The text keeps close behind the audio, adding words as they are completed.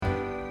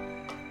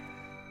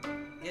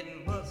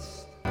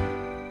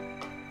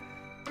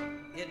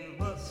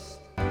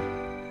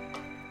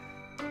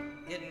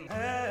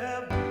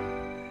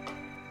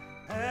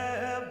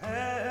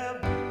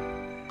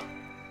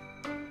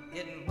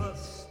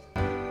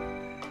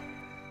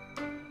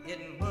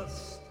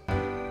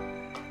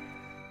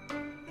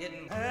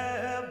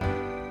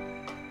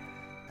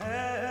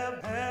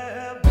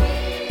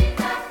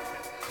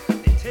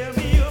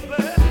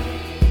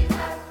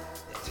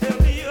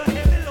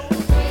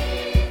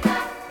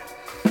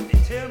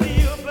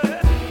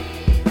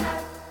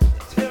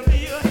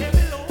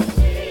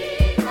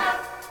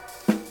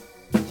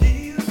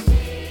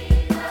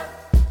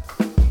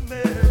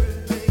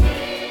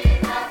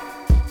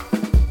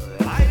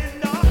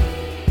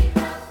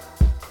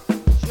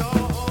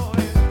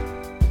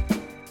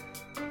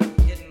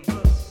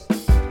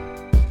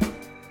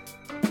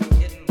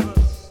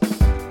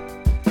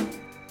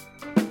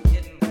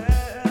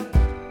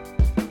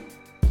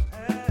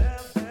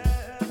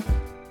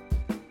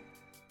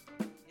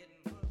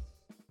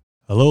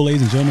Hello,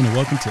 ladies and gentlemen, and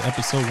welcome to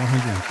episode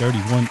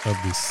 131 of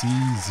the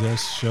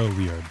Seezus Show.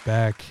 We are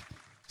back.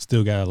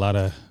 Still got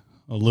a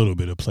little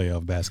bit of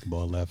playoff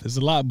basketball left. It's a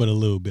lot, but a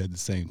little bit at the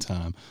same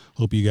time.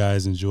 Hope you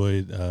guys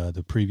enjoyed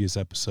the previous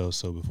episode.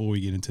 So before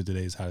we get into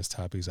today's hottest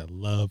topics, I'd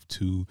love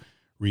to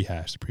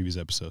rehash the previous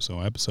episode. So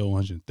on episode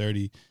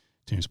 130,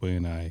 Terrence, Whaley,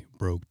 and I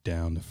broke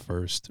down the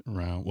first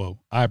round. Well,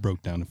 I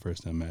broke down the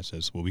first round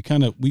matchups. Well, we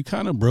kind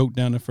of broke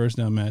down the first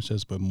round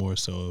matchups, but more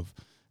so of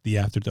the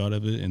afterthought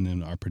of it, and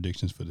then our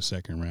predictions for the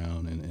second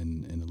round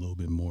and a little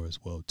bit more as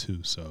well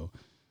too. So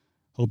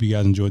hope you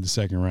guys enjoyed the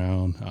second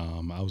round.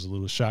 I was a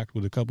little shocked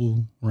with a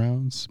couple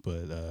rounds,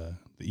 but the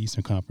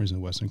Eastern Conference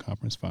and Western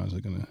Conference finals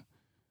are gonna,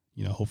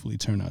 hopefully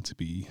turn out to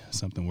be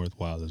something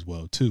worthwhile as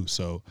well too.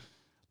 So,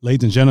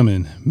 ladies and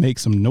gentlemen, make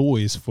some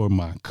noise for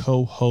my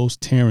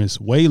co-host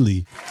Terrence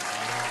Whaley,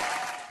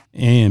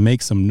 and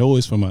make some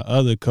noise for my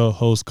other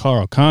co-host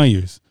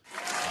Conyers.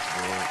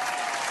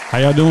 How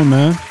y'all doing,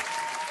 man?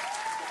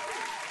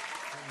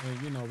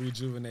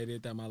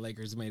 Rejuvenated that my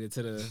Lakers made it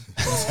to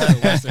the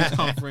Western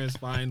Conference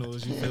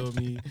Finals. You feel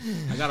me?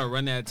 I gotta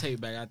run that tape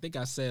back. I think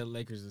I said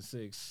Lakers in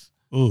 6.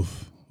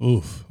 Oof.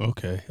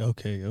 Okay.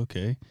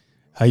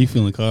 How you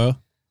feeling, Carl?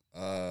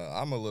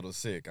 I'm a little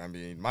sick. I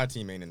mean, my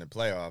team ain't in the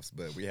playoffs,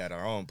 but we had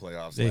our own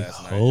playoffs they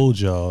last night. They hold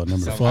y'all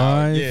number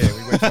 5. Yeah,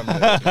 we went from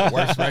the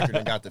worst record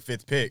and got the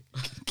 5th pick.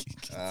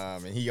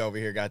 And he over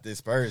here got this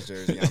Spurs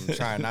jersey. I'm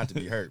trying not to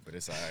be hurt, but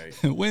it's all right.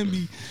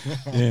 Wemby.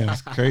 Damn,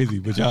 it's crazy.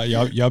 But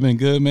y'all been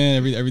good,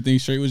 man. Everything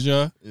straight with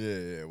y'all?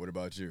 Yeah. What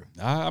about you?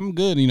 I'm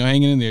good.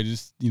 Hanging in there,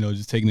 just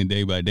taking it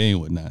day by day and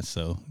whatnot.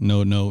 So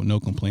no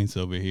complaints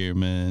over here,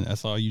 man. I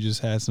saw you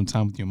just had some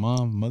time with your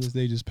mom. Mother's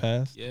Day just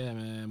passed. Yeah,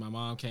 man. My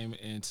mom came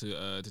in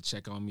to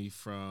check on me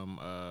from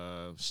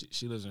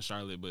she lives in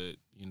Charlotte, but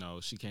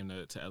she came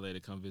to LA to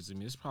come visit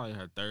me. It's probably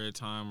her 3rd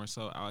time or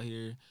so out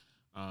here.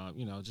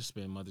 Just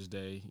spend Mother's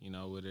Day,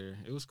 with her.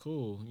 It was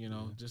cool,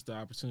 just the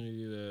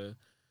opportunity to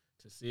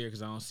see her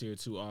because I don't see her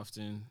too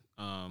often.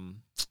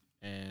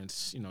 And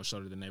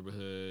showed her the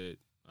neighborhood.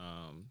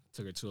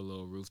 Took her to a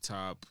little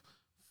rooftop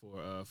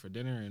for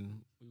dinner,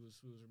 and we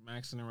was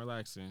maxing and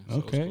relaxing.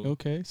 So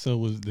Okay.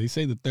 So they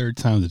say the 3rd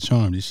time's the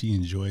charm? Did she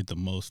enjoy it the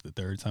most the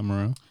 3rd time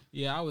around?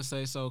 Yeah, I would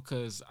say so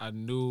because I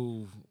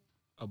knew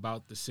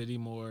about the city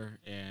more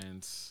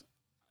and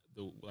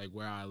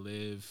where I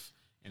live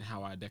and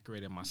how I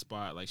decorated my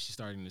spot. Like, she's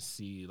starting to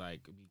see me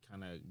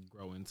kind of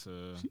grow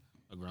into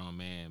a grown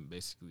man,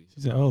 basically.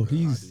 She said, "Oh,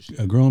 he's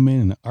a grown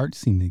man and an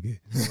artsy nigga."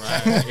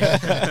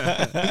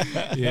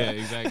 Right. Yeah,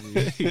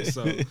 exactly.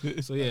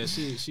 So yeah,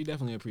 she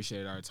definitely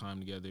appreciated our time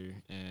together,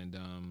 and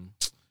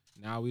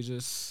now we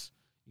just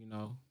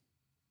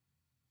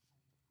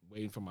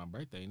waiting for my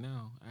birthday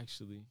now.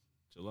 Actually,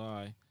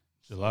 July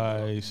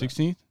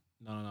 16th.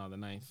 No, the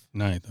 9th.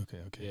 9th,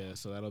 okay. Yeah,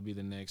 so that'll be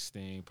the next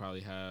thing.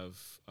 Probably have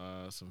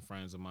some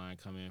friends of mine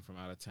come in from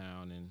out of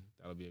town, and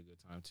that'll be a good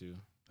time too.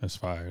 That's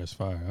fire.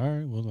 All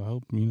right, well, I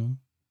hope,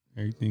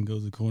 everything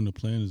goes according to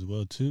plan as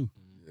well too.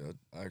 Yeah,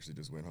 I actually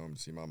just went home to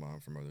see my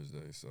mom for Mother's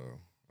Day, so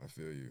I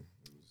feel you.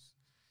 It was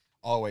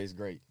always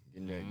great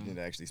getting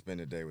to actually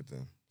spend a day with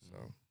them. So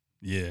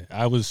yeah,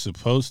 I was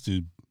supposed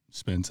to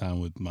spend time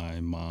with my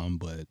mom,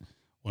 but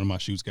one of my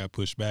shoots got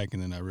pushed back,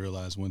 and then I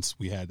realized once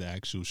we had the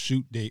actual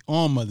shoot date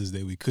on Mother's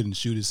Day, we couldn't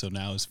shoot it, so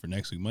now it's for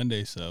next week,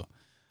 Monday, so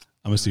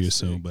I'm going to see her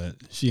soon, but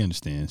she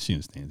understands.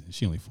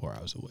 She's only 4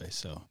 hours away,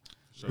 so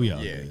sure. We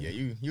all good. Yeah,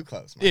 you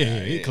close.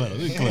 Yeah, you're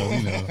close.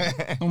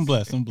 I'm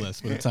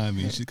blessed for the time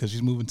being, because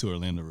she's moving to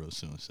Orlando real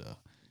soon, so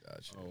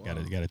gotcha.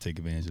 Got to take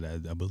advantage of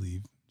that, I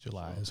believe,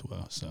 July as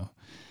well, so.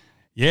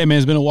 Yeah, man,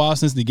 it's been a while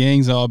since the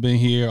gang's all been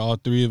here, all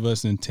 3 of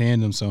us in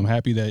tandem, so I'm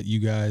happy that you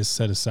guys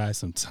set aside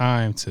some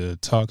time to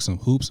talk some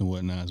hoops and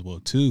whatnot as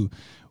well, too,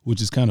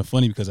 which is kind of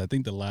funny because I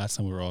think the last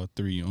time we were all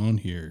 3 on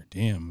here,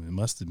 it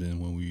must have been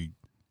when we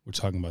were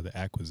talking about the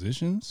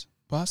acquisitions,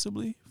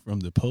 possibly, from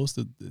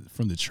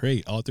the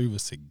trade, all 3 of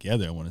us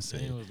together, I want to say.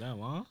 Damn, was that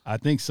long? I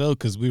think so,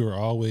 because it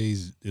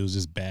was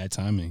just bad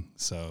timing,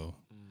 so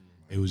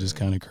it was just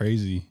kind of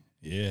crazy.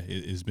 Yeah,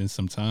 it's been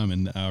some time,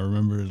 and I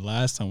remember the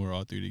last time we were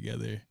all 3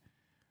 together,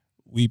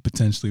 we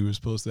potentially were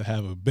supposed to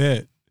have a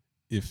bet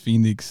if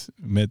Phoenix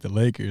met the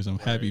Lakers. I'm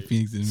happy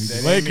Phoenix didn't meet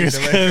the Lakers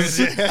because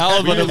I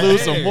was going to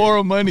lose some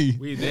more money.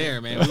 We there,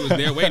 man. We was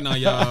there waiting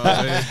on y'all.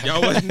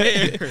 Y'all wasn't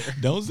there.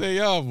 Don't say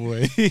y'all,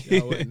 boy.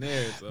 Y'all wasn't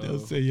there. So. Don't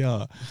say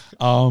y'all.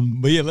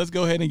 But yeah, let's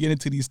go ahead and get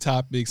into these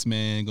topics,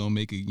 man. Gonna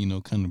make it,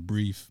 kind of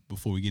brief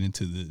before we get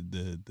into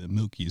the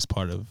milkiest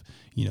part of,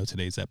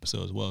 today's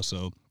episode as well.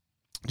 So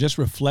just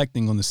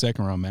reflecting on the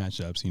second round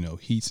matchups,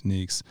 Heat,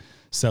 Knicks,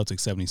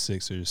 Celtics,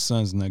 76ers,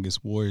 Suns,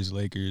 Nuggets, Warriors,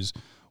 Lakers.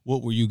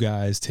 What were you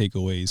guys'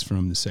 takeaways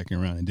from the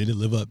second round, and did it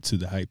live up to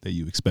the hype that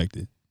you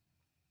expected?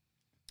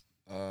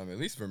 At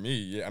least for me,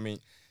 yeah. I mean,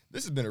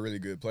 this has been a really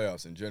good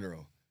playoffs in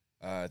general.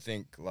 I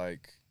think,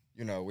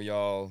 we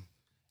all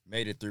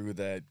made it through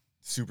that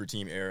super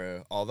team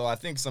era, although I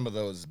think some of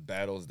those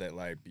battles that,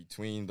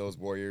 between those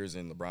Warriors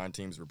and LeBron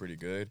teams were pretty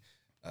good.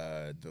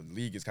 The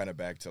league is kind of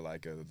back to, a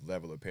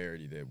level of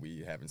parity that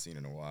we haven't seen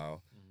in a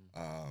while.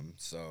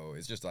 So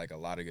it's just like a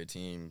lot of good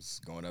teams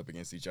going up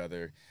against each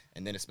other.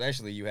 And then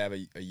especially you have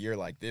a year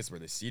like this where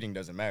the seeding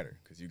doesn't matter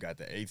because you got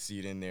the 8th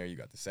seed in there, you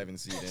got the 7th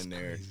seed in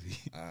there.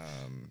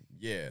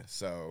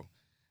 So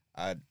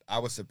I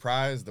was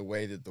surprised the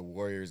way that the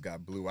Warriors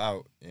got blew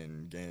out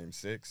in Game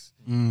 6.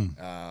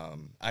 I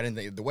didn't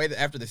think the way that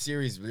after the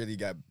series really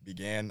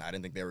began, I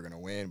didn't think they were going to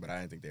win, but I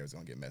didn't think they was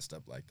going to get messed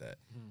up like that.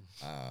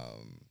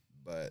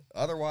 But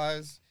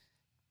otherwise,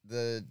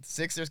 the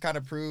Sixers kind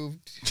of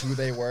proved who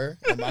they were,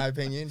 in my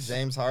opinion.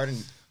 James Harden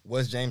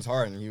was James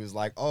Harden. He was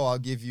like, oh,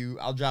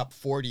 I'll drop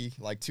 40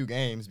 like 2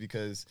 games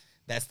because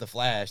that's the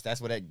flash. That's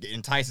what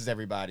entices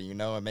everybody,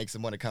 and makes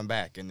them want to come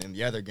back. And then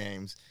the other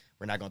games,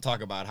 we're not going to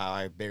talk about how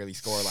I barely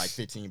score like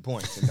 15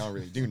 points and don't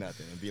really do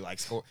nothing and be like,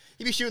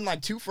 he'd be shooting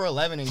like 2 for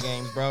 11 in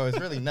games, bro. It's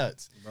really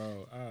nuts.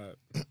 Bro, I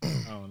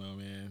don't know,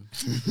 man.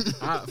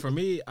 For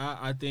me,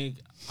 I think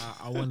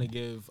I want to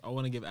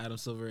give Adam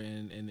Silver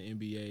and the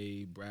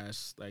NBA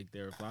brass like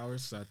their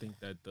flowers. So I think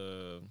that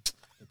the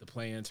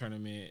play-in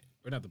tournament,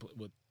 or not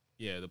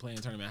the play-in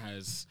tournament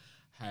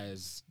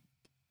has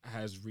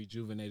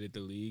rejuvenated the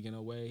league in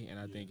a way, and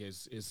I think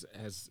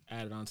has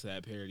added on to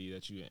that parity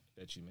that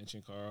you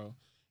mentioned, Carl.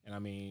 And I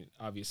mean,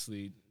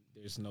 obviously,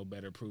 there's no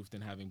better proof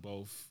than having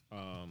both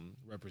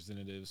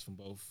representatives from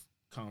both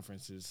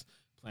conferences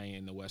playing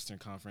in the Western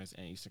Conference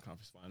and Eastern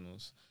Conference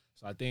Finals.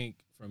 So I think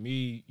for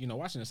me,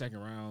 watching the second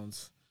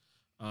rounds,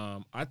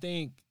 I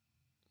think,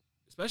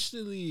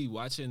 especially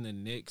watching the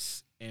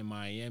Knicks and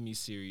Miami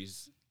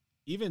series,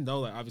 even though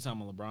like obviously I'm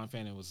a LeBron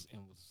fan and was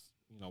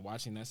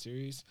watching that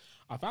series,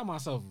 I found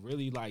myself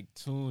really like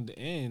tuned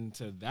in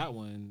to that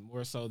one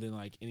more so than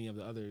like any of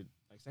the other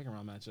like second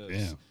round matchups.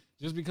 Yeah.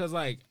 Just because,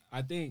 like,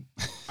 I think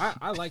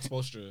I like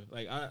Spoelstra.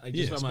 Like, I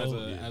just from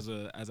as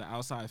an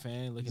outside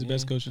fan looking. He's the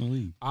best coach in the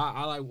league.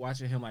 I like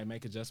watching him like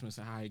make adjustments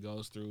and how he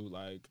goes through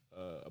like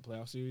a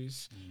playoff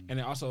series, and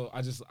then also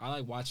I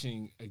like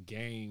watching a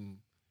game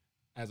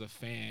as a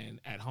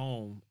fan at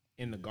home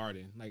in the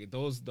Garden. Like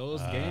those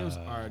games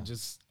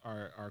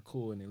are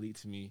cool and elite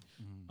to me.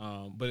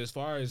 But as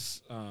far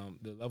as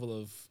the level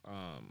of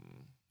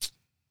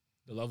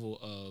the level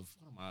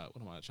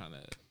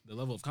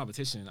of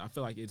competition, I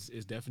feel like it's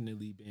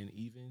definitely been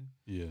even.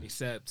 Yeah.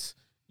 Except,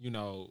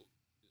 Damn.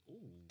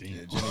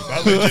 Jimmy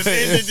Butler just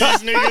ended these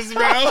niggas,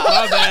 bro.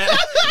 My bad.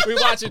 We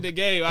watching the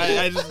game.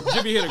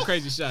 Jimmy hit a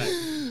crazy shot.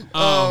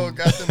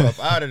 Got them up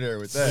out of there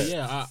with that.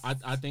 Yeah,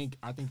 I think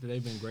that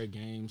they've been great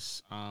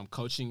games.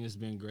 Coaching has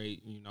been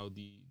great.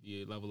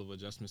 The level of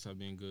adjustments have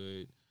been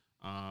good.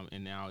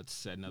 And now it's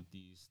setting up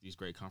these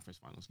great conference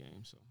finals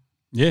games. So.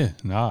 Yeah,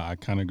 I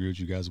kind of agree with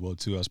you guys well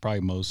too. I was probably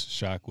most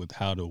shocked with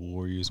how the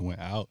Warriors went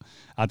out.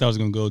 I thought it was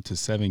gonna go to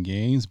 7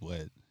 games,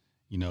 but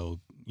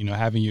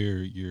having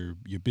your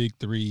big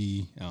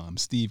three,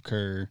 Steve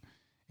Kerr,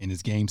 in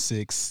his Game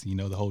 6,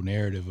 the whole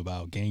narrative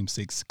about Game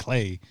 6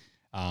 Clay.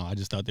 I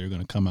just thought they were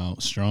gonna come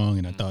out strong,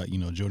 and I thought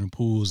Jordan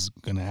Poole's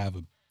gonna have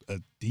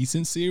a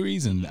decent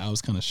series, and I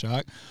was kind of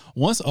shocked.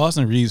 Once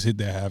Austin Reeves hit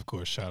that half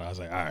court shot, I was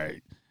like, all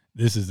right,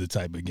 this is the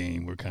type of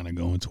game we're kind of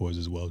going towards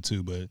as well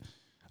too, but.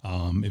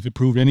 If it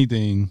proved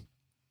anything,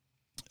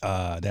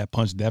 that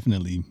punch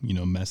definitely,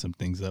 messed some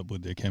things up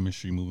with their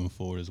chemistry moving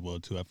forward as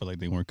well, too. I feel like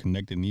they weren't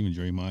connected, and even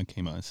Draymond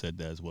came out and said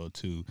that as well,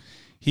 too.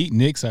 Heat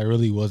Knicks, I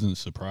really wasn't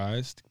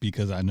surprised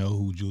because I know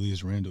who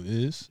Julius Randle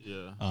is.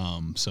 Yeah.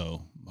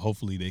 So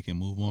hopefully they can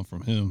move on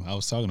from him. I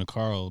was talking to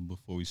Carl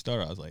before we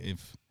started. I was like,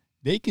 if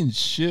they can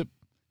ship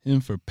him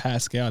for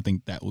Pascal, I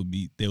think they would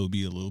be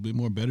a little bit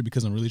more better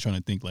because I'm really trying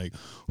to think like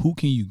who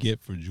can you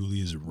get for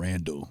Julius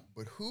Randle?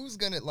 But who's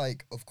gonna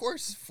of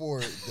course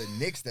for the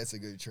Knicks that's a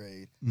good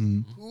trade.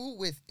 Who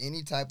with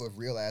any type of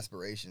real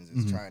aspirations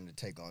is trying to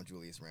take on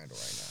Julius Randle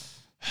right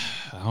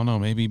now? I don't know,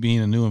 maybe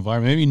being a new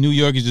environment. Maybe New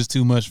York is just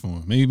too much for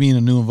him. Maybe being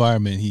a new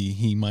environment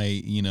he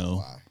might,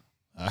 Why?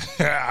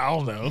 I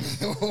don't know.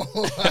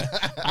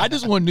 I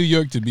just want New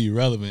York to be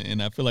relevant,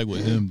 and I feel like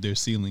with him their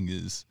ceiling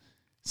is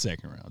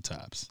second round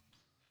tops.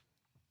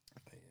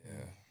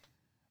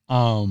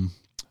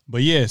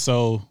 But yeah,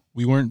 so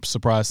we weren't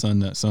surprised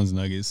Suns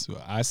Nuggets.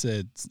 I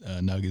said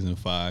Nuggets in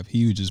 5.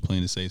 He was just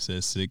playing it safe,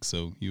 said 6,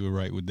 so you were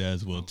right with that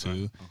as well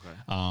too.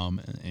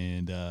 Okay.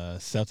 And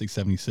Celtics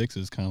 76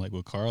 is kind of like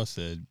what Carl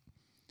said.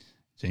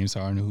 James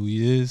Harden who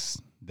he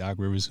is, Doc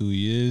Rivers who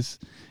he is,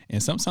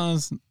 and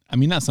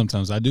not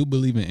sometimes. I do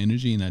believe in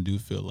energy, and I do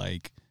feel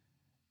like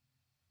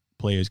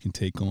players can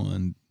take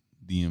on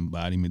the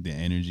embodiment, the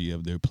energy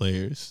of their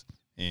players,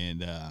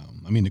 and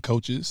the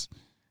coaches.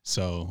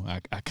 So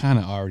I kind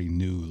of already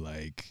knew,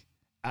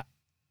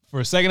 for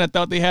a second I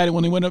thought they had it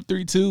when they went up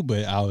 3-2,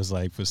 but I was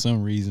like, for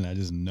some reason, I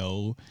just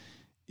know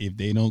if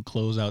they don't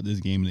close out this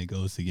game and it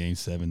goes to Game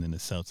 7, then the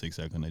Celtics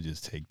are going to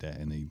just take that,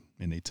 and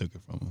they took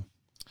it from them.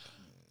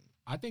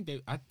 I think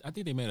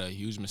they made a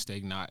huge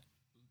mistake not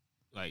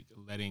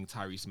letting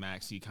Tyrese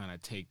Maxey kind of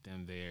take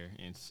them there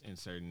in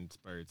certain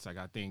spurts.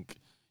 I think.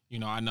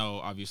 I know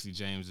obviously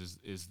James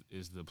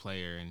is the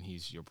player and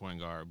he's your point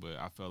guard, but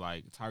I feel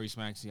like Tyrese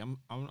Maxey, I'm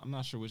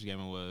not sure which game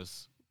it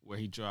was where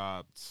he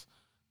dropped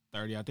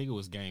 30. I think it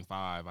was game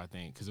 5, I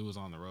think, because it was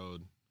on the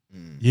road.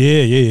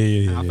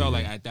 Yeah. And I felt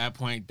like at that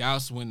point,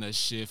 that's when the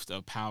shift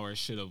of power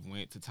should have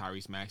went to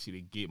Tyrese Maxey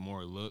to get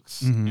more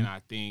looks. Mm-hmm. And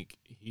I think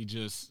he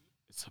just,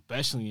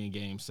 especially in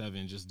game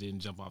 7, just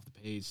didn't jump off the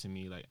page to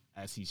me like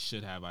as he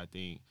should have, I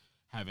think,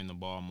 having the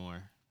ball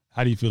more.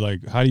 How do you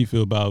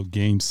feel about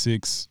game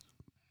 6?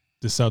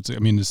 The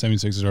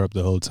 76ers are up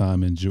the whole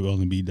time, and Joel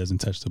Embiid doesn't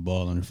touch the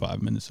ball under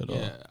 5 minutes at all.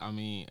 Yeah, I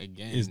mean,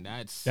 again,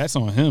 that's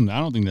on him. I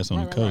don't think that's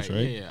on the coach,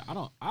 right? Yeah.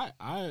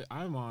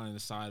 I'm on the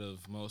side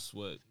of most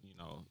what,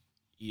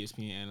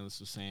 ESPN analysts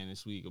were saying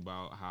this week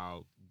about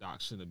how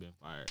Doc shouldn't have been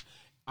fired.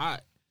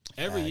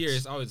 Every year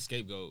it's always a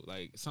scapegoat.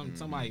 Like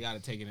somebody got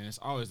to take it, and it's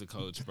always the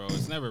coach, bro.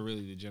 It's never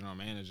really the general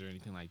manager or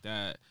anything like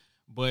that.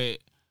 But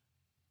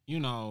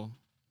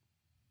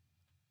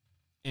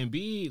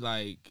Embiid,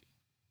 like,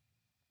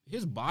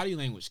 his body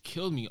language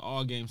killed me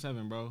all game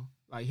 7, bro.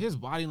 Like, his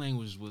body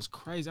language was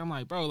crazy. I'm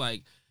like, bro,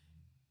 like,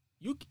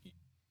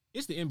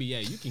 it's the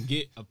NBA. You can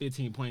get a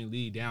 15-point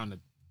lead down to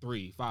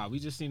 3, 5. We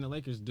just seen the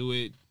Lakers do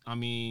it. I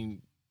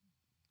mean,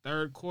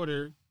 third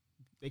quarter,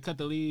 they cut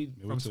the lead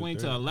from 20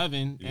 to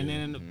 11, and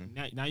then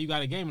now you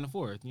got a game in the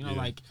fourth.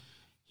 Like,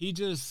 he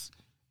just,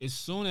 as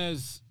soon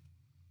as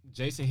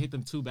Jason hit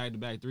them 2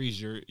 back-to-back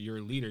threes,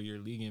 your leader, your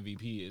league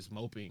MVP is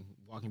moping,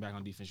 walking back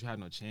on defense. You have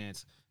no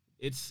chance.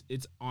 It's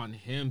on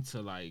him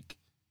to, like,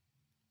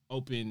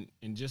 open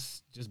and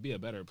just be a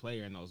better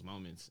player in those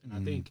moments. And I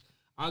think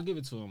I'll give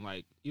it to him.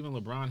 Like, even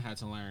LeBron had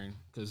to learn,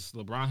 because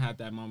LeBron had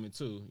that moment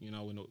too.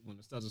 When the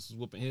Celtics was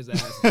whooping his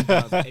ass in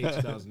 2008,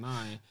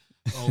 2009.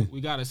 So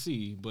we gotta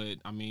see. But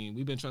I mean,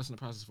 we've been trusting the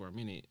process for a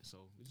minute, so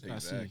we just gotta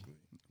see.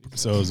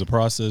 So is the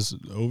process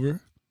over?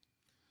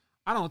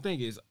 I don't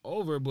think it's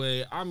over,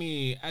 but I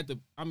mean,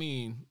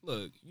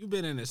 look, you've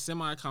been in the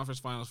semi-conference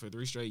finals for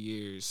 3 straight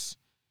years.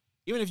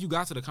 Even if you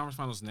got to the conference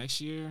finals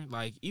next year,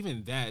 like,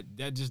 even that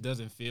just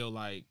doesn't feel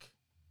like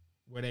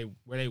where they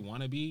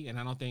want to be. And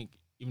I don't think,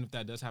 even if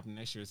that does happen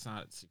next year, it's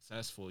not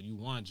successful. You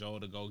want Joel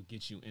to go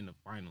get you in the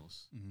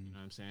finals. You know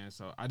what I'm saying?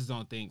 So I just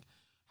don't think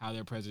how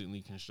they're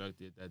presently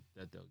constructed that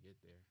they'll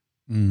get there.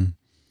 And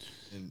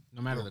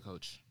no matter the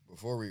coach.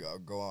 Before we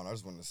go on, I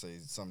just wanted to say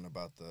something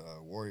about the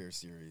Warriors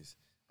series.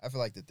 I feel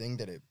like the thing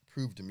that it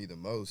proved to me the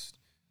most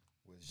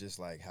was just,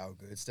 like, how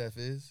good Steph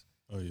is.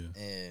 Oh, yeah.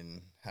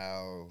 And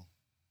how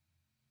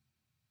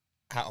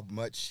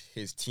much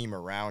his team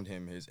around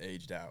him has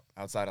aged out.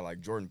 Outside of, like,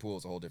 Jordan Poole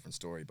is a whole different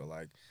story, but,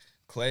 like,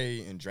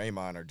 Clay and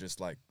Draymond are just,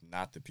 like,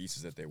 not the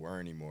pieces that they were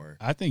anymore.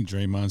 I think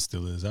Draymond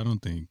still is. I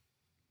think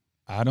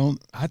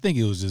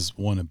it was just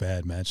a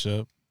bad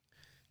matchup.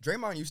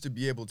 Draymond used to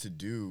be able to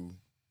do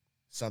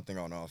something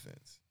on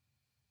offense.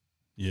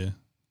 Yeah.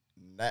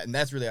 And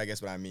that's really, I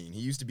guess, what I mean.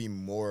 He used to be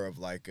more of,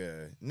 like,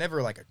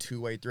 never like a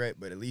two-way threat,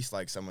 but at least,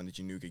 like, someone that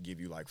you knew could give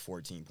you, like,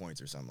 14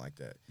 points or something like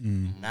that.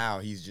 Now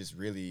he's just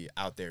really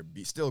out there,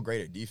 still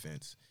great at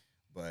defense,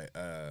 but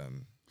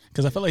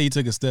because I felt like he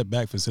took a step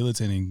back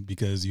facilitating,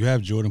 because you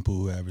have Jordan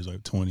Poole, who averaged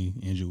like 20,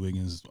 Andrew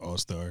Wiggins,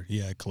 all-star. He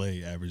had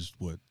Clay averaged,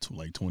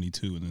 like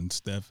 22, and then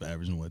Steph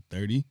averaging,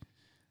 30? You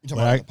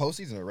talking about the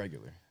postseason or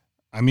regular?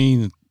 I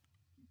mean,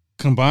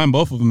 combine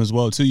both of them as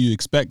well, too. You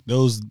expect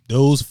those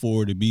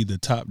 4 to be the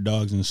top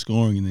dogs in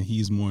scoring, and then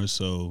he's more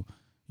so,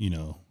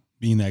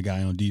 being that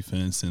guy on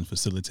defense and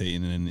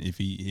facilitating. And if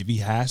he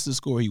has to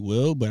score, he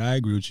will. But I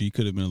agree with you. He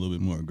could have been a little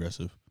bit more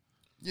aggressive.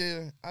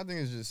 Yeah, I think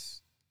it's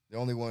just the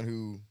only one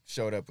who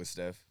showed up was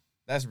Steph.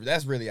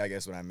 That's really, I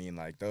guess, what I mean.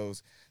 Like,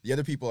 the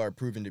other people are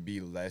proven to be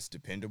less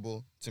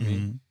dependable to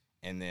me.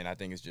 And then I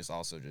think it's just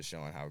also just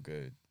showing how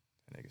good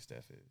nigga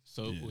Steph is.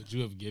 So would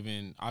you have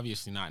given,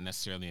 obviously not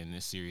necessarily in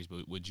this series,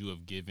 but would you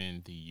have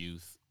given the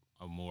youth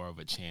more of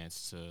a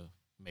chance to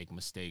make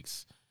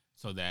mistakes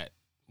so that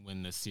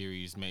when the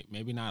series,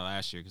 maybe not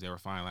last year because they were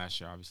fine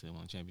last year, obviously they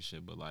won the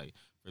championship, but like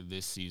for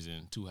this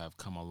season to have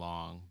come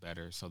along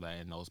better so that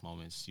in those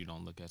moments you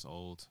don't look as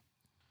old?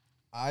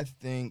 I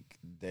think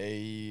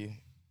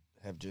they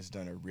have just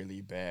done a really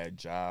bad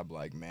job,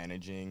 like,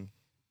 managing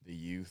the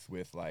youth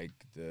with, like,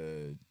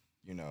 the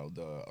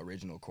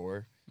original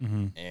core.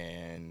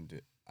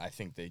 And I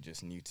think they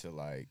just need to,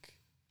 like,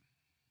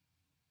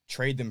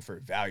 trade them for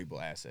valuable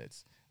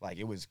assets. Like,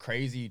 it was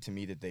crazy to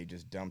me that they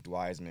just dumped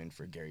Wiseman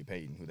for Gary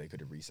Payton, who they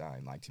could have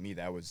re-signed. Like, to me,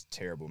 that was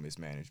terrible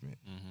mismanagement.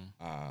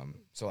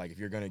 So, like, if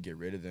you're going to get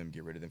rid of them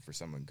for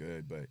someone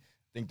good. But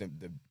I think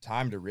the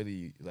time to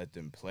really let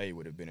them play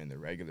would have been in the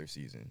regular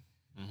season.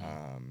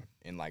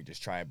 And, like,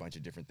 just try a bunch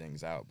of different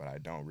things out. But I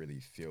don't really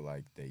feel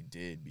like they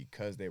did,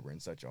 because they were in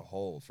such a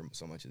hole for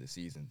so much of the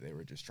season. They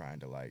were just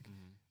trying to, like,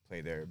 play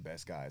their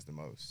best guys the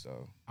most.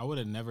 So I would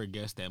have never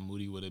guessed that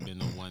Moody would have been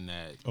the one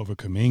that over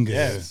Kuminga.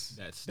 Yes,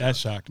 that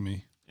shocked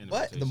me.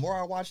 But the more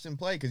I watched him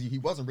play, because he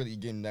wasn't really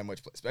getting that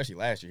much, especially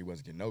last year, he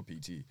wasn't getting no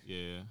PT.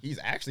 Yeah, he's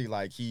actually,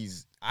 like,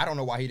 I don't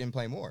know why he didn't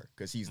play more,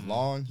 because he's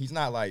long. He's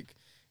not like,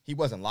 he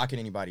wasn't locking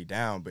anybody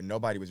down, but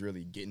nobody was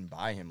really getting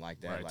by him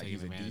like that. Right, like taking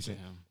he's a advantage decent,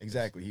 of him.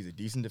 exactly. He's a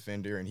decent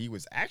defender, and he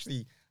was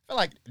actually. I feel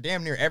like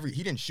damn near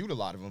he didn't shoot a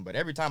lot of them, but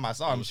every time I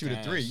saw him shoot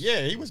a three,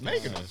 he was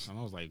making them. And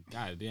I was like,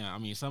 God damn. I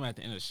mean, some at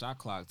the end of the shot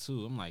clock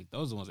too. I'm like,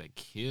 those are the ones that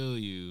kill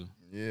you.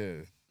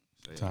 Yeah.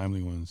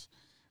 Timely ones.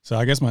 So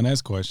I guess my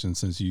next question,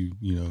 since you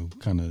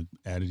kind of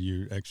added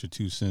your extra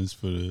 2 cents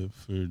for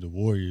the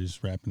Warriors,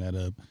 wrapping that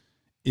up,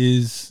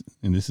 is,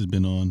 and this has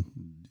been on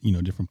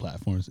different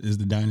platforms, is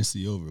the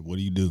dynasty over? What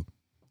do you do?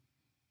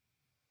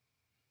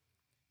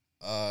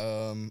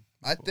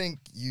 I think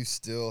you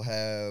still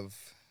have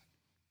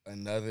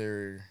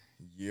another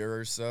year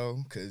or so,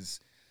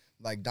 because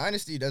like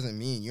dynasty doesn't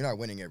mean you're not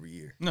winning every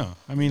year. No,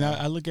 I mean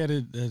I look at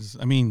it as,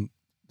 I mean,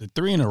 the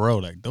 3 in a row,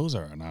 like those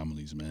are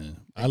anomalies, man.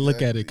 Exactly. I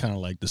look at it kind of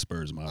like the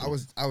Spurs model.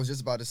 I was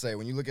just about to say,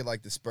 when you look at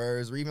like the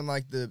Spurs or even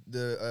like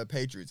the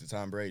Patriots of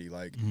Tom Brady,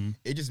 like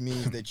it just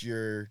means that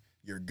you're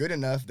good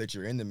enough that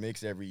you're in the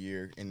mix every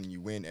year and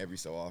you win every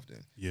so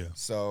often. Yeah.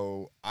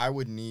 So I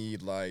would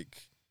need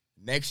like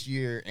next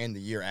year and the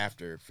year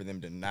after for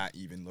them to not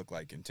even look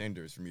like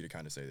contenders for me to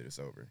kind of say that it's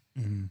over.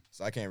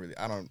 So I can't really,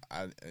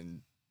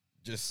 and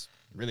just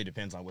really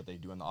depends on what they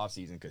do in the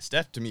offseason, because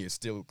Steph to me is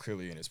still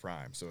clearly in his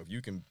prime. So if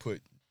you can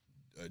put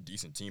a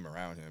decent team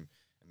around him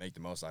and make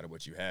the most out of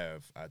what you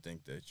have, I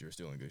think that you're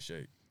still in good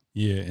shape.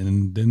 Yeah,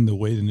 and then the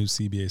way the new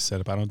CBA is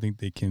set up, I don't think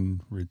they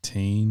can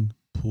retain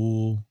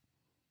Poole,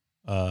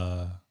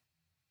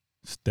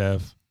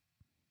 Steph.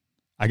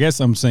 I guess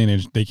I'm saying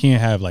that they can't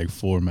have like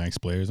 4 max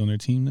players on their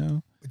team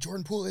now. But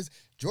Jordan Poole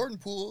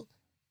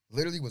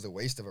literally was a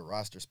waste of a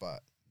roster spot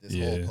this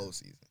whole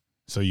postseason.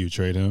 So you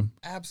trade him?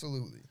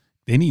 Absolutely.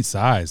 They need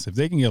size. If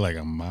they can get like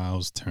a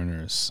Miles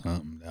Turner or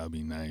something, that would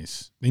be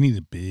nice. They need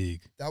a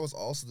big. That was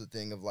also the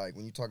thing of like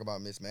when you talk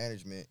about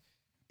mismanagement,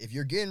 if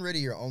you're getting rid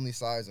of your only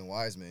size in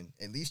Wiseman,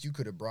 at least you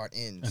could have brought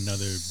in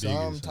another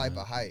some type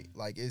of height.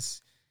 Like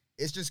it's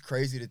just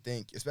crazy to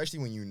think, especially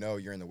when you're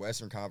in the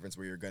Western Conference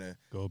where you're gonna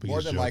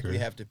more than likely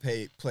have to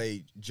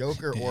play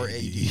Joker or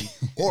AD,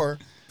 or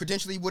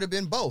potentially would have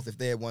been both if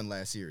they had won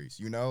last series.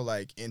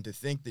 Like, and to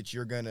think that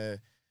you're gonna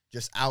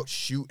just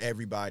outshoot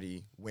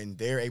everybody when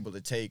they're able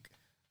to take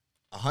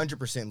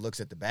 100% looks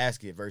at the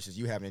basket versus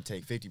you having to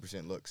take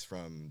 50% looks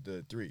from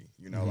the 3.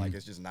 Like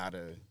it's just not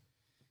a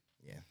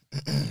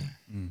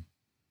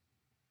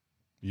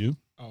You?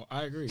 Oh,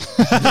 I agree.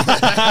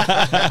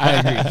 I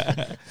agree.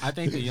 I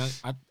think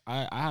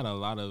I had a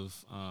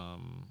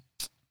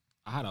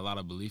lot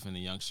of belief in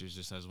the youngsters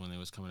just as when they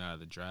was coming out of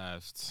the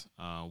draft.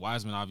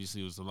 Wiseman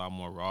obviously was a lot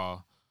more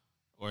raw.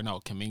 Or no,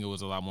 Kuminga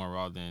was a lot more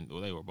raw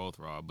they were both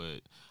raw,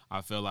 but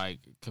I feel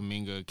like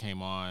Kuminga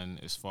came on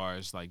as far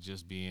as like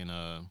just being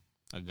a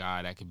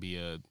guy that could be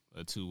a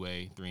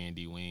 2-way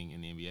 3-and-D wing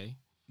in the NBA.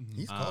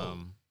 He's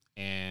cold.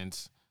 And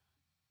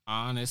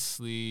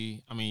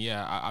honestly, I mean,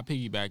 I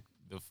piggyback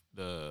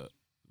the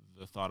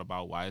thought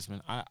about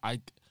Wiseman. I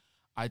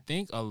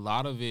think a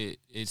lot of it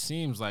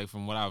seems like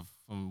from what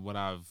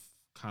I've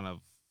kind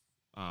of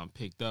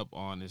picked up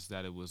on is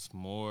that it was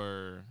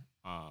more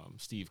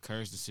Steve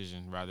Kerr's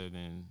decision rather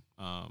than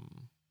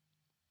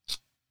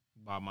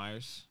Bob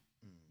Myers,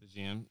 the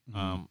GM.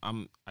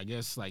 I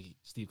guess like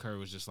Steve Kerr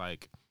was just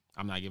like,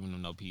 I'm not giving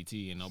him no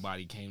PT, and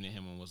nobody came to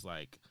him and was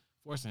like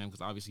forcing him,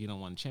 because obviously he don't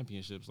win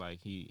championships. Like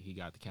he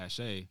got the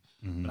cachet,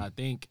 but I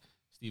think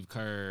Steve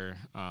Kerr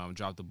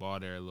dropped the ball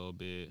there a little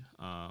bit,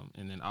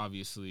 and then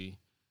obviously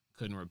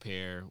couldn't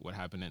repair what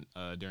happened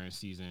during the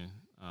season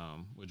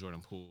with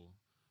Jordan Poole.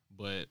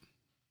 But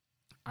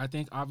I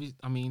think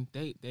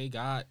they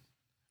got.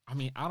 I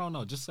mean, I don't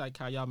know. Just like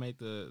how y'all made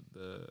the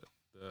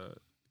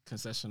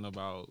concession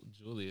about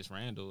Julius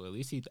Randle, at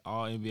least he's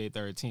all NBA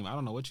third team. I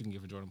don't know what you can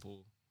get for Jordan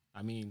Poole.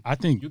 I mean, I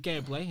think you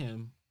can't play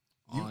him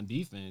on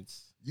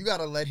defense. You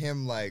gotta let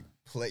him like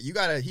play. He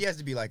has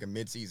to be like a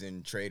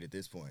midseason trade at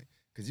this point,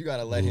 because you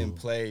gotta let him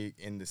play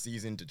in the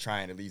season to try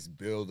and at least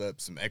build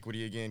up some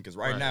equity again. Because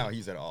right now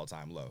he's at an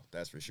all-time low.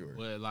 That's for sure.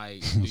 But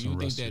like, do you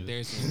think that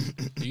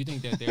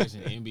there's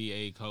an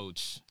NBA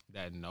coach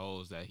that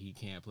knows that he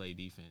can't play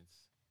defense?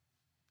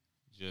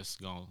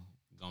 Just gonna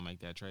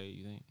make that trade,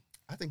 you think?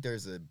 I think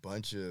there's a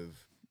bunch of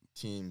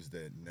teams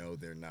that know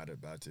they're not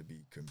about to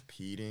be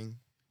competing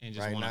and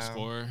just want to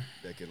score.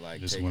 That could like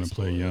just want to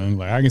play young.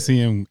 Like I can see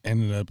him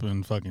ending up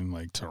in fucking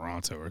like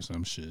Toronto or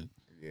some shit.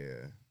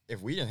 Yeah.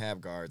 If we didn't have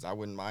guards, I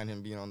wouldn't mind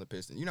him being on the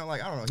Pistons.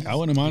 Like I don't know. I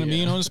wouldn't mind him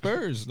being on the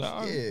Spurs.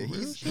 Yeah,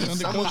 he's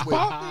someone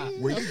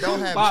where you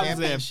don't have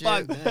championship.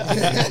 Fuck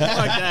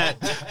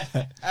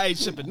that. I ain't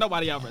shipping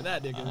nobody out for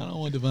that, nigga. I don't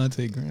want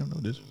Devontae Graham. No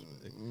disrespect.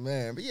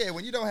 Man, but yeah,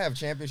 when you don't have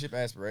championship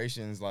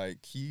aspirations,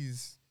 like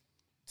he's,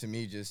 to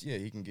me, just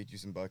he can get you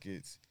some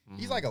buckets.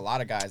 He's like a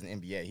lot of guys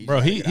in the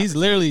NBA. He's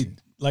literally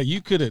like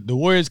the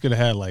Warriors could have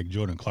had like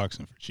Jordan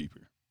Clarkson for cheaper.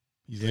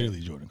 He's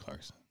literally Jordan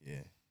Clarkson.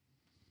 Yeah,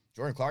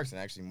 Jordan Clarkson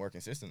actually more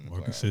consistent.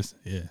 More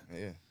consistent, yeah.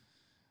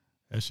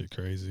 That shit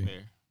crazy.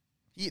 Fair.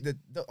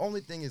 The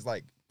only thing is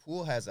like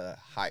Poole has a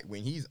height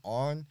when he's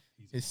on.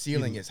 His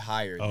ceiling is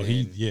higher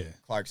than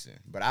Clarkson,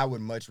 but I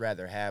would much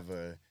rather have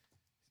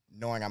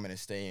knowing I'm going to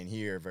stay in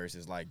here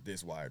versus like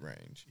this wide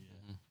range.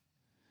 Yeah.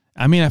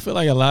 I mean, I feel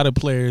like a lot of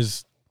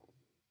players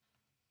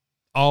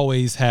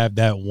always have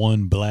that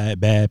one bad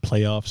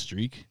playoff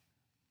streak.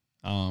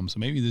 So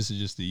maybe this is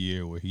just the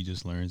year where he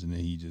just learns and then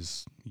he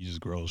just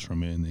grows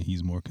from it and then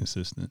he's more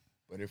consistent.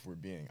 But if we're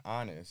being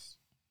honest,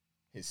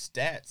 his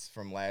stats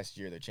from last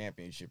year, the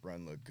championship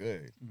run, looked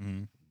good.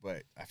 Mm-hmm.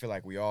 But I feel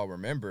like we all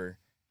remember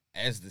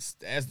as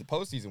the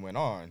postseason went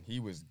on,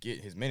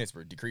 his minutes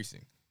were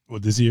decreasing.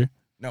 What, this year?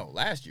 No,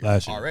 last year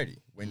already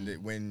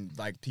when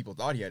like people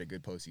thought he had a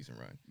good postseason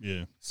run.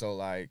 Yeah. So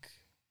like,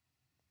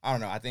 I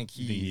don't know. I think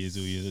he is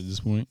who he is at this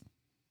point.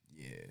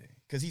 Yeah,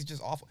 because he's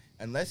just awful.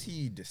 Unless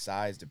he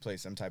decides to play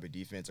some type of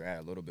defense or add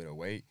a little bit of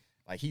weight,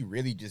 like he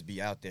really just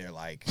be out there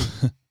like,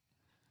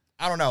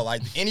 I don't know,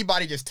 like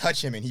anybody just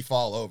touch him and he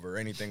fall over or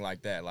anything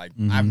like that. Like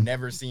I've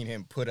never seen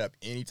him put up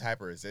any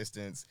type of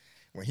resistance.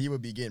 When he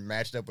would be getting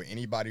matched up with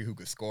anybody who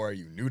could score,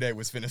 you knew they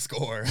was finna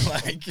score.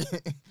 Like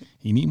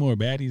he need more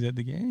baddies at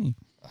the game.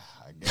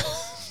 I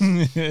guess.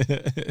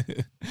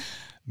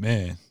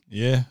 Man,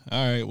 yeah.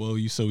 All right. Well,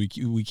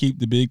 we keep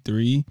the big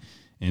three,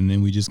 and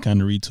then we just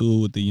kind of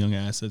retool with the young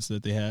assets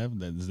that they have.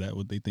 Is that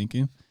what they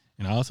thinking?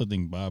 And I also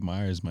think Bob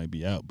Myers might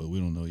be out, but we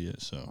don't know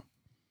yet. So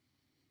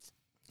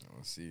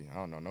let's see. I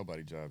don't know.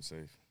 Nobody job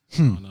safe. I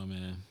don't know,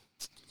 man.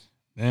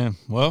 Damn.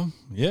 Well,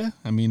 yeah.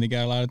 I mean, they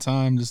got a lot of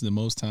time. This is the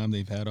most time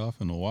they've had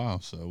off in a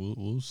while. So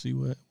we'll see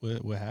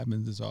what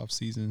happens this off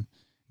season,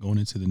 going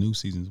into the new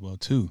season as well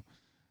too.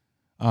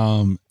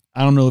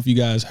 I don't know if you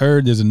guys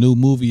heard. There's a new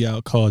movie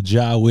out called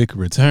John Wick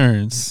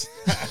Returns.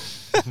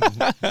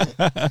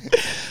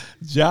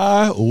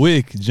 Ja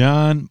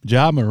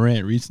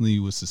Morant recently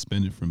was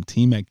suspended from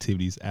team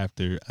activities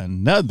after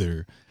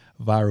another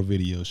viral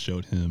video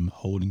showed him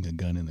holding a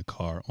gun in the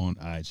car on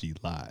IG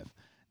Live.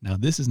 Now,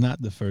 this is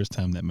not the first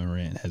time that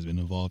Morant has been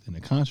involved in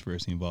a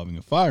controversy involving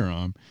a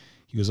firearm.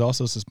 He was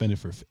also suspended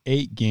for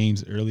 8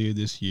 games earlier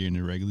this year in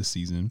the regular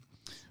season,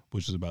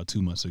 which was about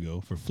 2 months ago,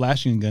 for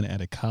flashing a gun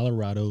at a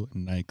Colorado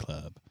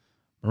nightclub.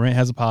 Morant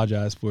has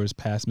apologized for his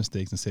past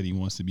mistakes and said he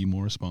wants to be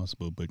more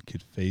responsible, but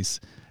could face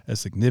a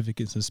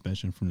significant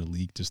suspension from the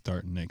league to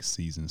start next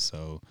season.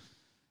 So,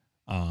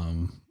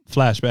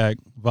 flashback,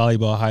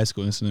 volleyball high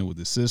school incident with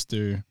his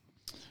sister.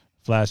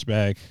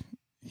 Flashback,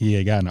 he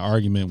had gotten an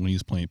argument when he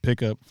was playing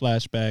pickup.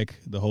 Flashback,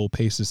 the whole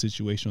Pacers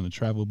situation on the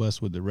travel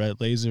bus with the red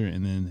laser,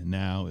 and then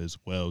now as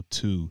well,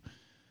 too.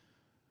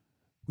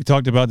 We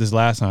talked about this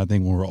last time, I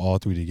think, when we were all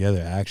three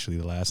together. Actually,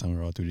 the last time we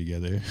were all three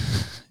together.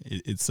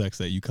 It sucks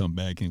that you come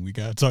back and we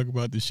got to talk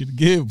about this shit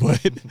again, but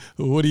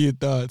what are your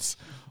thoughts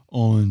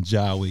on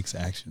Ja Wick's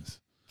actions?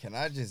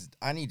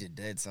 I need to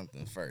dead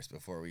something first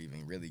before we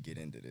even really get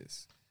into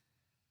this.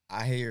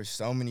 I hear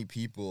so many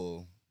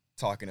people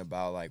talking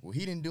about, like, well,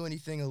 he didn't do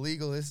anything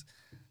illegal.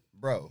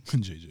 Bro.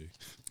 JJ.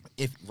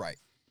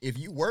 If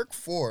you work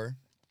for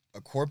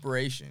a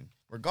corporation,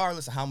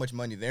 regardless of how much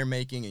money they're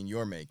making and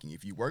you're making,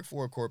 if you work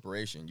for a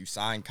corporation, you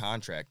sign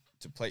contract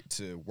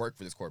to work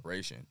for this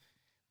corporation,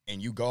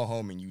 and you go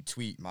home and you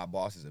tweet, "My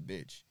boss is a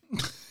bitch,"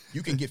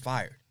 you can get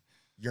fired.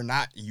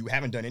 You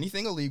haven't done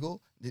anything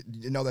illegal.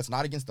 That's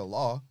not against the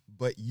law,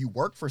 but you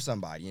work for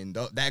somebody, and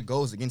that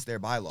goes against their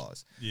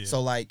bylaws. Yeah.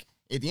 So, like,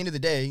 at the end of the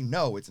day,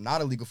 no, it's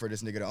not illegal for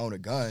this nigga to own a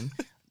gun.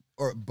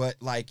 But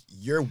like,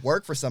 you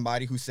work for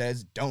somebody who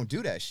says don't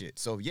do that shit.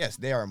 So yes,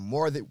 they are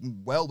more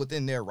than well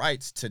within their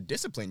rights to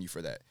discipline you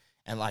for that.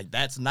 And like,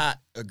 that's not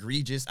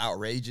egregious,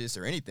 outrageous,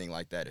 or anything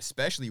like that.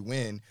 Especially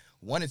when,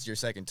 1, it's your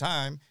second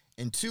time,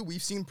 and 2,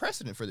 we've seen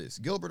precedent for this.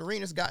 Gilbert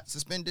Arenas got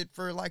suspended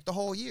for like the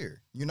whole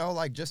year.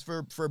 Like just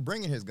for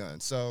bringing his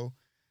gun. So,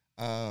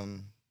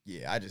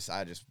 yeah, I just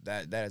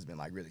that has been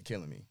like really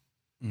killing me.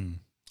 Mm.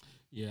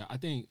 Yeah, I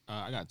think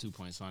I got 2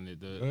 points on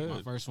it.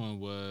 My first one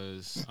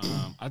was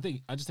I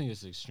just think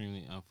it's an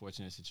extremely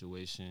unfortunate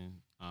situation,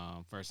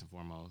 first and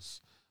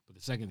foremost. But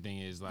the second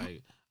thing is,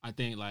 like, I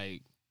think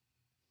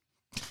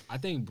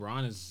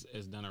Bron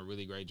has done a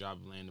really great job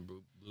of laying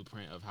the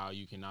blueprint of how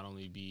you can not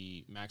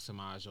only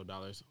maximize your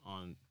dollars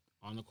on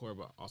the court,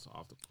 but also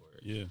off the court.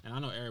 Yeah. And I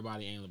know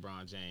everybody ain't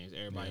LeBron James.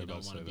 Everybody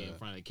don't want to be in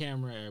front of the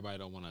camera. Everybody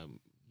don't want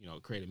to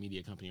create a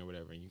media company or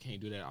whatever. And you can't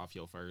do that off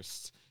your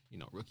first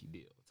rookie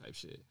deal type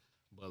shit.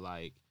 But,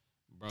 like,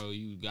 bro,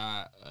 you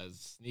got a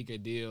sneaker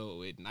deal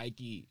with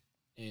Nike,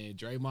 and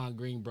Draymond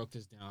Green broke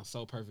this down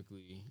so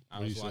perfectly. I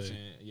was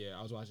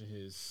watching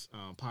his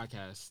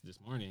podcast this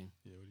morning.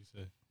 Yeah, what did he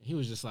say? And he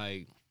was just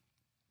like,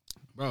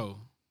 bro,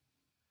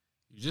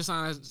 you just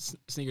signed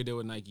a sneaker deal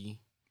with Nike.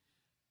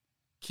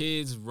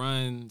 Kids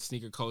run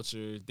sneaker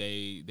culture.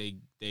 They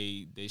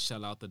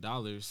shell out the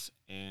dollars,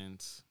 and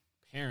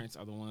parents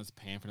are the ones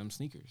paying for them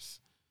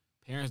sneakers.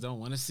 Parents don't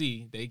want to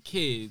see their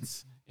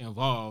kids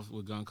involved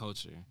with gun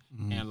culture.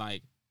 Mm-hmm. And,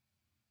 like,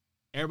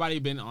 everybody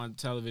been on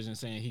television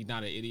saying he's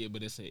not an idiot,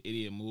 but it's an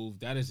idiot move.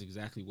 That is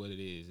exactly what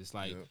it is. It's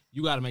like,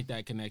 you got to make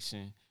that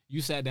connection. You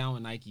sat down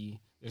with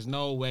Nike. There's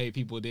no way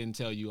people didn't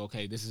tell you,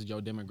 okay, this is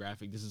your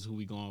demographic. This is who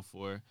we going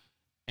for.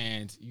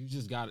 And you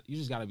just got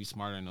to be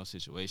smarter in those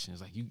situations.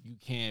 Like, you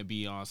can't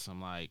be on some,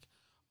 like,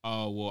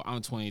 oh, well,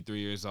 I'm 23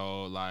 years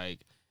old,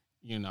 like,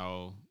 you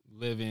know,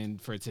 living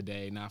for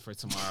today, not for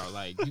tomorrow.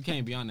 Like, you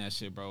can't be on that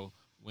shit, bro.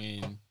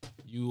 When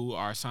you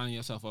are signing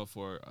yourself up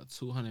for a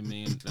 $200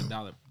 million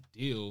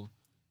deal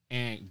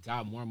and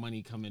got more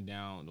money coming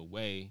down the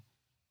way,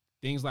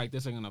 things like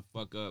this are going to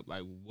fuck up,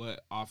 like,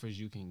 what offers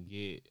you can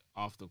get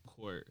off the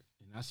court.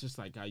 And that's just,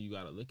 like, how you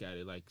got to look at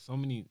it. Like, so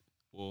many,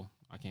 well,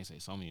 I can't say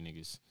so many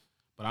niggas,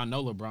 but I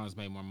know LeBron's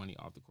made more money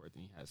off the court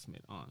than he has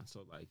Smith on.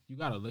 So, like, you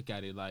got to look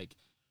at it like,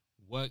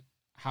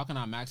 how can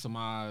I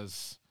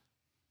maximize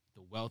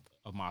the wealth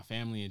of my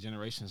family and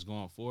generations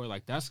going forward?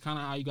 Like, that's kind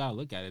of how you got to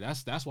look at it.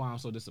 That's why I'm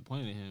so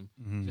disappointed in him.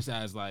 Mm-hmm. Just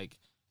as, like,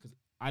 because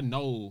I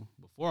know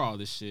before all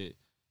this shit,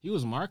 he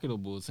was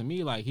marketable. To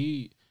me, like,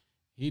 he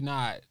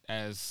not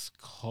as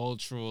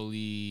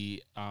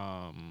culturally,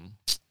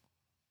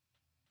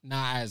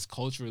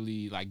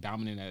 like,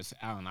 dominant as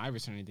Allen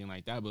Iverson or anything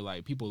like that. But,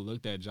 like, people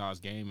looked at Ja's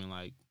game and,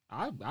 like,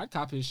 I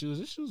cop his shoes.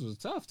 His shoes was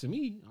tough to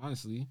me,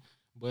 honestly.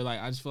 But,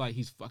 like, I just feel like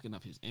he's fucking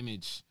up his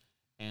image.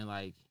 And,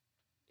 like,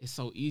 it's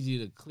so easy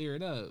to clear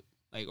it up.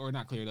 Like, or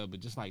not clear it up,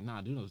 but just, like,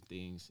 not do those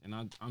things. And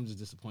I'm just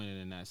disappointed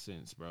in that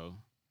sense, bro.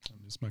 I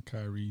miss my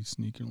Kyrie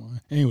sneaker line.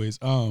 Anyways,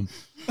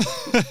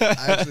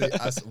 Actually,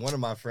 one of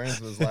my friends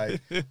was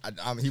like,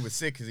 he was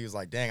sick because he was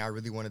like, dang, I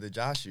really wanted the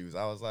Josh shoes.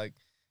 I was like,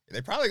 they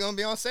probably gonna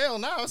be on sale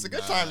now. It's a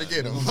good time to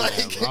get them. Like,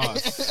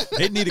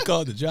 they need to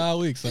call the John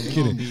Wicks. I'm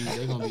kidding.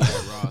 They're gonna be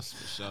at Ross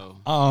for sure.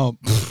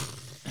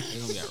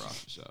 They're gonna be at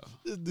Ross for sure.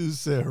 This dude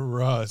said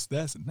Ross.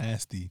 That's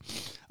nasty.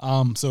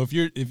 So if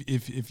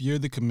you're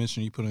the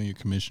commissioner, you put on your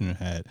commissioner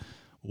hat.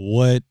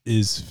 What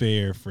is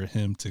fair for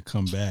him to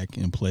come back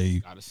and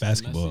play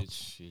basketball?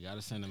 You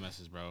gotta send a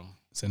message, bro.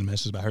 Send a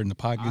message about hurting the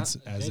pockets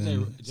as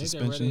in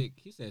suspension. Redick,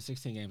 he said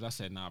 16 games. I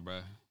said nah,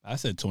 bro. I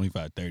said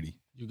 25, 30.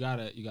 You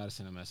gotta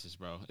send a message,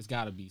 bro. It's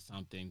gotta be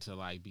something to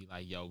like be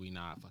like, yo, we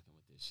not fucking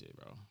with this shit,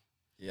 bro.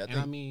 Yeah, go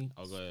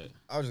ahead.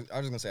 I was just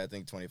gonna say I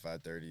think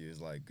 25, 30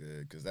 is like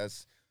good because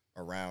that's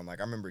around like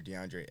I remember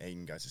DeAndre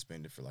Ayton got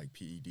suspended for like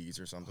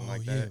PEDs or something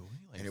like that,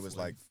 and it was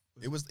like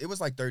it was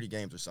like 30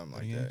 games or something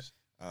like that.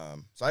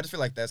 So I just feel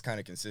like that's kind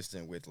of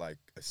consistent with like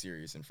a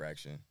serious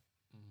infraction.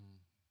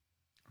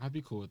 Mm-hmm. I'd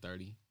be cool with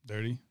 30.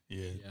 30?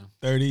 Yeah.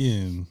 30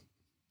 and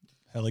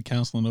hella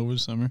counseling over the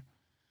summer.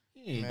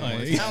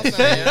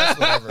 That's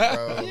whatever,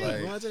 bro.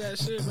 Like, going to that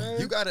shit, bro.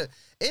 You gotta,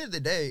 end of the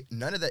day,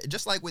 none of that,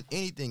 just like with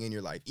anything in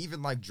your life,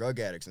 even like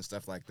drug addicts and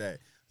stuff like that,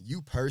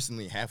 you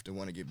personally have to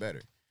want to get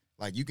better.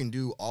 Like, you can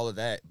do all of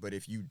that, but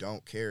if you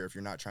don't care, if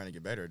you're not trying to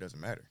get better, it doesn't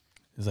matter.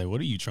 It's like,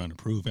 what are you trying to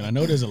prove? And I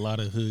know there's a lot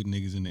of hood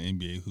niggas in the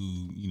NBA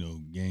who,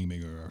 gang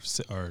maker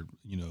are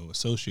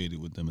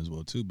associated with them as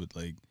well too. But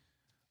like,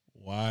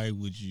 why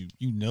would you?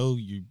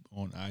 You're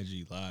on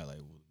IG Live. Like,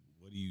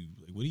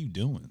 what are you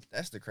doing?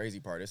 That's the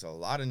crazy part. It's a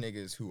lot of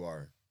niggas who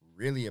are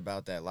really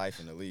about that life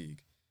in the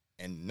league,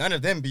 and none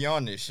of them be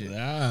on this shit.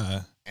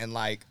 And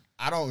like,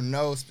 I don't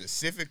know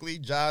specifically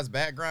Ja's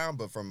background,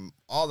 but from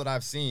all that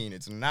I've seen,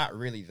 it's not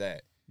really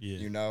that. Yeah.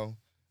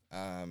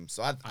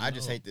 So I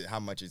just hate how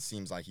much it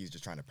seems like he's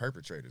just trying to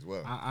perpetrate as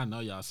well. I know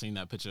y'all seen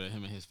that picture of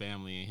him and his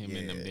family and him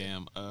and them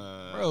damn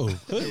bro,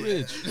 hood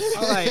rich.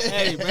 I'm like,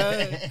 hey,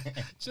 bro,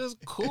 just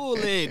cool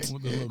it.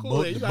 With the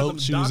cool it. You got boat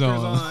some shoes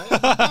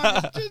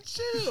on. Just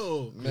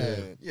chill,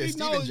 man. Yeah,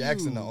 Steven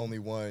Jackson the only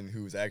one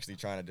who's actually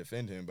trying to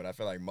defend him, but I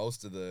feel like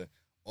most of the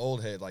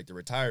old head, like the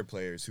retired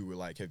players who were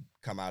like have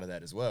come out of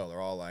that as well,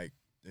 are all like,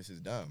 this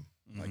is dumb.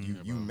 Like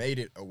you made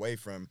it away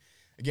from.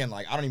 Again,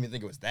 like, I don't even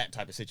think it was that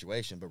type of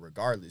situation, but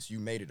regardless, you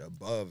made it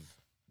above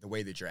the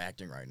way that you're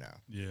acting right now.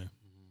 Yeah.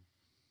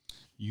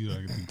 You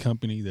are the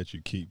company that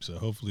you keep. So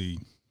hopefully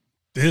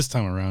this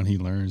time around he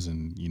learns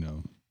and,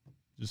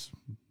 just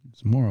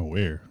is more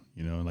aware.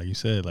 Like you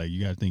said, like,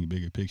 you got to think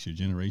bigger picture,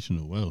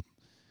 generational wealth.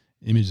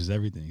 Image is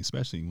everything,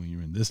 especially when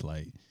you're in this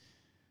light.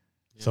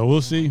 Yeah, so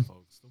we'll see.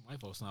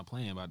 White folks not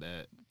playing about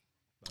that.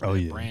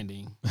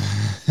 Branding.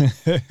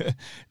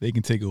 They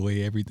can take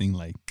away everything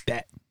like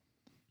that.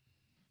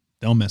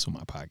 Don't mess with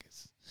my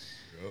pockets.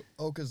 Yep.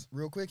 Oh, because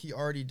real quick, he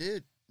already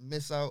did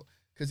miss out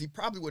because he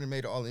probably would have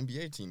made an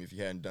All-NBA team if he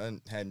hadn't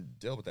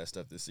dealt with that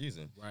stuff this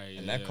season. Right.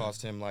 And that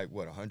cost him like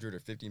what, 100 or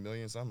 50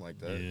 million, something like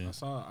that. Yeah. I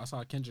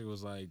saw Kendrick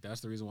was like,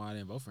 that's the reason why I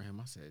didn't vote for him.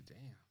 I said,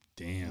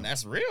 damn. And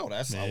that's real.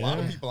 That's a lot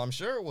of people, I'm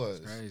sure it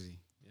was. That's crazy.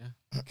 Yeah.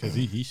 Because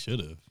he should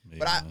have.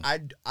 But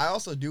I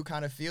also do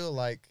kind of feel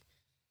like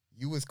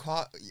you was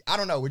caught. I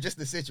don't know. With just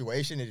the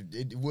situation,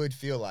 it would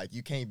feel like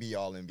you can't be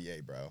all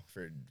NBA, bro.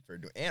 For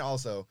doing, and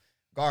also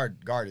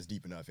guard is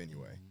deep enough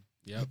anyway.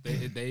 Yep.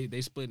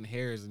 They splitting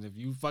hairs, and if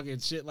you fucking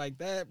shit like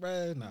that,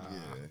 bro,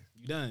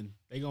 you done.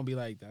 They gonna be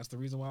like, that's the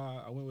reason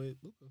why I went with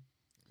Luka.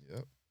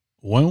 Yep.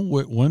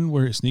 When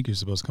were his sneakers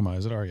supposed to come out?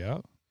 Is it already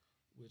out?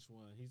 Which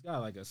one? He's got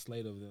like a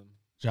slate of them.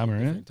 Ja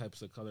Morant? Different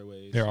types of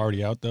colorways. They're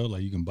already out though.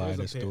 Like, you can buy it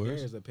at stores.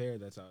 There's a pair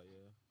that's out.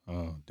 Yeah.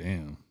 Oh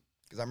damn.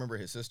 Because I remember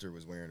his sister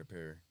was wearing a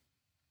pair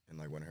in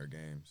like one of her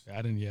games.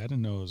 I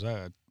didn't know it was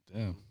that.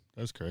 Damn,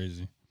 that's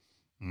crazy.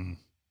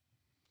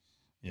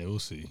 Yeah, we'll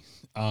see.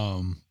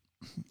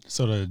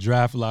 So the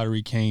draft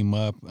lottery came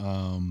up.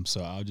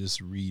 So I'll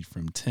just read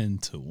from 10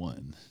 to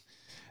 1.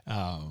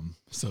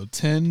 So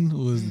 10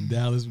 was the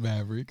Dallas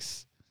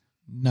Mavericks.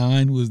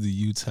 9 was the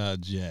Utah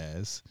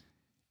Jazz.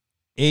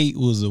 8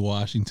 was the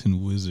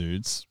Washington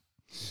Wizards.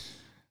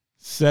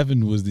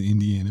 7 was the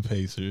Indiana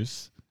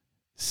Pacers.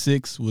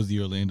 6 was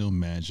the Orlando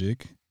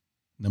Magic.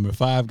 Number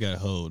 5 got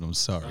hold. I'm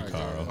sorry,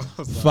 Carl.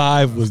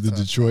 5 was the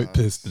Detroit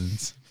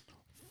Pistons.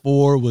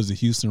 4 was the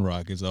Houston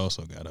Rockets.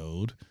 Also got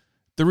hold.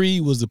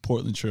 3 was the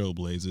Portland Trail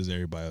Blazers.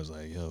 Everybody was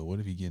like, yo, what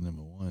if he get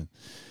number 1?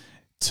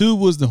 2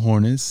 was the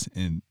Hornets.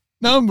 And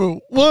number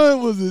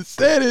 1 was the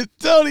San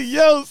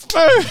Antonio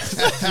Spurs.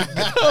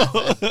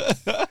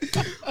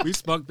 We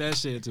spoke that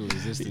shit into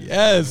existence.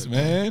 Yes,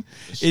 man.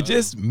 It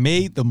just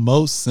made the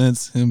most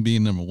sense, him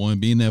being number 1,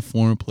 being that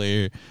foreign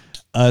player,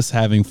 us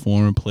having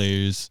foreign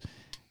players.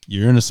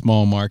 You're in a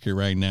small market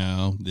right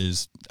now.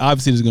 There's going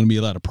to be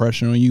a lot of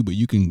pressure on you, but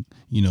you can,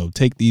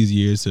 take these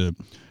years to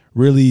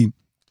really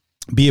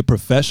be a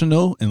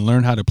professional and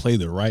learn how to play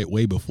the right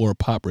way before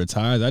Pop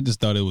retires. I just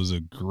thought it was a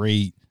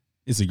great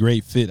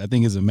fit. I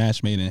think it's a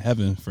match made in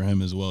heaven for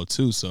him as well,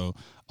 too. So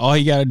all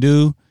he got to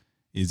do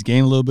is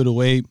gain a little bit of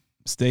weight,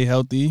 stay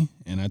healthy,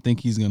 and I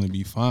think he's going to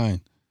be fine.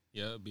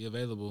 Yeah, be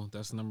available.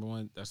 That's the number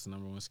one. That's the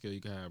number one skill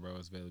you can have, bro.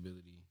 Is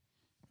availability.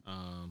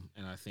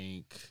 And I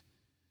think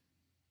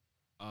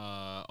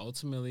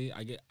ultimately,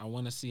 I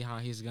want to see how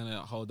he's gonna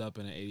hold up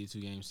in an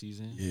 82-game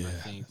season. Yeah, I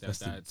think that's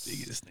the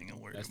biggest thing.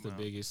 That's the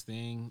biggest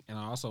thing, and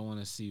I also want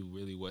to see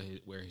really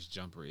where his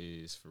jumper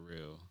is for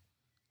real.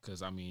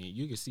 Because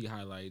you can see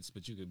highlights,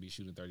 but you could be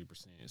shooting 30%.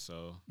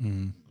 So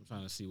I'm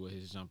trying to see what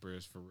his jumper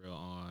is for real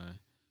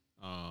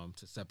on,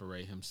 to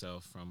separate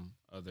himself from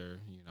other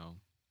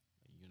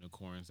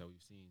unicorns that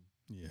we've seen.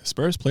 Yeah,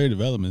 Spurs player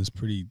development is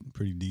pretty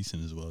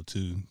decent as well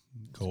too.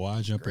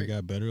 Kawhi jumper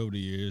got better over the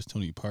years.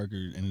 Tony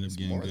Parker ended up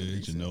getting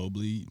good.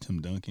 Ginobili,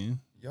 Tim Duncan.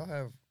 Y'all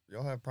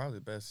have probably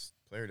the best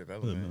player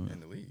development in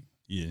the league.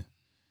 Yeah.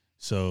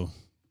 So,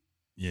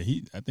 yeah,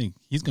 I think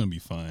he's gonna be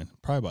fine.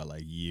 Probably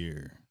about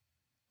year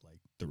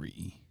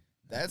 3.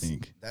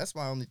 That's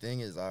my only thing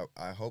is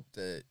I hope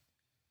that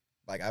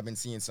I've been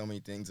seeing so many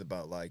things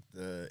about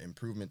the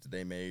improvement that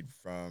they made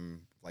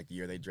from the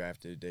year they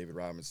drafted David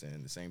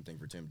Robinson. The same thing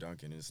for Tim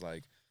Duncan. It's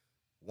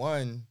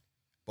one,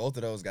 both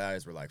of those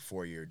guys were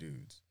 4-year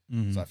dudes.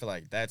 Mm-hmm. So I feel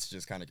like that's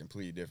just kind of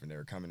completely different. They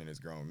were coming in as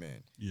grown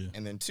men. Yeah.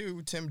 And then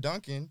 2, Tim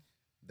Duncan,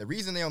 the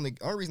only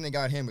reason they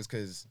got him was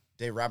because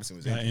David Robinson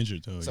was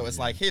injured. So it's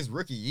his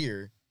rookie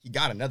year, he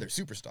got another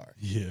superstar.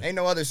 Yeah. Ain't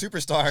no other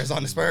superstars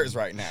on the Spurs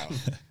right now.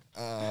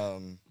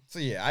 So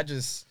yeah,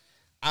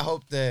 I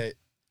hope that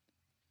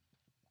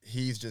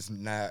he's just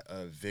not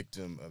a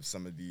victim of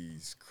some of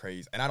these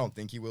crazy, and I don't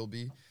think he will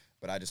be,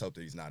 but I just hope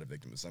that he's not a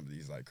victim of some of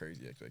these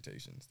crazy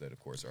expectations that, of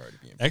course, are already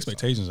being placed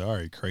expectations are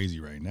already crazy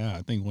right now.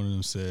 I think one of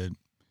them said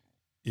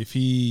if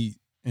he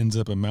ends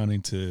up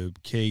amounting to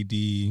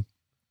KD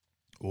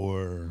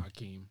or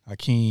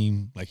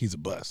Hakeem, he's a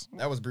bust.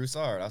 That was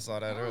Broussard. I saw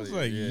that earlier. I was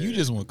like, you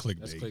just want clickbait.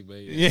 That's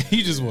clickbait. Yeah,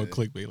 you just want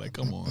clickbait.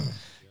 Come on.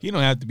 He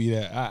don't have to be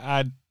that.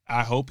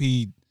 I hope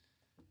he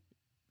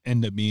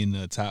end up being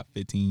a top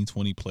 15,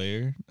 20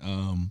 player.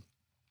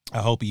 I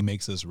hope he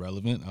makes us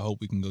relevant. I hope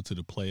we can go to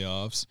the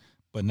playoffs,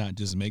 but not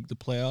just make the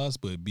playoffs,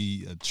 but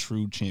be a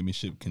true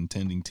championship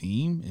contending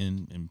team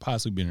and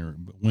possibly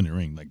win a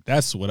ring.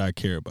 That's what I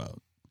care about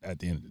at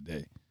the end of the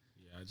day.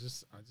 Yeah, I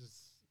just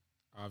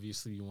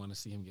obviously you want to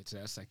see him get to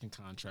that second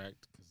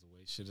contract because the way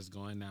shit is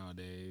going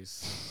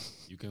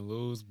nowadays, you can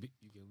lose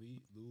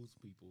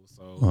people.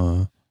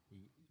 So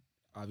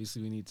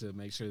obviously we need to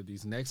make sure that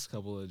these next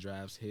couple of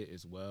drafts hit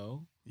as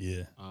well.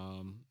 Yeah.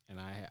 And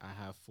I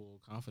have full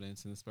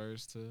confidence in the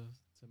Spurs to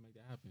make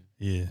that happen.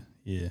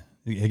 Yeah.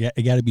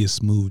 It got to be a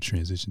smooth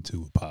transition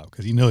too with Pop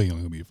because he's only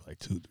going to be for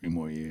 2-3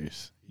 more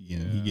years. He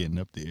getting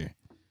up there.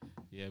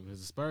 Yeah, because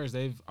the Spurs,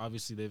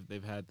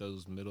 they've had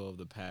those middle of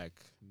the pack,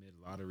 mid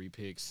lottery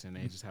picks, and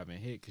they just haven't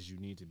hit because you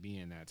need to be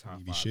in that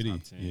top 5,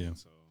 top 10. Yeah.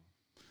 So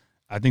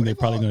I think they're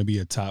probably going to be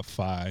a top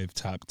 5,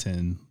 top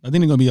 10. I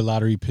think they're going to be a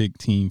lottery pick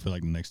team for the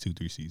next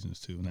 2-3 seasons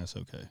too, and that's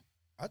okay.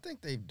 I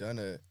think they've done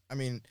it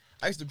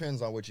guess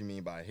depends on what you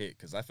mean by hit,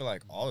 because I feel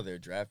like all of their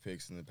draft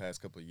picks in the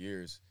past couple of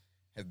years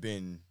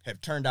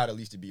have turned out at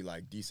least to be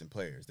decent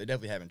players. They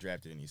definitely haven't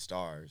drafted any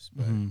stars,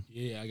 but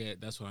yeah, I get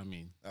it. That's what I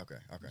mean. Okay.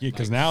 Yeah,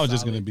 because now it's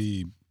just going to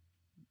be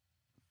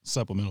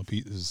supplemental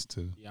pieces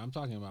to. Yeah, I'm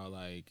talking about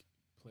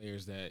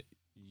players that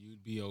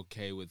you'd be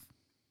okay with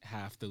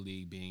half the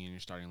league being in your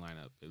starting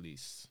lineup at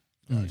least.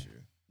 Gotcha.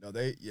 No,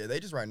 they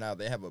just right now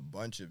they have a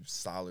bunch of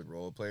solid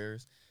role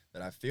players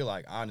that I feel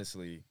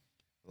honestly,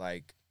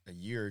 a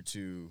year or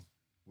two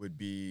would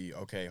be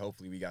okay.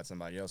 Hopefully, we got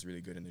somebody else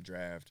really good in the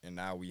draft, and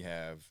now we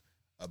have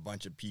a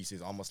bunch of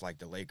pieces, almost like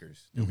the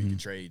Lakers, that we could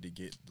trade to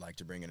get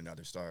to bring in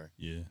another star.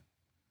 Yeah.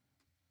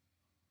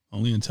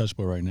 Only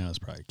untouchable right now is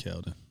probably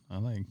Keldon. I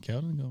like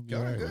Keldon. Gonna be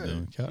all right with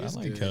them. I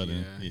like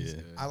Keldon.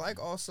 Yeah. I like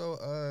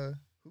also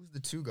who's the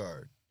 2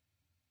 guard?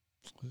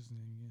 What's his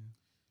name again?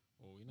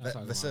 Well, we're not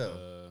talking about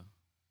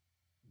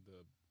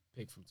the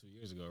pick from 2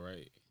 years ago,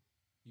 right?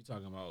 You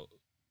talking about?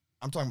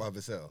 I'm talking about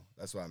Vassell.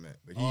 That's what I meant.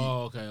 But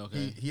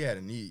okay. He had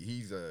a knee.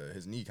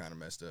 His knee kind of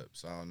messed up,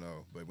 so I don't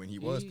know. But when he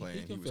was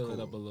playing, he was fill cool.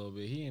 it up a little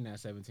bit. He in that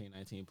 17,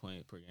 19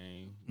 point per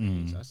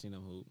game. I seen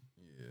him hoop.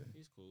 Yeah,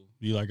 he's cool.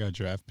 You like our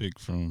draft pick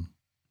from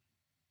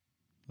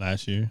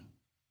last year?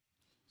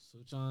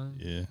 Suchon?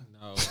 Yeah.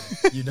 No.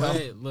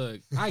 But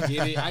look, I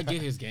get it. I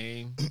get his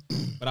game,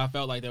 but I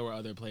felt like there were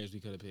other players we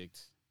could have picked.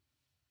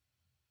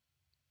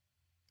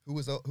 Who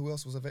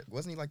else was available?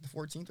 Wasn't he like the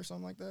 14th or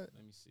something like that?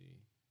 Let me see.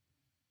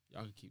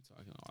 Y'all can keep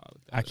talking a while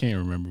with that. I can't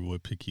remember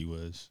what pick he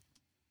was.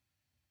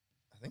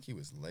 I think he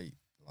was late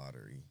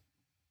lottery.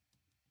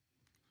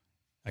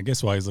 I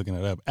guess while he's looking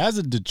it up, as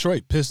a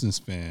Detroit Pistons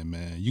fan,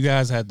 man, you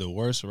guys had the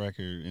worst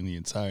record in the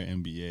entire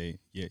NBA,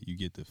 yet you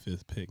get the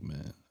 5th pick,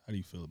 man. How do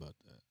you feel about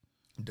that?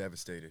 I'm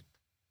devastated.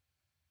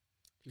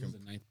 He was the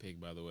 9th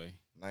pick, by the way.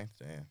 9th,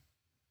 damn.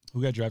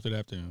 Who got drafted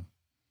after him?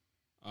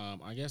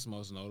 I guess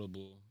most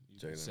notable you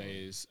could say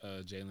Williams.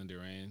 is Jalen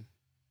Duran.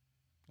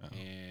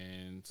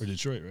 And for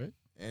Detroit, right?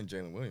 And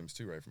Jalen Williams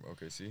too, right, from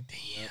OKC.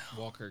 Damn.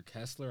 Walker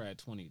Kessler at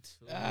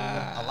 22.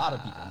 A lot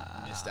of people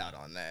missed out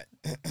on that.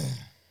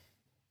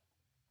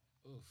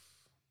 Oof.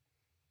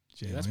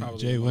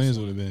 Jay Williams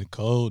would have been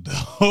cold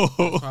though.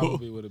 That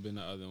probably would have been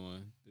the other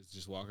one. It's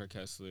just Walker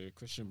Kessler.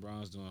 Christian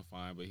Braun's doing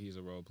fine, but he's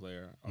a role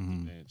player off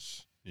the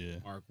bench. Yeah.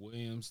 Mark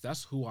Williams.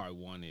 That's who I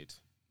wanted.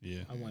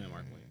 Yeah. I wanted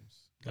Mark Williams.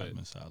 Got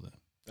him solid.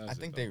 I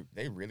think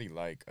they really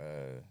like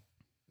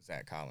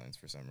Zach Collins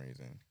for some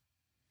reason.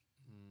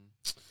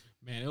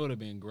 Man, it would have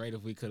been great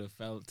if we could have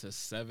fell to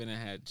 7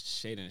 and had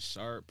Shaedon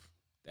Sharp.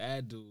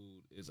 That dude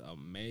is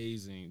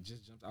amazing.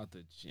 Just jumped out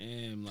the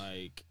gym.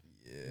 Like,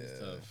 it's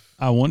tough.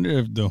 I wonder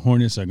if the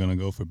Hornets are going to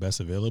go for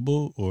best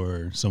available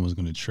or someone's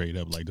going to trade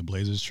up. Like the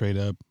Blazers trade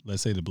up.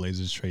 Let's say the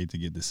Blazers trade to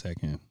get the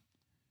 2nd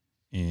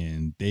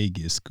and they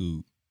get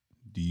Scoot.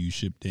 Do you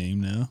ship Dame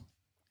now?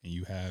 And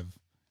you have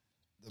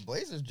the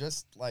Blazers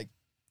just like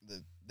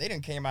they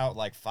done came out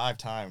like 5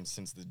 times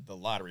since the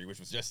lottery, which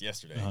was just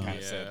yesterday. And kind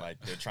of said like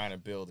they're trying to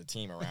build a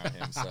team around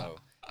him. So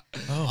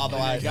although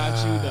I got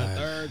you the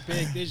 3rd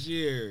pick this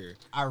year,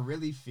 I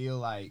really feel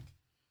like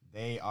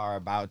they are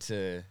about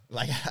to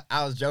like.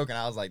 I was joking.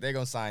 I was like, they're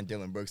gonna sign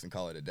Dylan Brooks and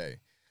call it a day.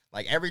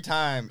 Like every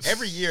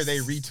year they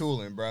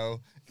retooling, bro,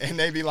 and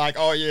they be like,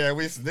 oh yeah,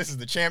 this is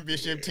the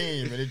championship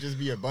team, and it just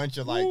be a bunch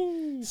of like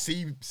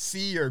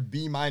C or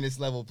B-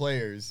 level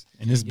players.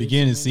 And it's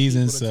beginning of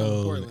season,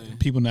 so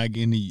people got to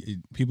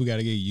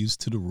get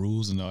used to the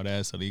rules and all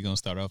that. So they're gonna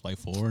start off like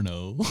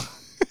 4-0.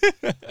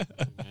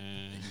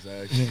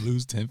 Exactly. And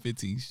lose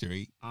 10-15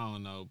 straight. I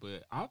don't know,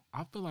 but I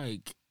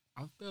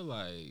feel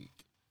like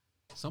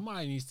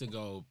somebody needs to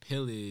go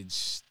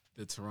pillage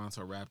the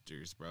Toronto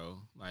Raptors, bro.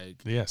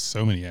 Like they have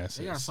so many assets.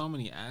 They got so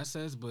many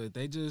assets, but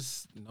they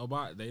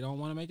don't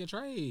want to make a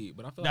trade.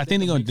 But I feel I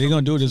think they're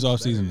gonna do it this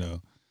offseason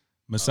though.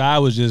 Masai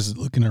was just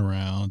looking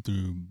around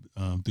through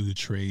the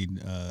trade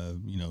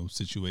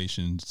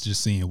situations,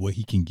 just seeing what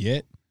he can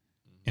get.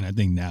 And I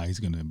think now he's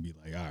gonna be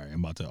like, all right, I'm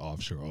about to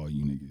offshore all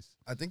you niggas.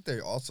 I think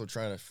they're also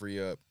trying to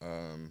free up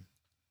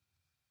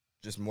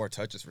just more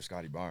touches for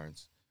Scotty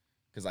Barnes.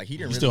 Because like he didn't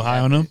You really still high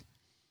on him?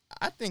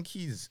 I think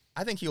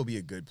he'll be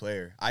a good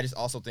player. I just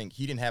also think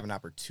he didn't have an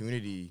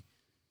opportunity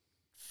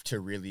to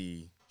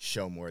really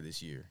show more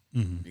this year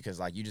because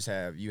like you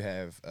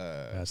have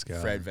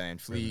Fred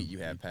VanVleet, you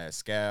have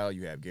Pascal,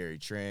 you have Gary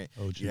Trent,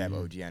 you have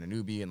OG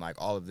Anunoby, and like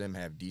all of them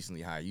have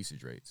decently high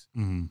usage rates.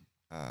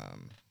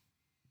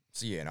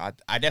 So yeah, no,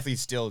 I definitely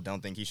still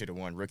don't think he should have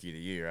won Rookie of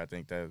the Year. I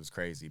think that was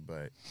crazy,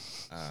 but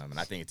and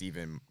I think it's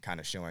even kind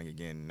of showing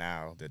again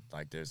now that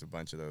like there's a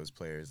bunch of those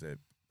players that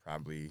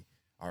probably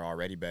are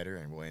already better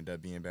and will end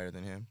up being better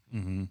than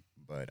him.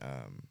 But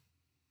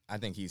I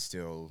think he's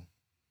still.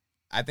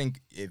 I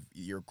think if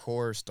your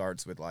core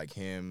starts with like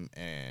him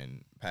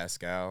and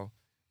Pascal,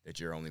 that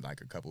you're only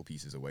like a couple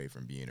pieces away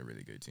from being a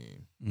really good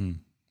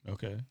team.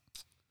 Okay.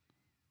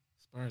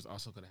 Spurs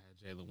also could have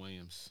had Jalen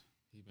Williams.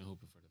 He's been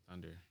hooping for the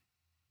Thunder.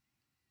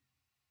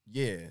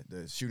 Yeah,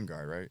 the shooting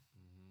guard, right?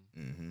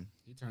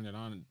 He turned it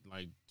on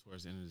like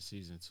towards the end of the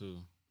season too.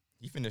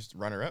 He finished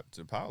runner-up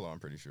to Paolo, I'm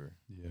pretty sure.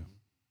 Yeah.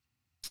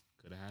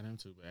 Could have had him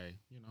too, but hey,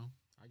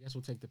 I guess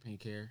we'll take the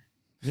pink hair.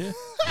 Yeah.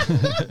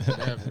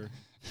 Whatever.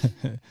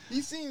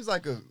 He seems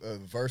like a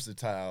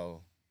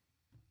versatile.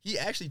 He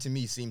actually, to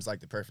me, seems like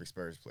the perfect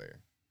Spurs player.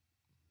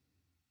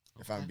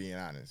 If I'm being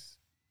honest.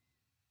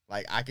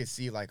 Like, I could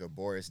see like a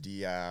Boris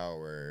Diaw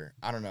or,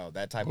 I don't know,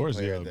 that type of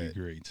player would be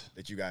great.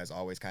 That you guys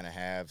always kind of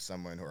have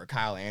someone, or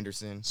Kyle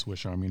Anderson.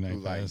 Swiss Army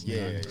knife. Like,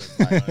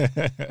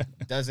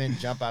 doesn't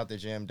jump out the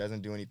gym,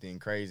 doesn't do anything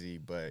crazy,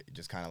 but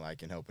just kind of like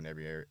can help in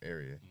every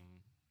area.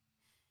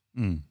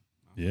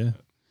 Yeah.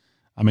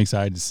 I'm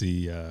excited to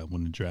see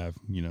when the draft,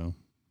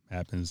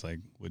 happens, like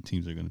what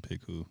teams are going to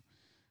pick who.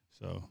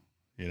 So,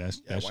 yeah, that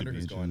should be interesting.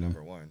 Who's going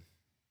number 1.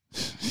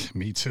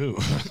 Me too.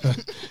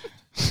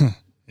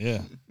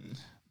 Yeah.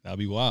 That'll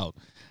be wild.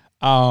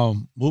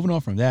 Moving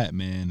on from that,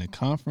 man, the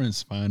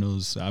conference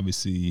finals,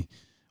 obviously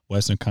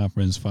Western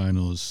Conference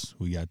Finals,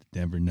 we got the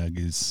Denver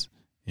Nuggets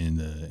in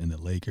the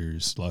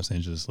Lakers, Los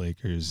Angeles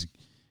Lakers.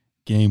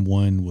 Game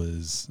 1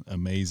 was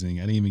amazing.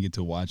 I didn't even get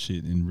to watch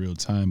it in real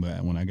time,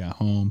 but when I got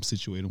home,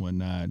 situated and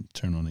whatnot,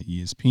 turned on the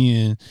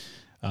ESPN,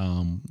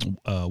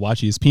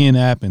 watch ESPN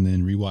app, and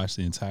then rewatch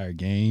the entire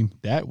game.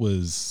 That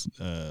was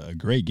a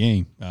great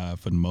game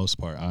for the most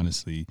part,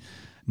 honestly.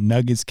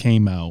 Nuggets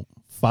came out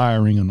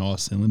firing on all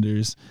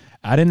cylinders.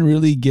 I didn't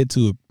really get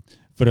to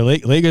for the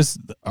Lakers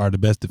are the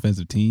best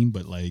defensive team,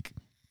 but like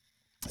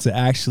to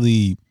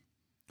actually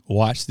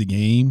watch the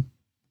game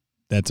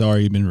that's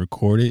already been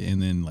recorded,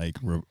 and then like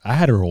I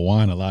had to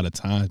rewind a lot of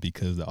times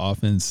because the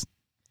offense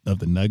of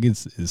the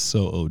Nuggets is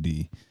so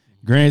OD.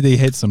 Granted, they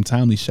hit some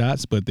timely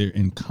shots, but they're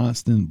in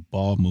constant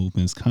ball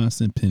movements,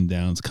 constant pin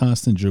downs,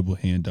 constant dribble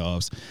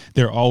handoffs.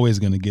 They're always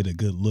going to get a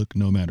good look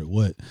no matter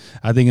what.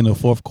 I think in the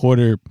fourth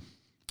quarter,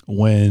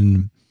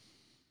 when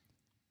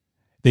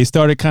they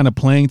started kind of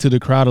playing to the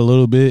crowd a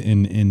little bit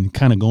and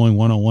kind of going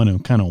one-on-one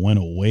and kind of went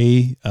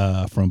away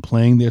from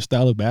playing their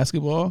style of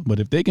basketball. But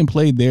if they can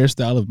play their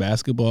style of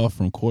basketball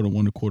from quarter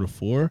 1 to quarter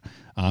 4,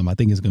 I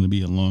think it's going to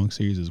be a long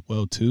series as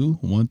well, too.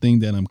 One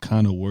thing that I'm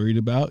kind of worried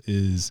about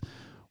is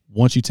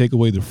once you take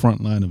away the front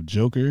line of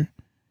Joker,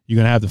 you're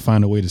going to have to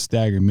find a way to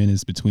stagger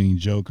minutes between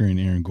Joker and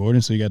Aaron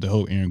Gordon. So you got to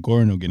hope Aaron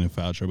Gordon will get in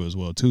foul trouble as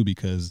well, too,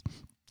 because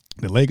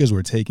the Lakers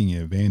were taking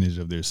advantage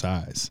of their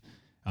size.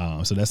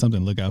 So that's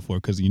something to look out for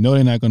because you know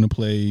they're not going to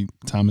play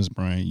Thomas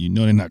Bryant. You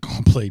know they're not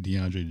going to play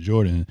DeAndre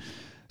Jordan.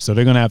 So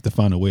they're going to have to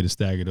find a way to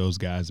stagger those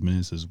guys'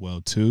 minutes as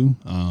well, too.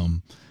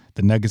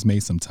 The Nuggets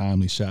made some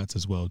timely shots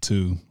as well,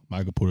 too.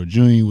 Michael Porter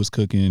Jr. was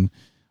cooking.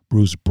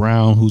 Bruce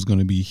Brown, who's going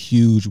to be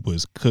huge,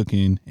 was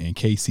cooking. And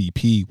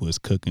KCP was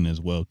cooking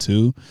as well,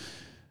 too.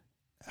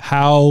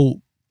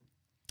 How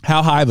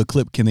high of a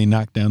clip can they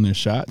knock down their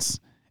shots?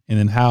 And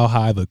then how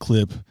high of a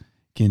clip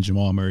can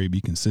Jamal Murray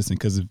be consistent?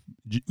 Because if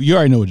you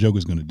already know what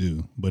Joker's going to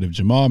do, but if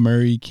Jamal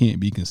Murray can't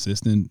be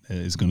consistent,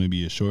 it's going to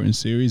be a shortened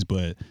series.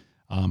 But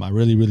I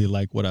really, really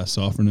like what I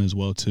saw from him as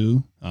well,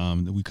 too.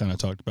 We kind of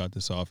talked about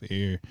this off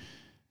air.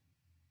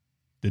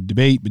 The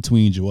debate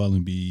between Joel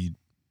Embiid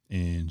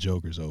and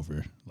Joker's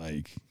over.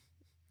 Like,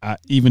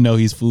 even though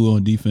he's full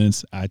on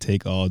defense, I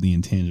take all the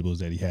intangibles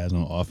that he has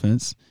on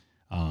offense.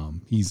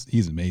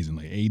 He's amazing.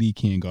 Like, AD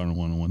can't guard on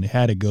one-on-one. They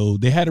had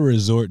to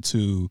resort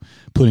to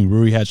putting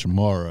Rui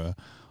Hachimura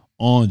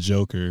on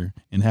Joker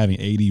and having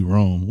AD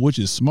roam, which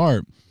is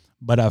smart.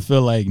 But I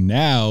feel like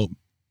now,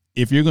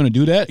 if you're going to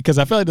do that, because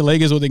I feel like the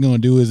Lakers, what they're going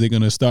to do is they're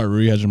going to start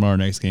Rui Hachimura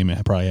next game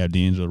and probably have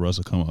D'Angelo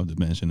Russell come off the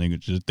bench, and they're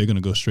going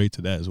to go straight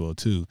to that as well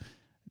too.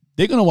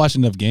 They're going to watch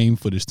enough game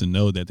footage to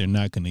know that they're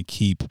not going to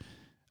keep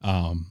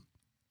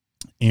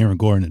Aaron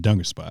Gordon in the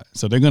dunker spot.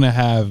 So they're going to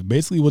have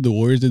basically what the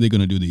Warriors did. They're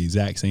going to do the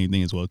exact same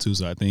thing as well too.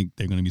 So I think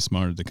they're going to be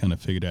smarter to kind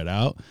of figure that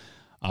out.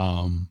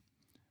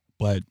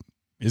 But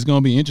it's going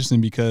to be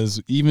interesting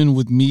because even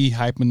with me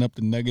hyping up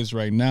the Nuggets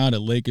right now, the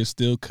Lakers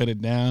still cut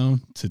it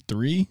down to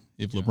 3.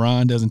 If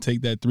LeBron doesn't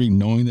take that 3,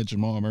 knowing that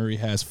Jamal Murray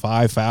has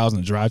 5 fouls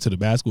and a drive to the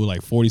basket with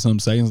like 40-something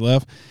seconds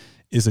left,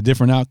 it's a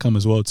different outcome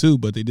as well too.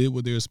 But they did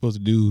what they were supposed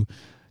to do,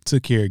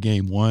 took care of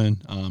game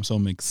 1. So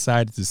I'm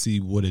excited to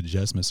see what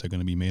adjustments are going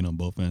to be made on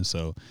both ends.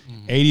 So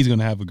AD is going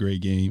to have a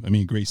great game. I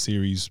mean, great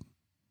series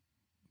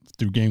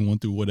through game 1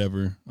 through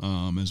whatever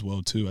as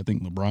well too. I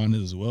think LeBron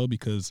is as well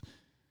because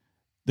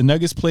the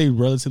Nuggets play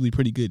relatively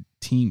pretty good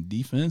team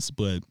defense,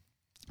 but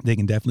they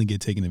can definitely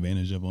get taken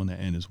advantage of on that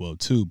end as well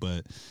too.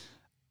 But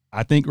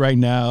I think right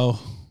now,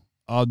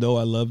 although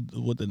I love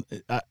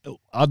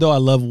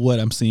what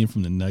I'm seeing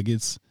from the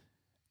Nuggets,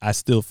 I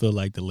still feel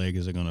like the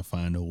Lakers are going to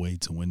find a way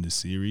to win the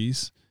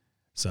series.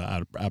 So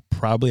I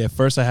probably at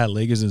first I had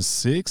Lakers in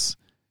 6.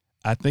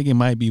 I think it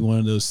might be one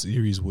of those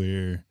series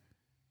where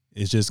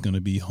it's just going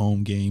to be the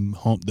home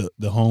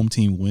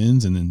team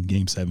wins, and then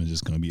game 7 is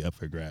just going to be up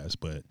for grabs.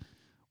 But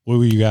what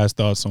were you guys'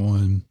 thoughts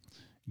on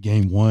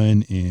game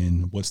 1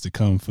 and what's to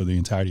come for the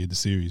entirety of the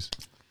series?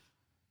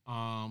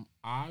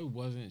 I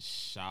wasn't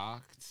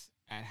shocked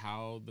at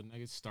how the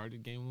Nuggets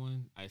started game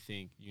 1. I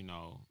think,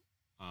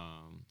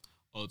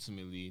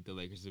 ultimately the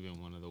Lakers have been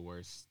one of the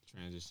worst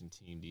transition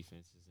team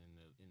defenses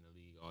in the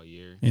league all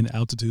year. In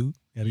altitude?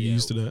 Got to get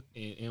used to that.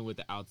 And with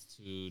the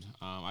altitude,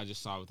 I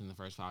just saw within the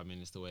first 5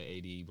 minutes the way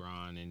AD,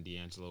 Bron, and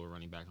D'Angelo were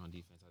running back on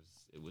defense.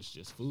 It was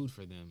just food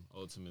for them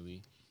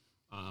ultimately.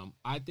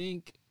 I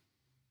think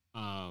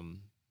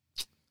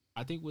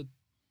with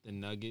the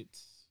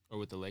Nuggets or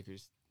with the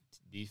Lakers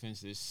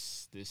defense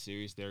this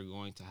series, they're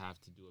going to have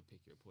to do a pick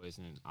your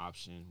poison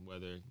option,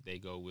 whether they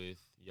go with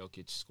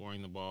Jokic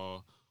scoring the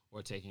ball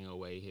or taking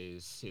away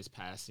his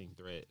passing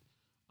threat.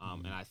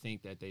 And I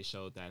think that they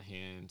showed that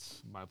hand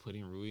by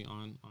putting Rui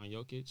on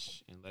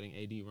Jokic and letting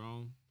AD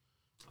roam.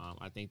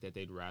 I think that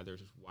they'd rather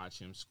watch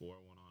him score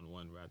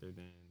one-on-one rather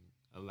than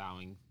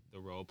allowing the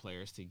role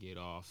players to get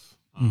off.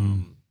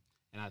 And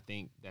I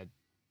think that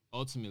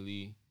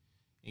ultimately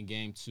in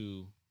game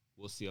 2,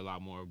 we'll see a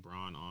lot more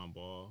Bron on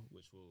ball,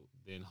 which will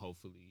then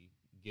hopefully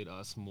get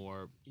us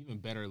even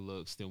better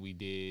looks than we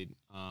did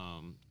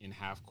in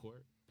half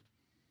court.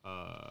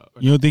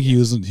 You don't think he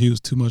was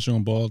too much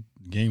on ball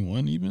game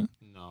 1 even?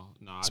 No,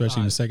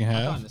 especially in the second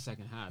half. I thought in the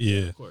second half,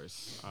 yeah, of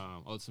course.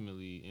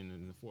 Ultimately,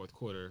 in the fourth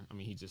quarter, I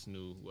mean, he just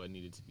knew what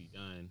needed to be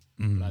done.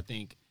 Mm-hmm. But I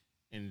think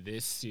in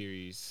this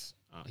series,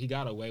 he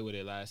got away with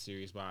it last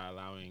series by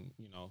allowing,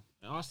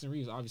 and Austin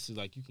Reeves, obviously,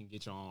 like, you can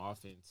get your own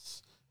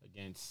offense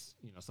against,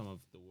 some of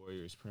the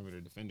Warriors'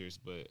 perimeter defenders.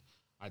 But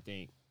I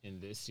think in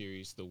this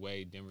series, the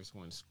way Denver's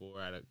going to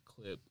score at a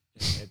clip,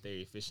 at their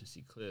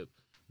efficiency clip,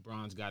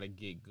 Bron's got to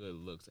get good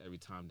looks every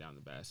time down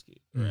the basket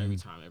or every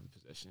time, every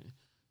possession.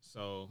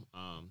 So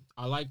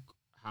I like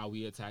how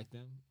we attack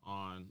them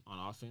on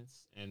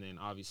offense. And then,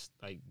 obviously,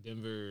 like,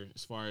 Denver,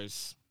 as far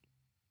as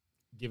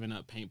giving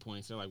up paint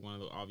points, they're like one of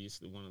the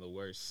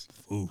worst,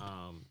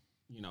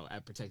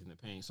 at protecting the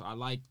paint. So I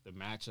like the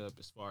matchup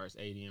as far as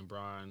AD and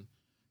Bron,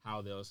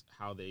 how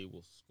they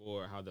will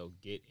score, how they'll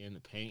get in the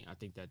paint. I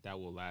think that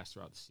will last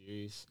throughout the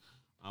series.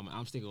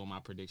 I'm sticking with my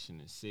prediction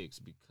in 6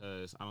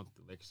 because I don't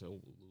think the Lakers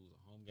will lose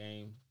a home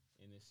game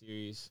in this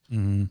series.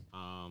 Mm-hmm.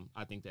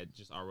 I think that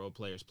just our role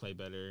players play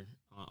better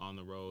on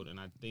the road, and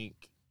I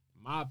think,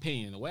 my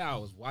opinion, the way I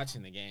was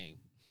watching the game,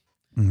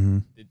 mm-hmm.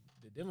 the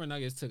Denver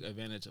Nuggets took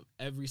advantage of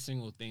every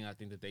single thing I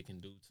think that they can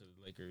do to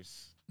the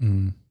Lakers,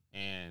 mm-hmm.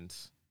 and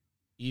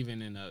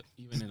even in the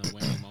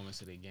winning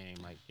moments of the game,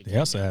 like, they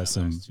also had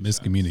some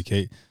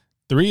miscommunicate.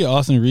 3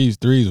 Austin Reeves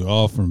threes were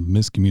all from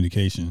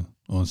miscommunication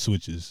on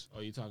switches. Oh,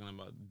 you talking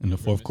about in the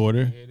fourth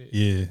quarter?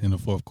 Yeah, in the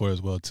fourth quarter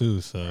as well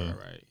too. So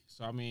right.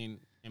 So I mean,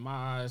 in my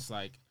eyes,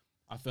 like,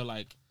 I feel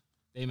like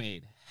they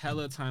made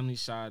hella timely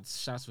shots.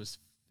 Shots was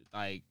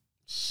like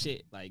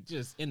shit, like,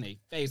 just in their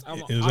face.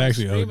 It was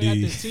actually OD. At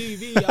the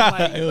TV. I'm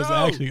like, it was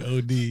actually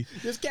OD.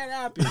 This can't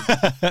happen.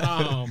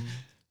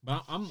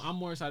 But I'm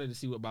more excited to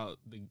see what about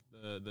the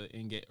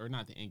in game, or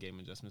not the in game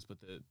adjustments, but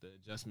the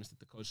adjustments that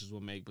the coaches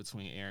will make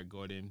between Eric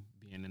Gordon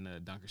being in the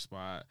dunker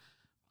spot.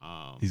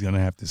 He's gonna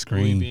have to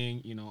screen,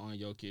 being on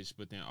Jokic,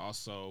 but then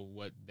also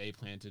what they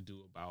plan to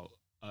do about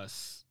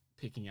us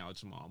picking out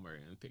Jamal Murray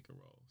in the pick and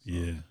roll. So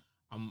yeah,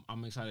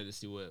 I'm excited to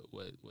see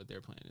what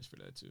their plan is for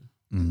that too.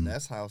 And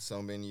that's how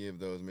so many of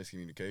those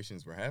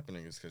miscommunications were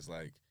happening, is because,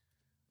 like,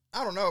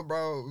 I don't know,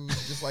 bro. It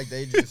was just like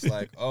they just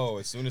like, oh,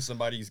 as soon as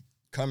somebody's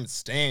come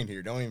stand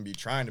here, don't even be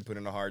trying to put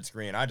in a hard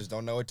screen. I just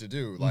don't know what to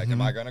do. Like,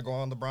 am I gonna go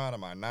on LeBron?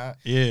 Am I not?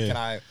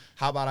 Yeah.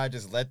 How about I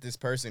just let this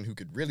person who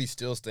could really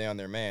still stay on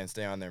their man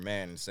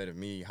instead of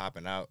me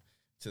hopping out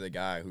to the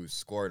guy who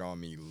scored on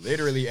me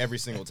literally every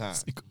single time.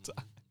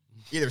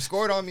 Either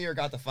scored on me or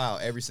got the foul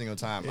every single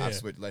time. Yeah.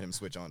 Let him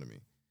switch on to me.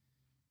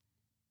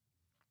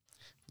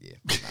 Yeah,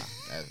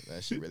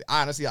 that shit really.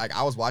 Honestly, like,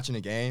 I was watching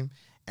the game,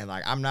 and,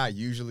 like, I'm not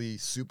usually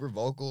super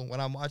vocal when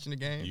I'm watching the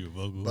game. You were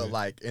vocal, but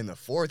like in the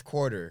fourth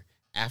quarter,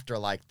 after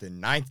like the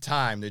 9th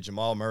time that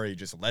Jamal Murray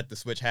just let the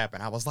switch happen,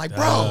 I was like,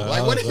 bro,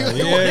 like, what are you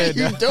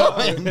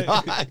doing?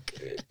 Like,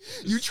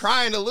 you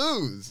trying to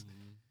lose?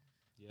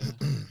 Yeah,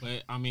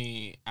 but I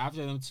mean,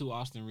 after them 2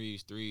 Austin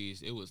Reeves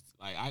threes, it was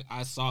like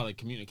I saw the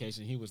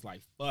communication. He was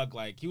like, "Fuck!"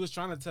 Like, he was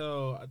trying to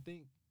tell. I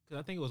think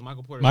it was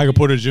Michael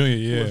Porter Jr.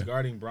 Yeah, who was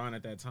guarding Bron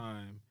at that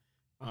time.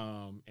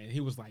 And he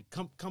was like,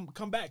 "Come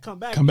back, so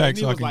and I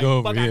he was can like, go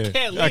over."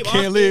 Yeah, I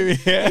can't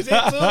leave. Yeah, He's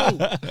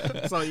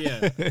it too. So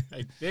yeah,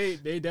 like,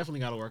 they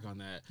definitely got to work on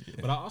that. Yeah.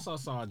 But I also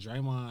saw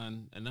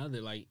Draymond,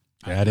 another, like,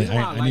 I need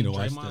to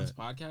watch Draymond's that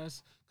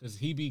podcast, because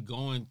he be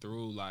going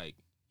through, like,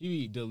 he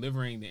be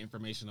delivering the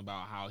information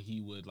about how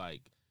he would,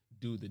 like,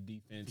 do the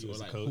defense, or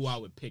like who I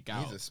would pick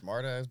out. He's a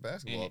smart ass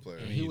basketball player.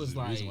 And he was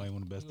like,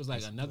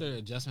 another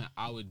adjustment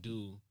I would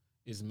do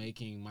is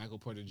making Michael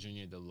Porter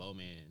Jr. the low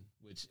man,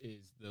 which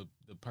is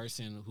the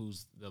person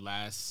who's the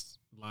last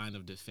line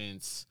of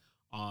defense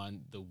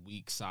on the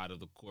weak side of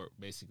the court,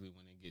 basically,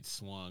 when it gets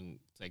swung,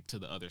 like, to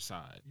the other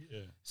side.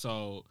 Yeah.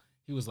 So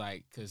he was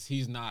like, because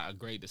he's not a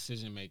great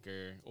decision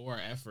maker or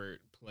effort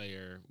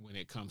player when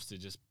it comes to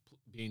just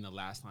being the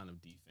last line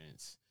of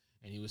defense.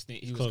 And he was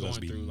going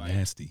through, like,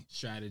 nasty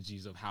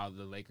strategies of how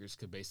the Lakers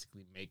could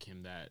basically make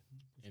him that.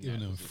 Giving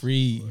him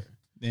free.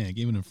 Yeah,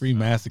 giving a free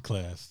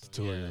masterclass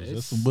tutorials.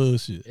 That's some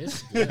bullshit.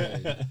 It's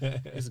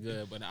good. It's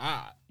good. But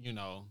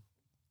the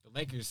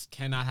Lakers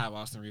cannot have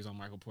Austin Reeves on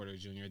Michael Porter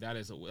Jr. That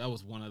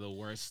was one of the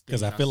worst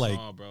things I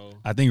saw, bro.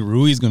 I think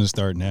Rui's going to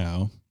start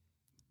now.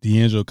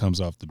 D'Angelo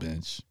comes off the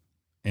bench.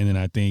 And then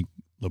I think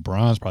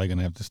LeBron's probably going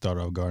to have to start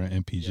off guarding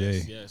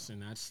MPJ. Yes,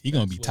 and he's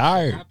going to be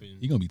tired.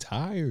 He's going to be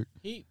tired.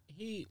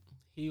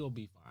 He'll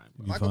be fine.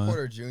 Bro. Michael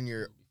Porter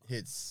Jr.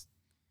 hits.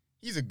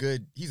 He's a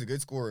good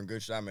scorer and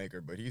good shot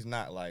maker, but he's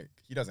not, like,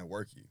 he doesn't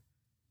work you.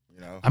 You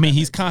know. I mean,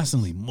 he's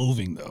constantly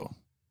moving though.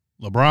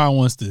 LeBron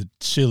wants to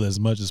chill as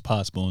much as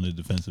possible on the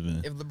defensive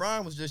end. If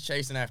LeBron was just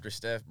chasing after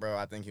Steph, bro,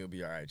 I think he'll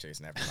be all right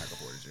chasing after Michael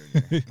Porter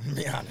Jr. To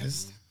be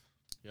honest.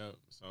 Yep.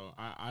 So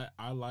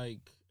I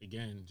like,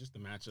 again, just the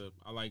matchup.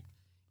 I like,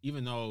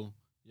 even though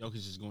Jokic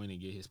is going to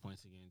get his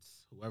points against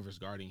whoever's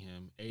guarding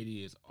him, AD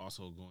is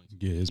also going to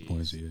get his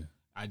points. Yeah.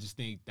 I just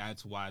think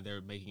that's why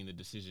they're making the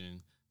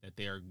decision that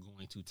they are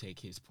going to take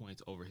his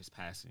points over his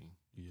passing.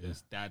 Yeah,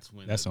 that's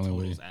when the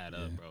totals add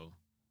up, bro.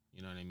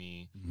 You know what I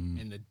mean? Mm-hmm.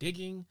 And the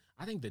digging,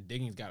 I think the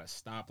digging's got to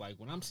stop. Like,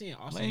 when I'm seeing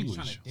Austin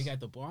trying to dig at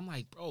the ball, I'm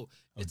like, bro,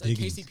 it's a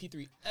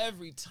KCP3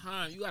 every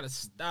time. You got to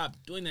stop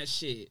doing that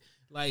shit.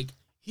 Like,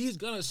 he's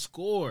going to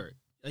score.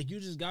 Like, you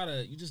just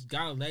gotta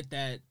let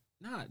that,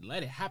 not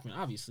let it happen,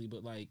 obviously,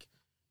 but, like,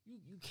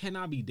 you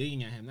cannot be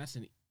digging at him. That's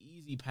an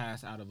easy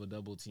pass out of a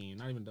double team.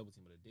 Not even a double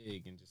team, but a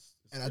dig.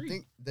 And I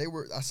think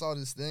I saw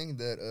this thing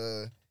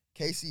that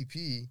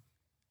KCP,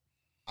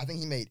 I think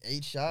he made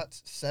 8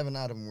 shots. 7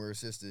 out of them were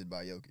assisted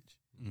by Jokic.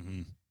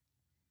 Mm-hmm.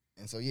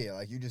 And so, yeah,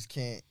 like, you just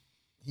can't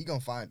 – he going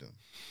to find them.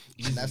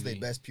 And that's their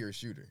best pure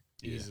shooter.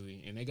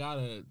 Easily. And they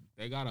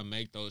gotta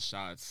make those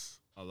shots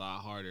a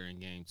lot harder in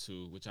game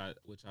 2, which I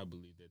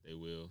believe that they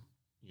will.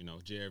 You know,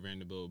 Jared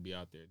Vanderbilt will be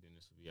out there.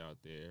 Dennis will be out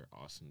there.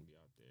 Austin will be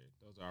out there.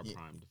 Those are our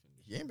prime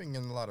defenders. He ain't been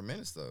getting a lot of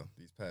minutes, though,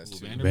 these past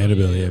 2.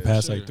 Vanderbilt,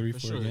 past like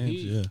 3-4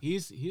 games,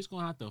 He's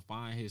going to have to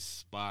find his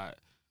spot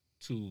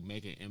to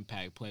make an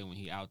impact play when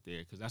he out there,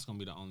 because that's going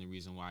to be the only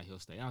reason why he'll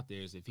stay out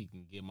there is if he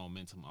can get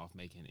momentum off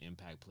making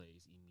impact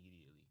plays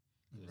immediately.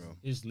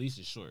 His leash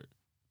is short.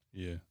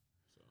 Yeah.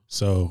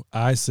 So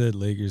I said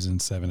Lakers in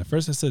 7. At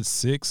first I said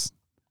 6,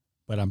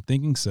 but I'm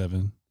thinking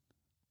 7.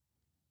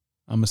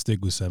 I'm going to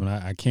stick with 7.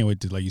 I can't wait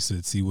to, like you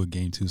said, see what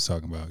game 2 is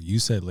talking about. You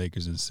said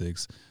Lakers in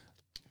 6.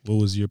 What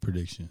was your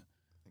prediction?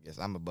 I guess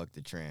I'm going to buck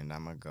the trend.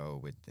 I'm going to go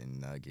with the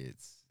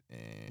Nuggets in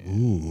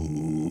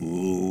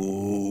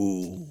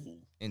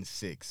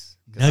 6.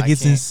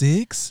 Nuggets in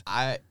 6?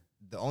 The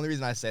only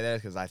reason I say that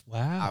is because I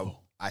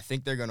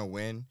think they're going to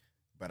win,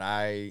 but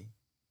I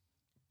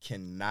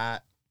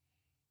cannot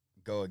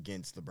go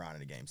against LeBron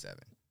in a game 7.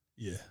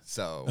 Yeah.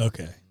 So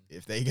okay.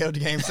 If they go to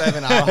game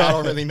 7, I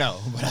don't really know.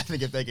 But I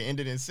think if they can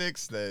end it in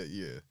 6,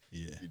 that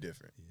be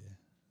different.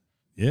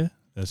 Yeah,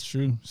 that's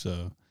true.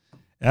 So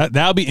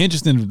that'll be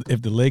interesting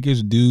if the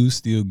Lakers do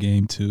steal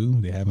game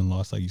 2. They haven't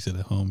lost, like you said,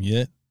 at home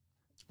yet.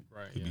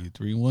 Right. Could be a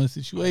 3-1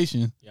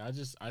 situation. Yeah,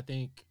 I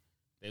think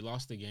they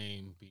lost the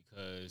game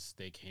because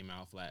they came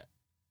out flat,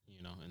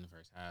 you know, in the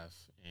first half.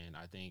 And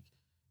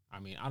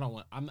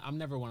I'm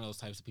never one of those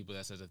types of people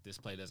that says if this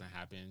play doesn't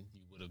happen,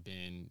 you would have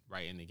been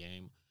right in the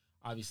game.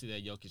 Obviously,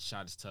 that Jokic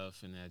shot is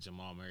tough, and that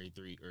Jamal Murray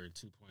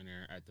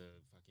 2-pointer at the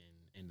fucking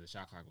end of the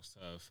shot clock was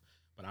tough.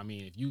 But, I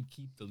mean, if you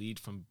keep the lead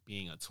from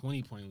being a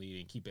 20-point lead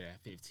and keep it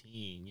at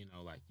 15, you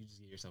know, like, you just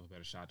give yourself a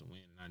better shot to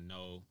win. And I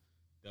know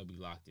they'll be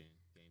locked in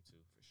game 2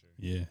 for sure.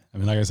 Yeah. I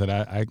mean, like I said,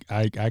 I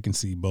can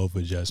see both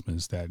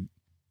adjustments that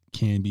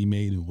can be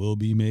made and will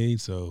be made.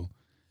 So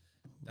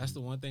that's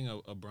the one thing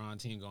a Bron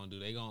team gonna do.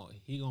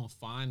 He gonna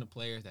find the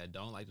players that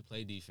don't like to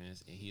play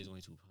defense, and he is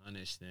going to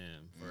punish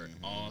them for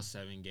all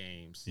 7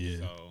 games. Yeah,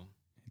 so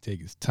take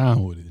his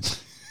time with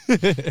it.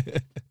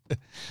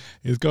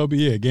 It's gonna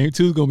be game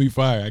 2 is gonna be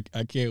fire.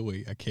 I can't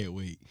wait.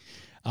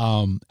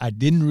 I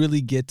didn't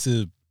really get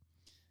to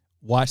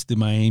watch the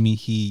Miami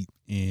Heat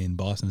and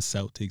Boston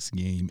Celtics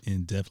game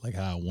in depth like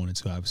how I wanted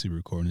to. Obviously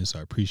recording this, so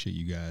I appreciate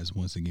you guys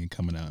once again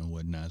coming out and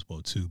whatnot as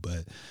well too.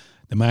 But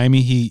the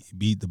Miami Heat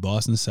beat the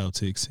Boston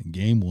Celtics in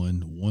game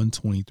 1,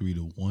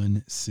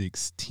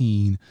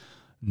 123-116.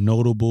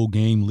 Notable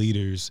game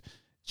leaders,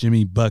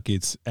 Jimmy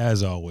Buckets,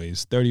 as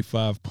always,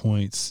 35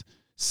 points,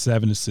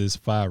 7 assists,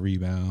 5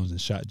 rebounds, and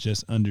shot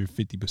just under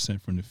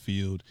 50% from the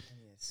field.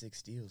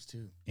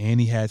 And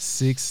he had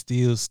 6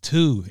 steals,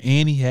 too.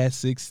 And he had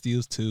 6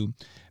 steals, too.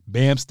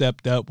 Bam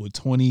stepped up with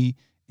 20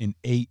 and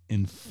 8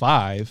 and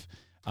 5.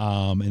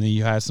 And then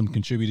you had some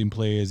contributing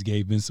players,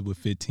 Gabe Vincent with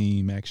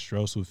 15, Max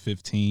Strus with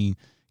 15,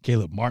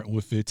 Caleb Martin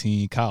with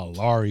 15, Kyle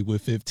Lowry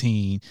with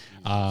 15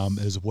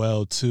 as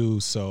well, too.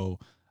 So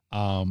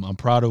I'm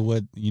proud of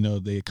what,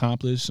 they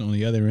accomplished. On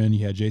the other end,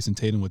 you had Jason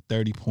Tatum with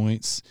 30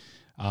 points.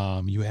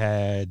 You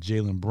had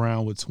Jaylen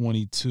Brown with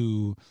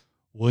 22.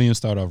 Williams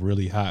started off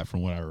really hot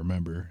from what I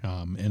remember.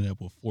 Ended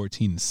up with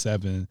 14 and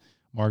 7.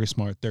 Marcus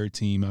Smart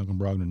 13, Malcolm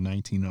Brogdon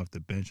 19 off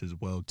the bench as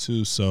well,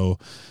 too. So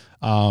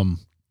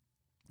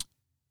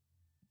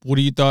what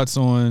are your thoughts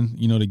on,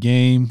 the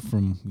game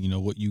from,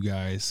 what you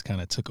guys kind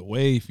of took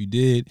away, if you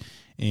did,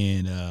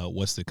 and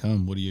what's to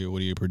come? What are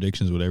your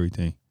predictions with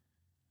everything?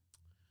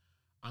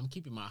 I'm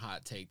keeping my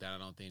hot take that I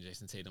don't think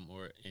Jason Tatum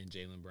and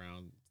Jaylen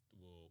Brown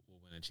will win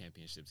a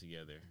championship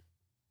together.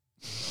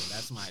 So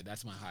that's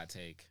my hot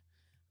take.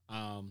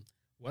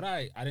 What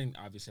I didn't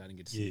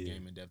get to see the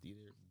game in depth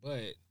either,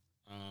 but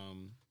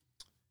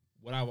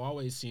what I've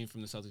always seen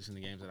from the Celtics in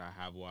the games that I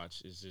have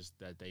watched is just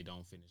that they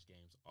don't finish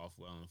games off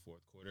well in the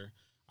fourth quarter.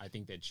 I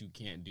think that you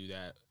can't do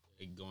that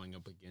going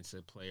up against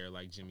a player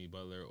like Jimmy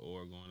Butler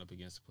or going up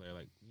against a player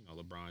like,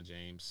 LeBron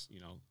James,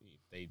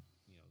 if they, do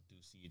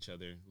see each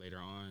other later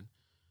on.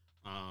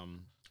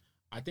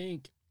 I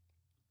think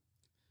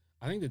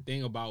the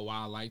thing about why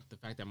I like the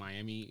fact that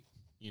Miami,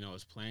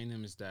 is playing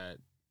them is that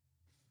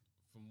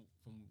from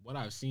what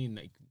I've seen,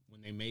 like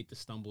when they made the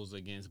stumbles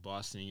against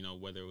Boston,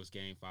 whether it was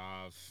Game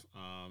 5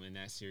 in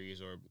that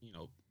series or,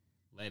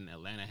 letting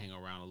Atlanta hang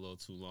around a little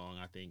too long,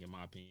 I think, in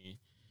my opinion,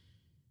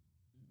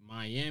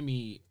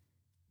 Miami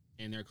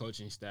and their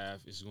coaching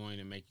staff is going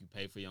to make you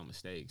pay for your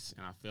mistakes.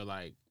 And I feel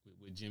like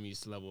with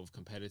Jimmy's level of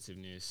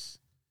competitiveness,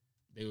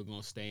 they were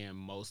gonna stay in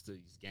most of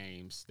these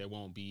games. They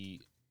won't be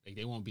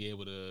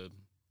able to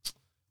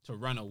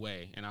run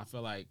away. And I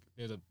feel like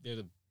there's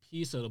a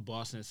piece of the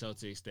Boston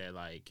Celtics that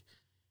like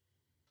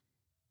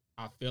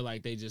I feel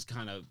like they just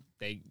kind of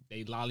they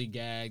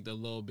lollygagged a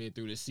little bit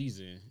through the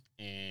season,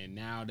 and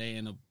now they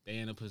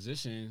in a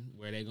position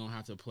where they're gonna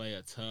have to play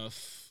a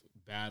tough,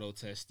 battle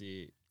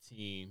tested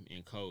team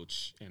and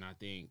coach. And I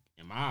think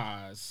in my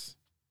eyes,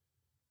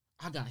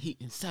 I got Heat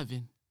in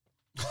 7.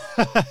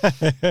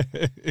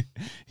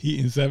 Heat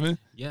in 7?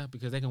 Yeah,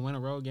 because they can win a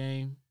road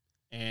game,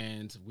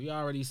 and we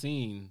already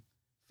seen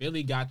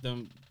Philly got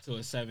them to a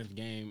 7th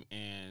game,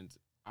 and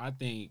I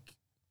think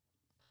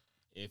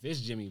if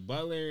it's Jimmy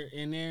Butler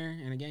in there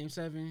in a game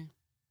 7,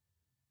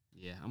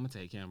 yeah, I'm gonna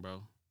take him,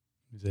 bro.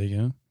 You take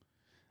him?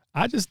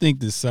 I just think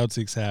the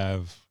Celtics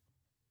have.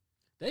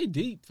 They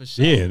deep for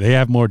sure. Yeah, they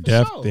have more For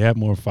depth. sure. They have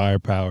more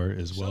firepower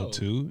as For well sure.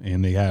 too,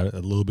 and they had a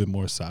little bit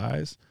more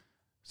size.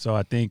 So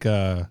I think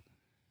the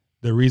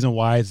reason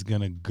why it's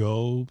gonna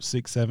go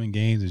 6-7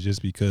 games is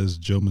just because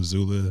Joe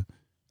Mazzulla.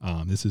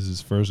 This is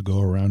his first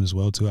go around as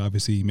well too.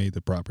 Obviously, he made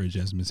the proper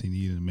adjustments he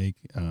needed to make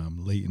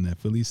late in that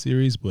Philly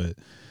series, but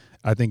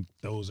I think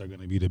those are going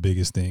to be the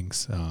biggest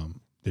things.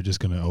 They're just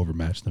going to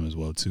overmatch them as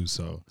well too.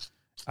 So,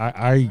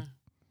 I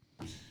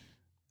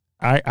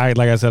like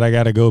I said, I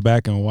got to go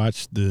back and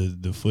watch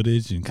the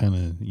footage and kind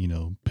of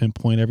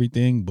pinpoint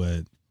everything.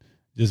 But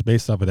just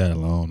based off of that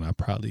alone, I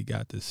probably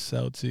got the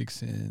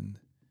Celtics, and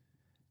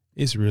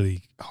it's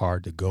really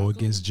hard to go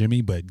against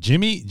Jimmy. But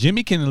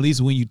Jimmy can at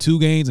least win you 2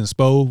 games, and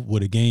Spo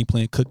with a game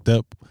plan cooked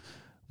up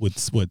with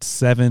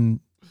 7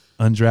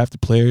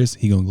 undrafted players,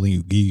 he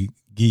gonna give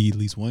you at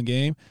least 1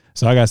 game.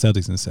 So I got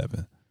Celtics in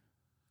 7.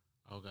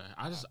 Okay,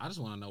 I just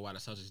want to know why the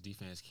Celtics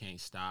defense can't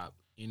stop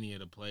any of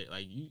the play.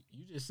 Like you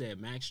just said,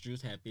 Max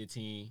Strus had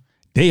 15.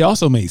 They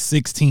also made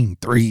 16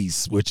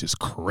 threes, which is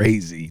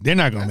crazy. They're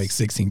not gonna make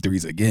 16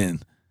 threes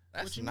again.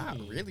 That's you not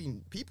mean?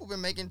 really. People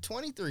been making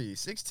 23.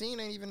 16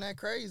 ain't even that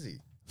crazy.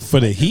 For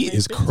the Heat made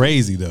is 15.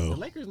 crazy The though.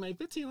 Lakers made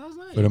 15 last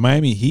night. For the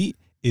Miami Heat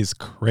is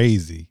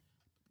crazy.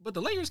 But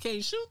the Lakers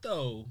can't shoot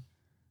though.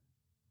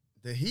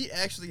 The Heat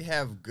actually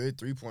have good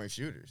 3-point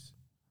shooters.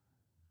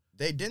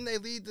 They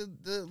lead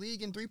the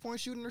league in 3-point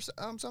shooting or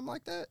something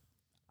like that.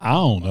 I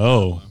don't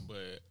know.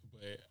 But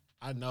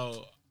I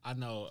know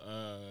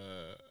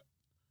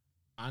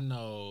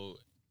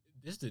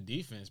this is the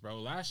defense, bro.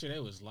 Last year they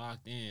was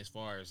locked in as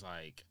far as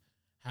like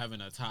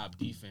having a top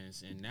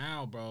defense, and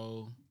now,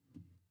 bro,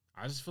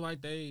 I just feel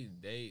like they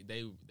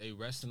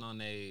resting on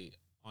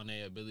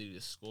their ability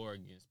to score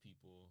against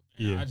people.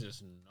 And Yeah. I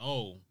just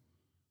know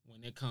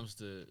when it comes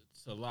to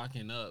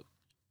locking up,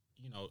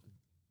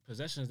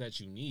 possessions that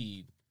you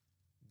need,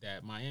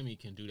 that Miami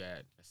can do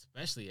that,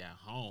 especially at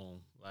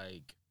home,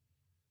 like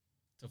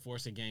to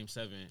force a game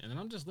 7. And then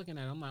I'm just looking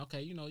at it, I'm like,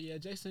 okay,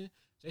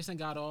 Jason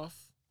got off,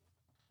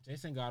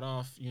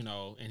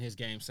 in his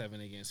game 7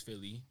 against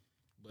Philly.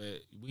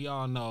 But we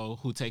all know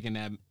who taking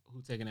that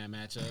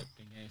matchup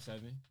in game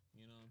 7.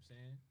 You know what I'm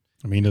saying?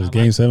 I mean, it was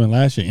game 7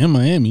 last year in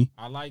Miami.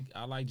 I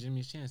like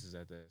Jimmy's chances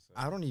at that. So.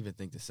 I don't even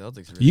think the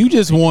Celtics. Really You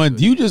just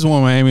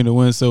want Miami to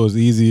win, so it's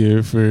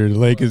easier for the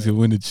Lakers to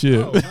win the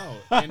chip. No.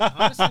 And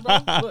honestly, bro,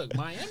 look,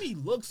 Miami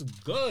looks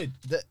good.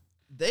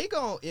 They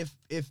gon' if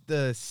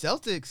the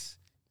Celtics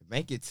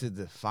make it to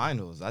the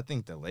finals, I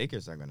think the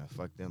Lakers are gonna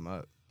fuck them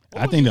up.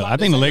 I think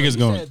the Lakers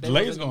going. The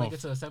Lakers going to make it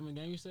to a 7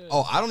 game. You said?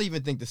 Oh, I don't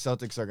even think the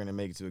Celtics are gonna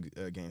make it to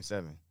a game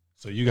 7.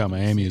 So you got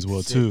Miami as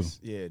well too.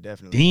 Yeah,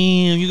 definitely.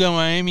 Damn, you got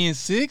Miami in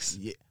 6?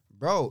 Yeah,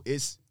 bro,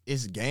 it's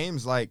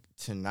games like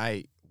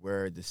tonight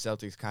where the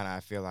Celtics kind of, I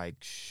feel like,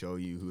 show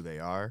you who they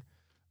are.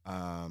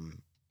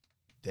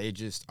 They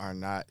just are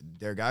not.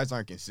 Their guys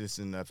aren't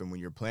consistent enough, and when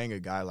you're playing a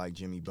guy like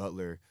Jimmy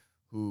Butler,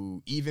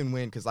 who even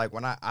because like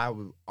when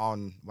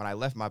I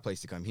left my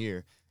place to come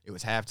here, it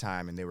was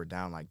halftime and they were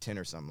down like 10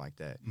 or something like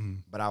that.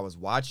 But I was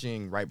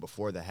watching right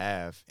before the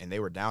half, and they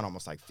were down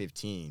almost like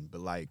 15.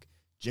 But like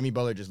Jimmy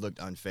Butler just looked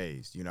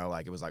unfazed,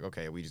 like it was like,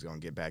 okay, we just gonna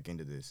get back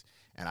into this.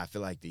 And I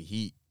feel like the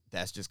Heat,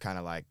 that's just kind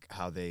of like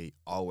how they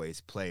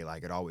always play.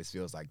 Like it always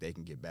feels like they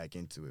can get back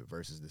into it.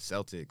 Versus the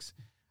Celtics,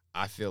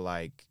 I feel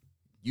like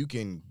you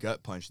can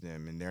gut punch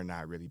them and they're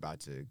not really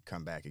about to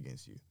come back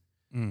against you.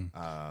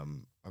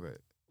 Okay.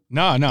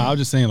 No, I was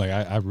just saying, like,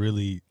 I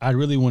really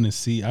want to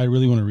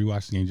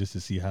rewatch the game just to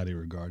see how they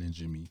regarding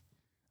Jimmy.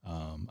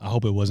 I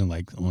hope it wasn't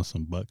like on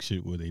some Buck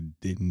shit where they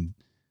didn't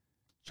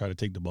try to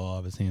take the ball out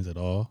of his hands at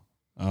all.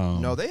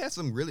 No, they had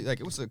some really, like,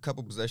 it was a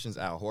couple possessions.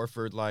 Al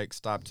Horford, like,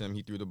 stopped him.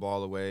 He threw the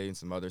ball away and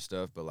some other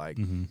stuff. But, like,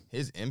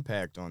 his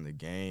impact on the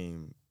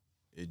game,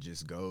 it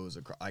just goes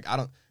across. Like,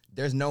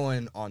 there's no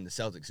one on the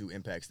Celtics who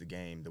impacts the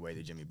game the way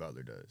that Jimmy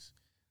Butler does.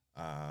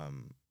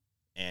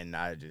 And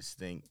I just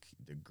think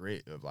the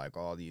grit of, like,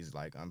 all these,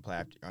 like,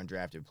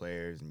 undrafted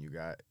players, and you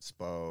got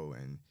Spo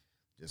and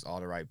just all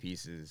the right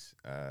pieces.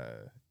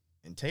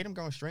 And Tatum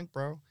going to shrink,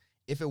 bro.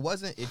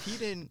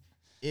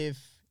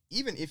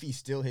 Even if he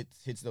still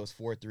hits those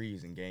 4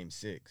 threes in game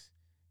 6,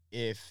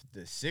 if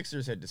the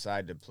Sixers had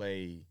decided to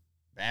play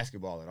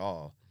basketball at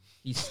all,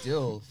 he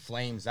still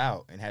flames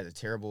out and has a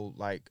terrible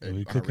We're on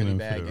a cooking really him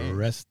bad for the game.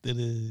 rest of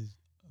the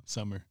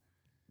summer.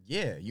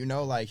 Yeah,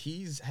 like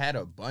he's had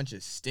a bunch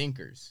of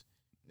stinkers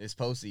this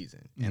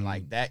postseason, and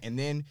like that, and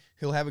then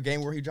he'll have a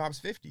game where he drops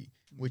 50,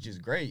 which is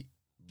great.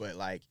 But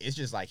like it's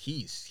just like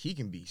he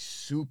can be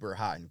super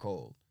hot and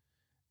cold,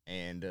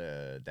 and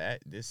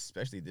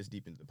especially this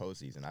deep into the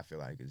postseason, I feel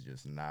like is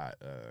just not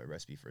a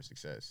recipe for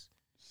success.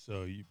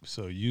 So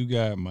you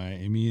got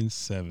Miami in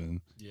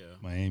 7, Yeah.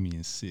 Miami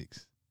in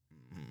 6.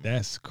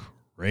 That's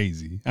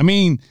crazy. I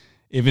mean,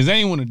 if there's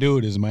anyone to do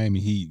it, is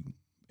Miami Heat.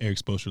 Eric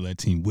Spoelstra led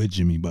team with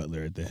Jimmy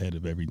Butler at the head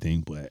of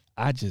everything, but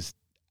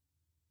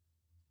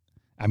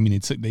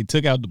they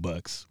took out the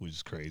Bucks, which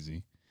is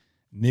crazy.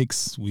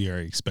 Knicks, we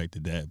already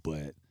expected that,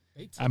 but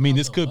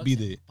this could be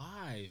the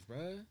 5,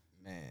 bro.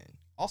 Man.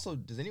 Also,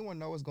 does anyone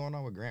know what's going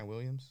on with Grant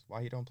Williams?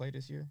 Why he don't play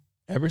this year?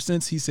 Ever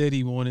since he said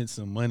he wanted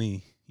some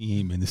money, he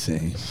ain't been the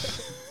same.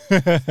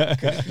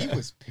 Because he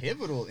was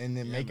pivotal in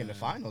them making the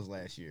finals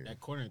last year. That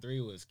corner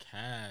 3 was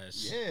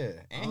cash. Yeah,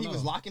 and he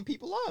was locking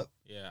people up.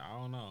 Yeah, I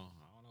don't know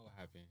what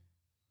happened.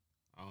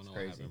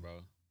 What happened, bro.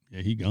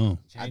 Yeah, he gone.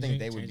 I think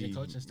they would be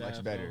much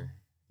better. Bro.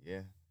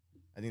 Yeah,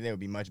 I think they would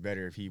be much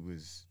better if he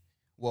was.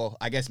 Well,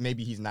 I guess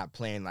maybe he's not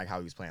playing like how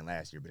he was playing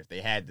last year. But if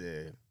they had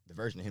the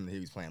version of him that he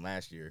was playing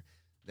last year,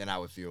 then I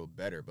would feel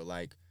better. But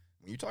like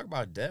when you talk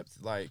about depth,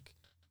 like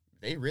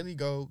they really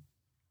go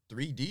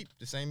 3 deep,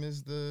 the same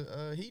as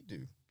the Heat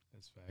do.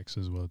 That's facts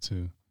as well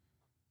too.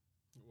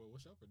 Well,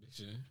 what's your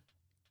prediction?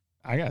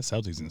 I got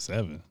Celtics in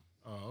 7.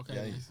 Oh, okay.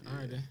 Yeah, All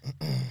right then.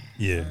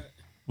 Yeah,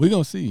 we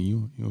gonna see.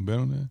 You want to bet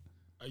on that?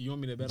 You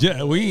want me to bet?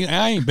 Yeah,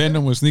 I ain't betting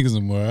no more sneakers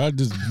anymore. I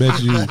just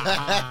bet you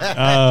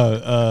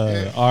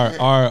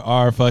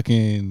our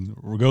fucking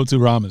go-to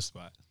ramen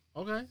spot.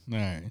 Okay. All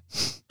right.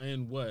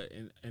 And what?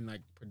 And like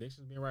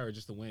predictions being right or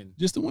just to win?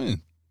 Just to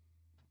win.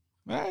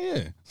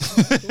 Yeah.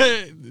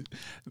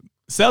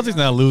 Celtics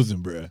not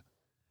losing, bro.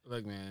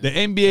 Look, man. The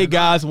NBA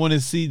guys want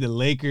to see the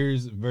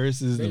Lakers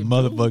versus the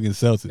motherfucking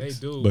Celtics. They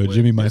do. But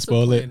Jimmy might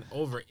spoil it.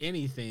 Over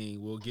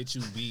anything will get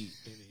you beat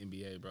in the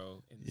NBA,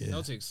 bro. And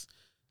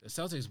the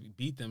Celtics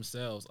beat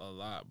themselves a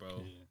lot, bro.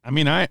 Yeah. I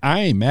mean, I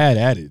ain't mad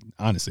at it.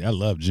 Honestly, I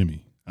love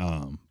Jimmy.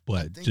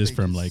 But just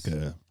from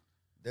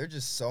there's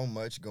just so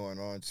much going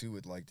on too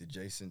with like the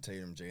Jason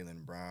Tatum,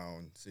 Jaylen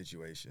Brown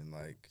situation.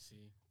 Like,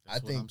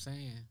 that's what I'm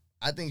saying.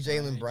 I think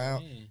Jaylen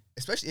Brown,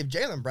 especially if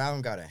Jaylen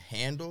Brown got a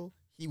handle,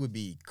 he would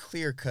be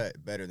clear cut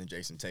better than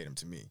Jason Tatum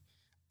to me.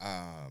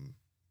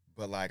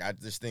 But like I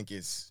just think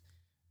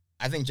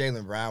I think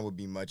Jaylen Brown would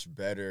be much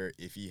better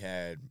if he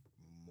had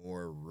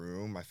more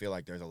room. I feel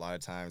like there's a lot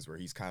of times where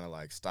he's kind of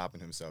like stopping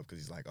himself because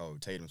he's like, oh,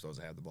 Tatum's supposed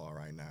to have the ball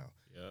right now.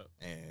 Yep.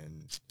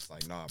 And it's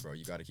like, nah, bro,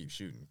 you got to keep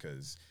shooting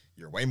because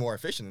you're way more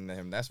efficient than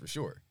him. That's for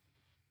sure.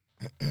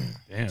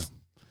 Damn.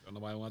 Don't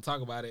nobody want to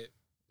talk about it.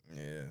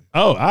 Yeah.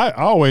 Oh, I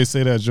always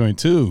say that joint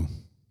too.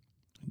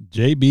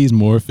 JB's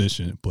more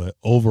efficient, but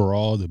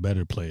overall the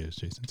better player is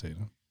Jason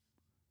Tatum.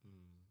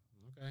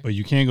 Okay. But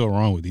you can't go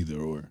wrong with either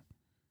or.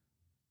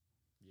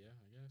 Yeah,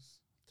 I guess.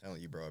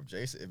 Telling you, bro, if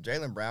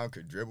Jaylen Brown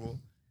could dribble,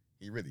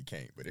 he really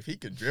can't. But if he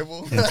could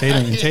dribble, and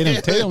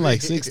Tatum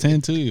like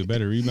 6'10" too, a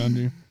better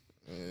rebounder.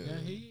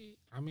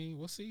 Yeah,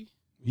 we'll see.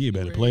 He a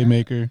better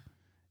playmaker.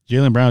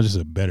 Jaylen Brown just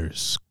a better,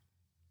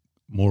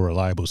 more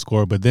reliable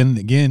scorer. But then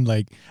again,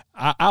 like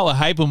I will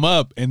hype him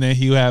up, and then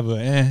he'll have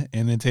and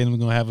then Tatum's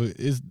gonna have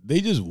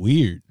they just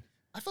weird.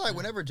 I feel like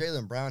whenever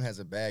Jaylen Brown has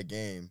a bad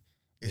game,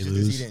 it's They just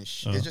because lose? he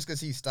didn't. It's just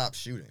because he stopped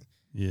shooting.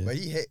 Yeah. But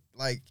he hit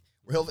like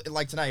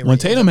tonight. When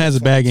Tatum has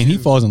a bad game, he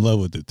falls in love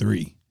with the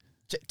 3.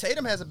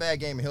 Tatum has a bad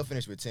game and he'll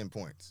finish with 10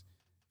 points.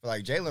 But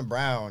like Jaylen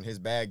Brown, his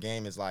bad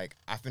game is like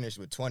I finished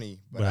with 20,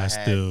 but I had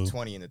still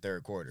 20 in the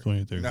third quarter. 20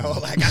 in the third quarter.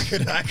 Like I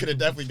could have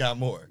definitely got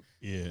more.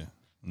 Yeah.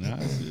 No,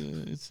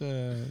 it's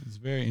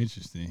very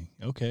interesting.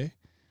 Okay.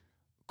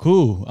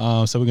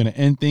 Cool. So we're gonna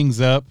end things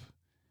up.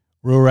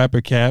 Real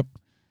Rapper Cap.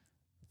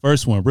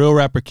 First one, Real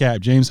Rapper Cap.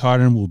 James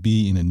Harden will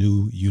be in a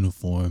new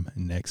uniform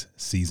next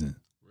season.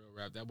 Real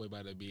rap, that boy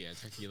about to be at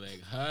Turkey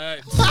Leg Hut.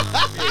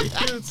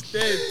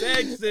 Houston,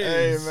 Texas.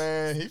 Hey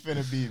man, he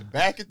finna be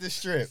back at the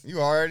strip. You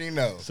already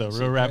know. So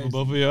Real Rapper,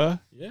 both of y'all?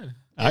 Yeah.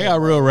 I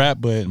got Real Rap,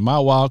 but my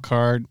wild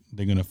card,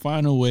 they're going to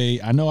find a way.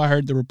 I know I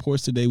heard the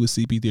reports today with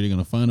CP3. They're going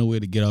to find a way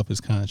to get off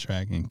his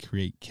contract and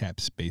create cap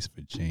space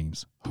for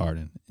James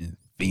Harden in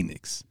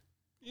Phoenix.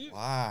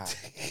 Why?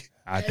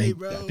 I think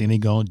they're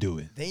going to do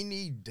it. They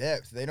need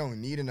depth. They don't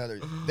need another.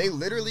 They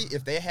literally,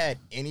 if they had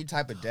any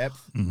type of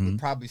depth, would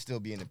probably still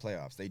be in the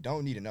playoffs. They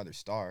don't need another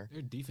star.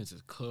 Their defense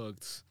is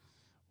cooked.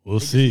 We'll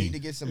They see. just need to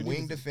get some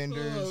wing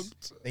defenders.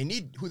 They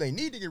need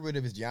to get rid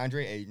of is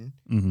DeAndre Ayton,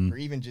 or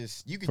even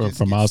just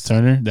For Miles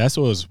Turner. That's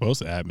what was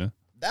supposed to happen.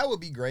 That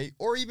would be great,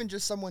 or even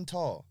just someone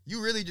tall.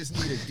 You really just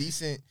need a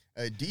decent.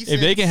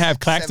 If they can have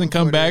Claxton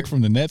come back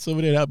from the Nets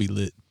over there, that'll be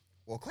lit.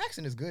 Well,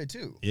 Claxton is good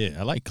too. Yeah,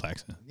 I like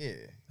Claxton. Yeah,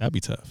 That'd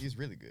be tough. he's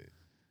really good.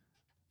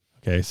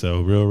 Okay,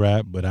 so Real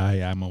Rap, but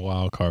I'm a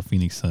wild card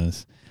Phoenix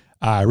Suns.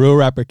 All right, Real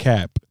Rapper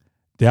Cap.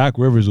 Doc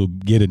Rivers will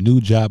get a new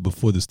job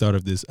before the start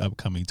of this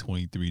upcoming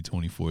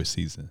 23-24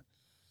 season.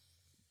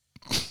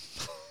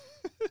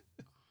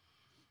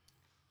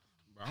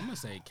 Bro, I'm gonna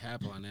say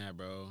cap on that,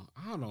 bro.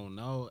 I don't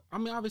know. I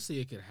mean, obviously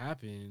it could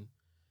happen,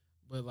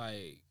 but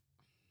like,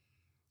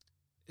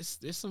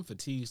 there's some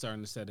fatigue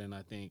starting to set in.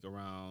 I think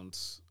around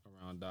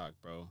Doc,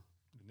 bro.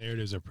 The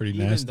narratives are pretty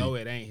Even nasty. though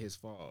it ain't his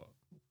fault.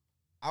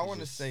 I want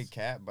to say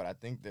cap, but I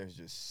think there's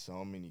just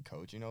so many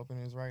coaching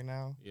openings right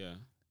now. Yeah.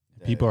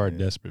 People are that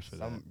desperate for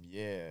that.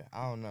 Yeah,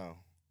 I don't know.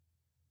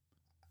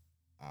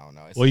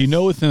 Well, you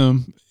know, with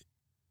him,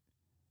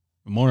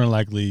 more than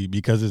likely,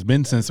 because it's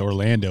been since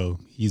Orlando,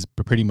 he's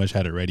pretty much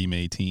had a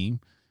ready-made team.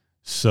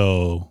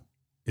 So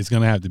it's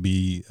going to have to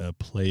be a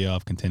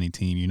playoff contending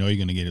team. You know you're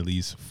going to get at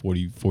least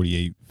 40,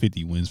 48,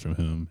 50 wins from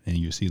him, and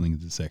your ceiling is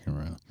the second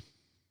round.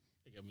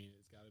 I mean,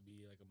 it's got to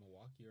be like a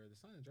Milwaukee or the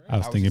Suns, right? I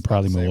was thinking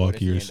probably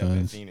Milwaukee or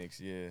Suns. Phoenix,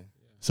 yeah.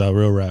 So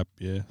real rap,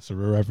 yeah. So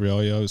real rap for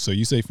all y'all. So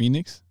you say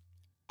Phoenix?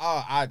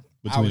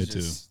 Between the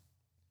two.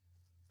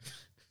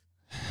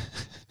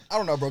 I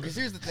don't know, bro. Because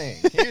here's the thing.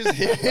 Here's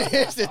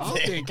the I don't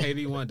thing. think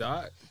KD won,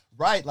 Doc.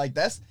 Right, like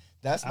that's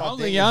my thing. I don't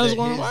think Giannis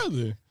won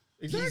either.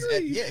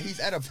 He's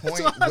at a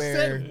point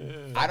where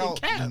I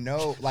don't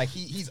know. Like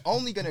he's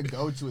only gonna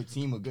go to a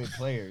team with good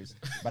players,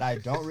 but I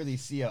don't really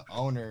see an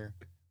owner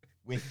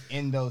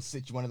within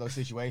one of those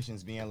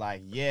situations being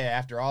like, yeah,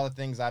 after all the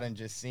things I done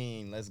just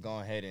seen, let's go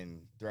ahead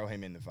and throw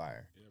him in the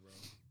fire. Yeah, bro.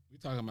 We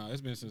talking about it's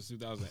been since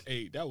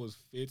 2008. That was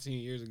 15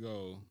 years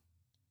ago.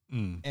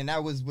 And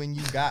that was when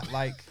you got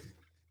like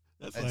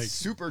That's a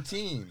super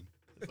team.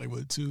 That's like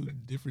what, two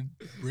different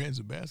brands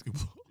of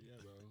basketball.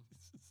 Yeah, bro.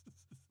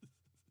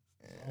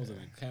 I was in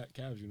a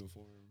Cavs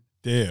uniform.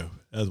 Damn,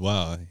 that's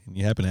wild. And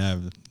you happen to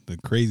have the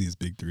craziest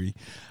big three.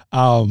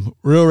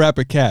 Real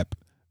rapper cap.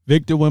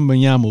 Victor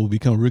Wembanyama will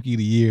become Rookie of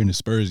the Year in the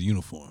Spurs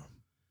uniform.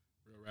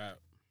 Real rap.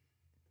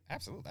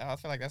 Absolutely. I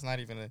feel like that's not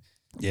even a.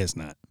 Yeah, it's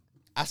not.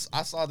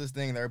 I saw this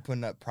thing they were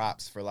putting up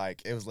props for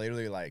like it was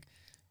literally like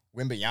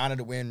Wembanyama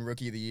to win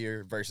Rookie of the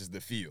Year versus the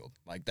field.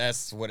 Like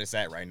that's what it's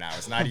at right now.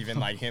 It's not even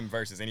like him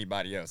versus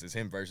anybody else. It's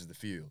him versus the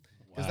field.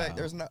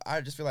 Because Wow. I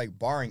just feel like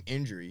barring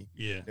injury,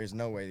 Yeah. there's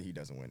no way that he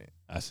doesn't win it.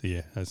 I see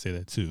it. I say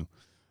that too.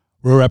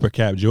 Real rapper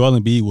cap. Joel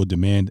Embiid will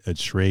demand a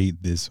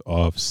trade this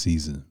off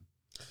season.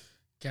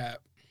 Cap.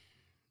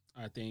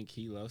 I think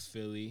he loves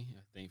Philly.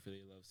 I think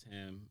Philly loves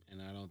him.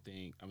 And I don't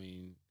think, I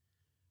mean,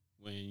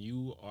 when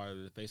you are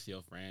the face of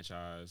your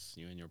franchise,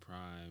 you're in your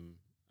prime,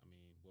 I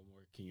mean, what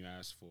more can you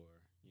ask for?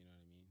 You know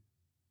what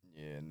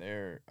I mean? Yeah,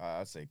 and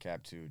I'd say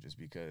cap too, just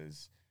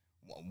because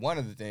one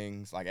of the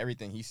things, like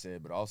everything he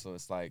said, but also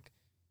it's like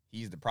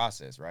he's the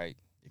process, right?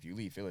 If you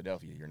leave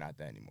Philadelphia, you're not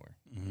that anymore.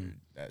 Mhm.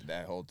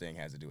 That whole thing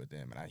has to do with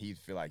them, and he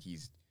feel like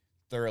he's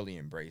thoroughly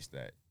embraced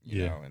that,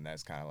 you know, and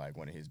that's kind of like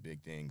one of his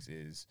big things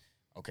is,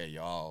 okay,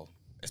 y'all,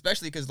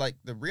 especially because like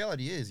the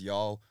reality is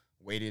y'all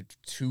waited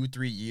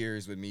 2-3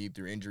 years with me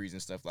through injuries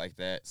and stuff like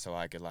that, so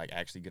I could like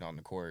actually get on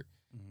the court,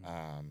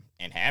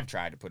 and have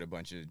tried to put a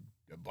bunch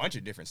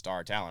of different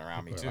star talent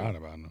around me too. A lot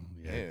about them.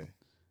 Yeah.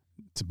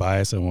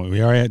 Tobias,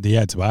 we already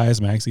had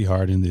Tobias Maxey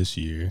Harden this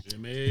year.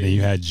 Jimmy. And then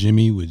you had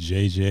Jimmy with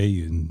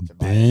JJ and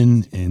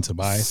Ben and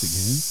Tobias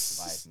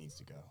Tobias needs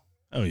to go.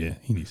 again. Oh yeah,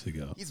 he needs to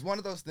go. He's one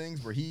of those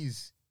things where he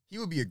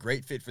would be a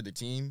great fit for the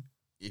team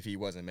if he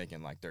wasn't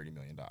making like $30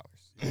 million.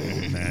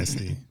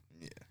 Nasty.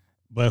 Yeah,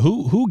 But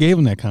who gave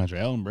him that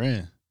contract? Elton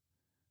Brand.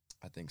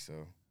 I think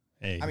so.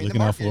 Hey, I mean,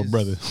 looking out for a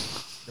brother.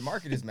 The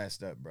market is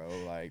messed up, bro.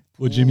 Like,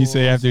 What Jimmy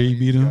say after he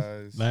beat him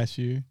guys. last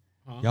year?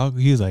 Huh?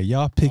 He was like,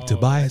 y'all picked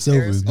Tobias over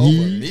Harris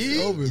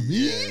me. Over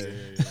me?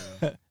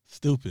 Yeah.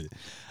 Stupid.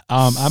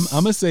 I'm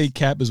gonna say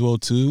cap as well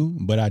too,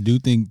 but I do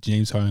think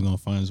James Harden gonna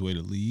find his way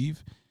to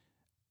leave.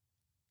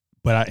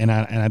 But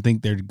I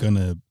think they're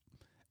gonna.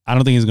 I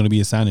don't think it's gonna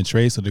be a sign and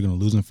trade, so they're gonna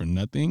lose him for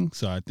nothing.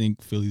 So I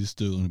think Philly's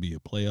still gonna be a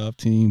playoff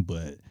team,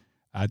 but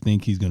I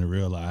think he's gonna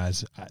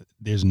realize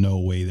there's no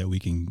way that we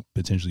can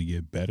potentially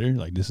get better.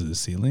 Like this is the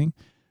ceiling.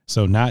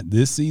 So not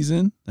this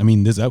season. I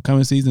mean, this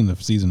upcoming season. The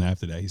season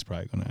after that, he's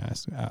probably gonna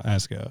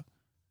ask out.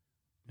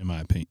 In my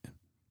opinion.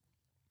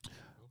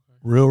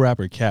 Real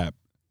rapper cap.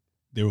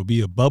 There will be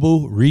a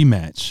bubble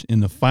rematch in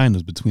the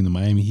finals between the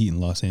Miami Heat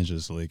and Los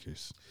Angeles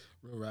Lakers.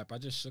 Real rap. I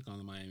just shook on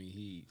the Miami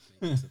Heat.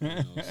 So,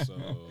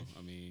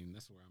 I mean,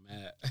 that's where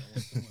I'm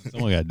at.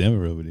 Someone got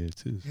Denver over there,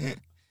 too.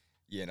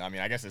 Yeah, no, I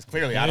mean, I guess it's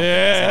clearly I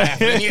don't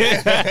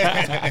think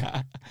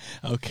that's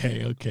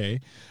happening. Okay.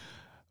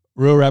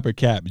 Real rapper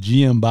cap.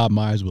 GM Bob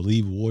Myers will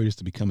leave Warriors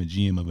to become a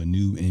GM of a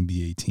new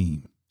NBA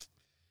team.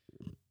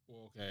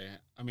 Okay.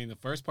 I mean, the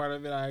first part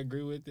of it, I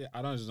agree with it.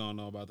 I just don't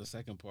know about the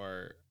second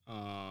part.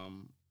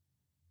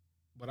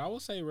 But I will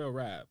say real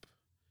rap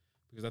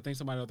because I think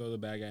somebody will throw the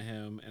bag at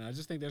him, and I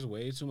just think there's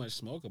way too much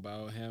smoke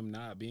about him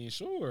not being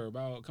sure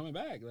about coming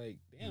back. Like,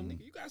 damn,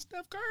 nigga, you got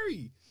Steph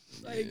Curry.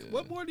 Like,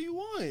 what more do you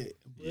want?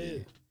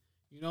 But,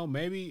 you know,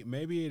 maybe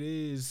it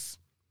is,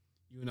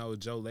 you know,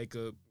 Joe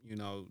Lacob, you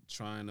know,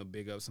 trying to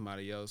big up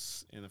somebody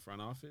else in the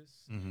front office.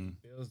 Mm-hmm.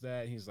 Feels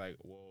that. He's like,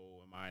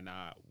 whoa, am I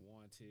not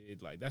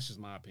wanted? Like, that's just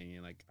my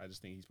opinion. Like, I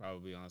just think he's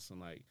probably on some,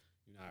 like,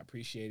 you're not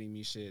appreciating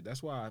me shit.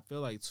 That's why I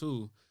feel like,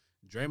 too,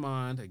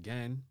 Draymond,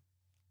 again,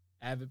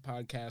 avid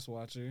podcast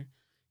watcher,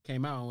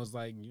 came out and was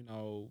like, you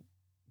know,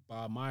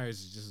 Bob Myers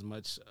is just as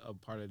much a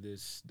part of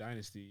this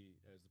dynasty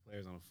as the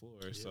players on the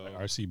floor. So like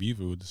RC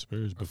Buford with the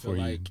Spurs before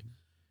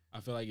I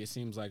feel like it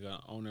seems like an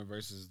owner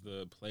versus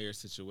the player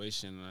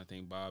situation, and I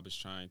think Bob is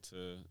trying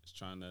to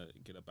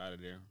get up out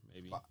of there.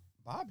 Maybe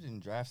Bob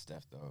didn't draft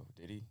Steph though,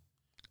 did he?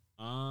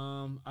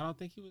 I don't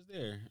think he was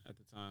there at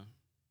the time.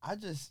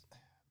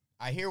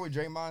 I hear what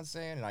Draymond's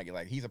saying, and I get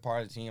like he's a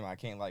part of the team. I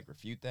can't like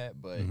refute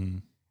that, but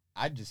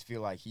I just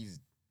feel like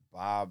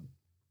Bob,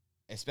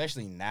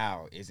 especially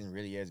now, isn't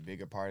really as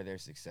big a part of their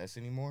success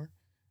anymore.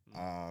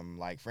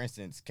 Like for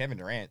instance, Kevin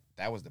Durant,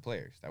 that was the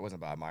players. That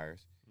wasn't Bob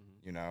Myers.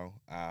 You know,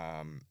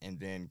 and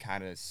then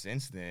kind of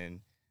since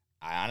then,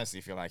 I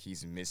honestly feel like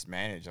he's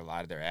mismanaged a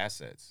lot of their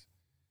assets.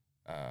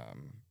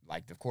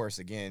 Like, of course,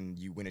 again,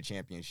 you win a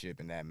championship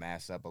and that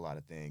masks up a lot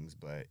of things,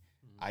 but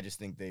I just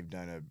think they've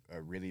done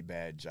a really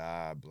bad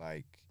job,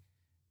 like,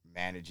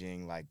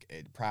 managing. Like,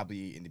 it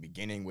probably in the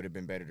beginning would have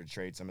been better to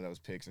trade some of those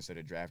picks instead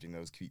of drafting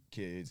those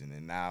kids, and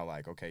then now,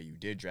 like, okay, you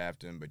did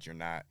draft them, but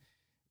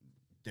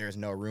there's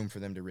no room for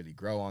them to really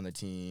grow on the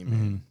team,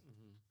 and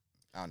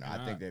I don't know.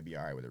 I think they'd be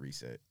all right with a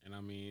reset. And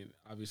I mean,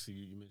 obviously,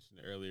 you mentioned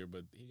it earlier,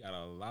 but he got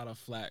a lot of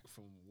flack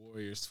from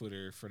Warriors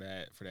Twitter for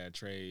that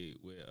trade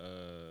with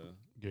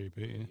Gary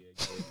Payton.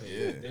 Yeah, Gary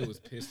Payton. They was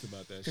pissed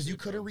about that because you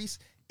could have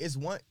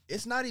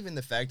It's not even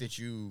the fact that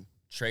you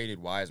traded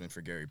Wiseman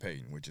for Gary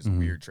Payton, which is a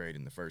weird trade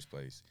in the first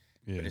place.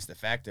 Yeah. But it's the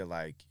fact that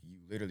like you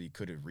literally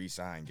could have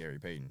re-signed Gary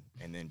Payton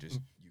and then just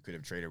you could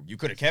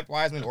have kept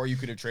Wiseman or you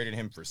could have traded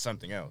him for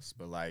something else.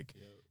 But like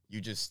you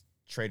just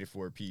traded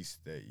for a piece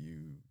that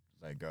you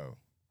let go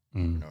for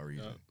no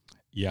reason.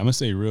 Yeah, I'm gonna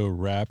say real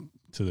rap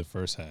to the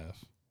first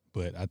half,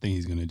 but I think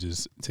he's gonna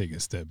just take a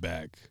step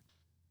back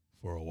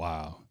for a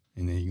while,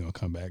 and then he's gonna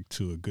come back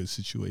to a good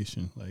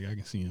situation. Like I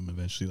can see him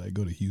eventually like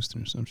go to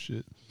Houston or some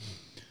shit.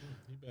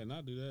 He better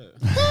not do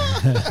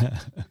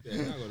that. He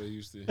better not go to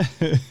Houston.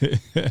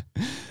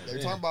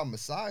 They're talking about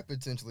Masai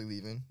potentially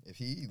leaving. If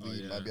he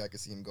leaves, maybe I could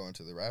see him going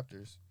to the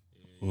Raptors.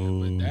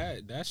 Yeah,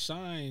 but that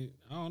shine,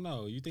 I don't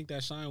know. You think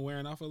that shine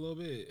wearing off a little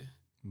bit?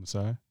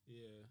 Masai?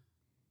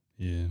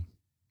 Yeah.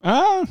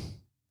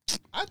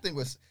 I think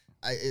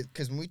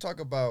because when we talk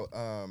about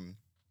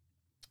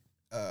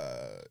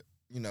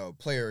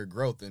player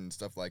growth and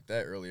stuff like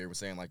that earlier, we're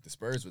saying like the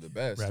Spurs were the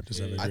best.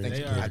 Raptors I think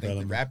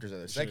the Raptors are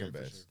the second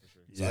best.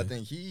 Sure. So I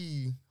think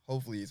he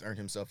hopefully has earned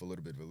himself a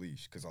little bit of a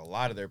leash because a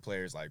lot of their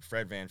players like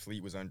Fred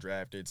VanVleet was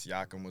undrafted,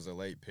 Siakam was a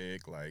late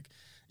pick. Like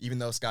even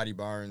though Scotty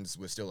Barnes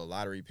was still a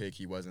lottery pick,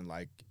 he wasn't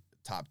like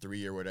top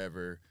 3 or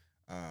whatever.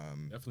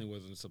 Definitely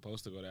wasn't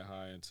supposed to go that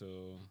high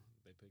until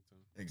they picked him.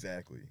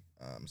 Exactly.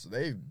 So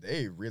they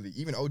really,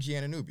 even OG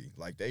Anunoby,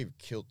 like they've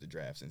killed the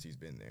draft since he's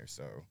been there.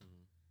 So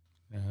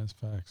yeah, that's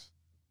facts.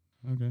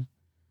 Okay.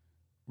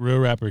 Real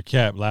rapper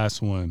Cap,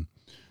 last one.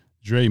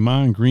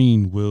 Draymond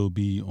Green will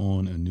be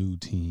on a new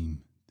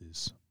team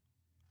this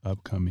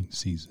upcoming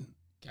season.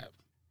 Cap.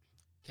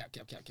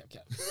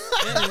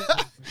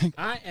 And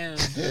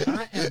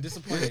I am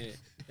disappointed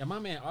that my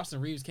man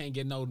Austin Reeves can't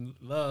get no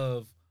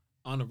love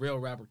on the real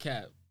rapper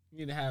Cap. You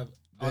need to have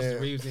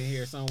Austin Reeves in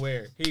here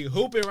somewhere. He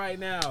hooping right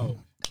now.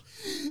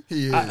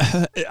 He is.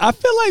 I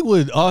feel like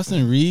with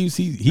Austin Reeves,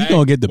 he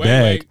gonna get the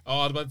bag. Wait. Oh,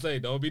 I was about to say,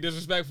 don't be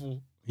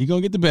disrespectful. He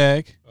gonna get the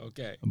bag.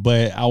 Okay.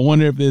 But I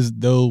wonder if there's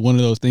one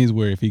of those things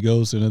where if he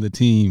goes to another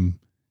team,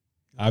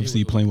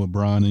 obviously you playing with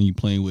Bron and you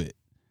playing with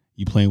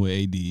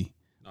AD.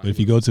 But if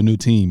you go to a new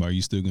team, are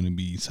you still gonna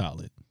be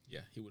solid?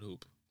 Yeah, he would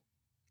hoop.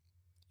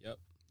 Yep.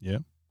 Yeah.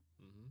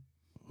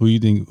 Mm-hmm. Who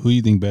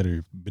you think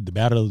better? The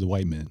battle of the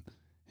white men,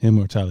 him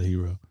or Tyler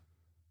Hero?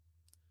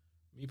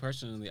 Me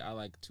personally, I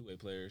like two-way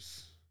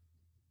players.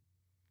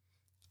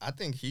 I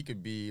think he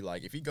could be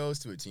like if he goes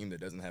to a team that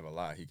doesn't have a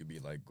lot, he could be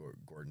like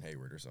Gordon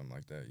Hayward or something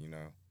like that. You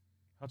know.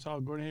 How tall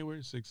Gordon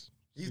Hayward? 6'7"?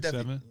 He's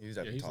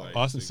definitely tall. Like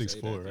Austin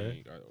 6'4",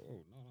 right?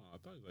 Oh no, I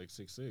thought he was like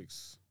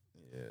 6'6".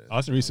 Yeah.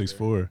 Austin Reeves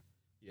 6'4".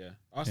 Yeah.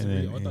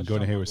 And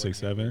Gordon Hayward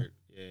 6'7".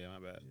 Yeah,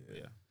 my bad.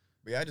 Yeah.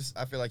 But yeah,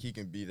 I feel like he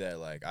can be that.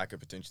 Like I could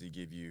potentially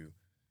give you,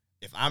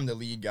 if I'm the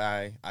lead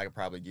guy, I could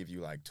probably give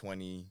you like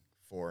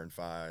 24 and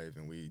 5,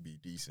 and we'd be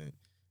decent.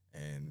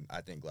 And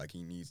I think like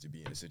he needs to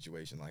be in a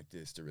situation like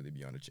this to really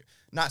be on the chair.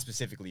 Not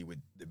specifically with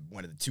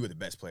two of the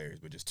best players,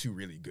 but just two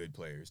really good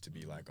players to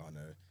be like on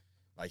a.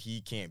 Like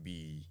he can't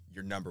be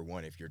your number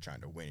one if you're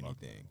trying to win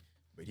anything,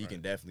 but he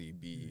can definitely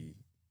be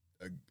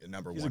a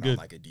number one on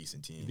like a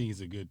decent team. I think he's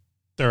a good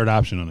third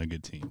option on a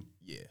good team.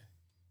 Yeah.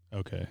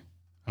 Okay.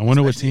 I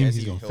wonder what team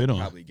he's gonna fit on.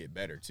 Probably get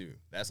better too.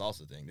 That's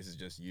also the thing. This is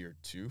just year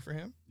 2 for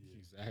him.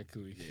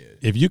 Exactly. Yeah.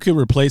 If you could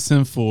replace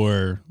him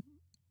for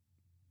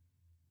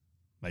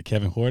like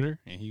Kevin Huerter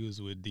and he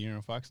was with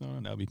De'Aaron Fox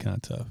on, that would be kind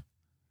of tough.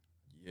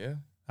 Yeah.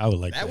 I would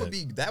like that.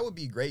 That would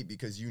be great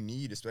because you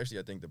need, especially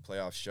I think the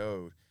playoffs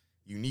showed,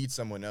 you need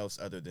someone else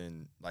other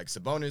than like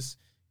Sabonis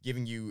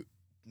giving you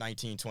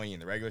 19, 20 in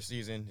the regular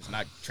season. It's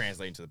not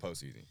translating to the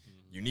postseason.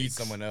 You need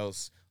someone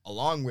else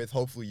along with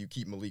hopefully you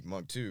keep Malik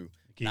Monk too.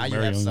 Now you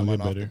have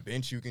someone off the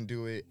bench who can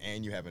do it,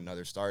 and you have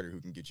another starter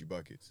who can get you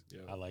buckets.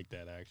 I like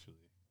that actually.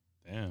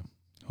 Damn.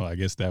 Oh, I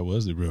guess that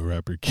was the real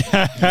rapper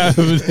Cap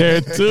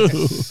there too.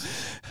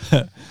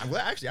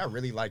 Actually, I would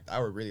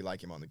really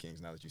like him on the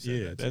Kings now that you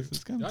said that.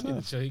 It's kind Y'all of need to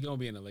tough. chill. He gonna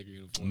be in a Laker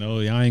uniform. No,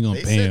 y'all ain't gonna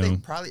They pay said they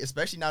him. probably,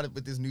 especially now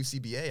with this new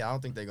CBA, I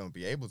don't think they're gonna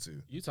be able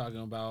to. You talking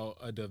about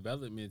a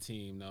development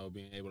team though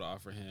being able to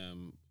offer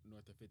him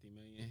north of $50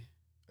 million?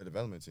 A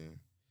development team.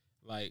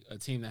 Like a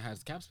team that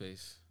has cap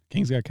space.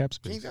 Kings got cap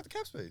space. Kings got the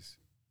cap space.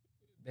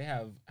 They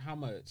have how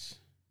much?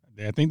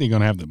 I think they're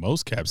gonna have the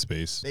most cap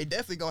space. They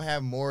definitely gonna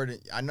have more than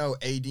I know.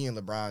 AD and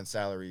LeBron's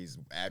salaries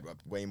add up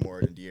way more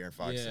than De'Aaron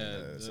Fox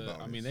and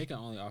Sabonis. I mean, they can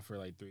only offer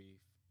like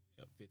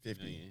 $350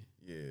 million.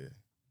 Yeah,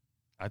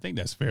 I think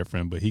that's fair for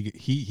him, but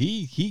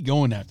he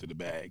going after the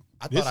bag.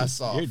 I thought I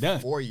saw you're done.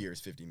 4 years,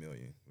 $50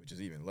 million, which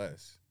is even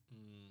less.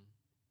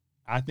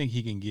 I think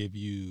he can give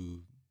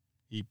you.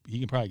 He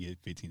can probably get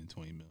 15 to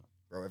 20 mil.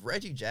 Bro, if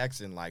Reggie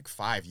Jackson like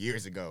 5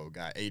 years ago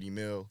got 80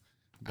 mil,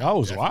 That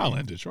was wild,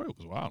 and Detroit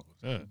was wild.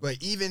 Yeah. but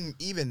even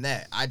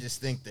that, I just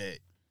think that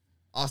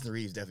Austin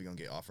Reeves definitely gonna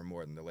get offered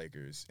more than the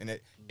Lakers, and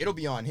it'll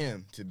be on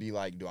him to be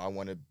like, do I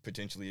want to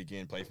potentially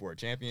again play for a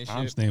championship,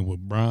 I'm staying with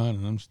Bron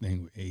and I'm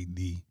staying with AD.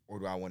 or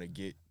do I want to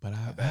get? But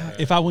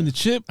if I win the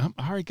chip, I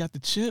already got the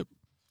chip.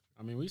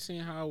 I mean, we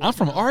seen how I'm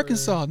from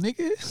Arkansas,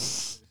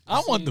 nigga.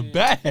 I want the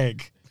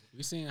bag.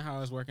 We seen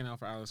how it's working out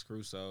for Alex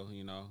Caruso.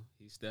 You know,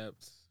 he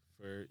stepped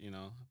for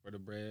the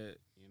bread.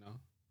 You know,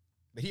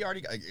 But he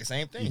already got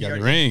same thing. He got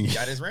already, the ring. He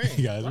got his ring.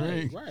 He got his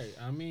ring. Right.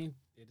 I mean,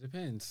 it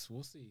depends.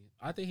 We'll see.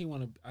 I think he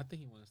want to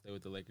stay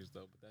with the Lakers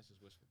though, but that's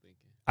just wishful thinking.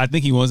 I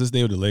think he wants to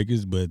stay with the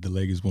Lakers, but the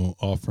Lakers won't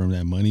offer him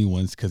that money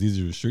once because he's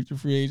a restricted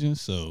free agent,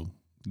 so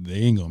they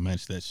ain't gonna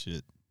match that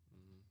shit.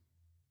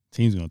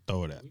 Team's gonna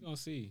throw it at. We gonna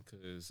see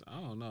because I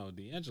don't know.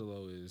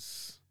 D'Angelo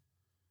is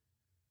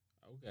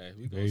okay.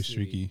 We Very gonna see.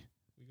 streaky.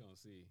 We gonna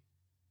see.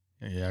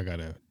 Yeah, I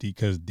gotta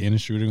because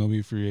Dennis Schroeder gonna be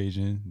a free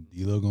agent,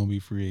 D'Lo gonna be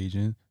a free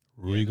agent,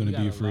 Rui Yeah, gonna we be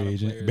got a a free lot of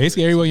agent. players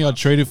Basically, with everyone some y'all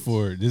traded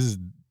options.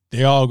 for,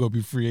 they all gonna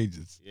be free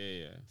agents.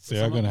 Yeah. So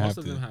y'all gonna have most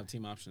to. of them have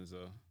team options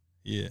though.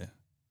 Yeah,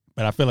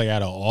 but I feel like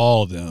out of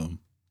all of them,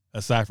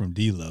 aside from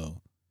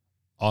D'Lo,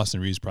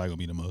 Austin Reeves probably gonna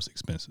be the most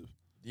expensive.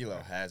 D'Lo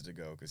has to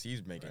go because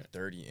he's making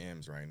 30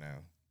 M's right now.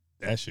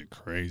 That shit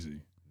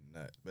crazy.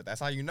 Nut. But that's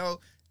how you know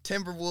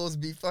Timberwolves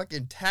be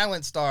fucking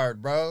talent starved,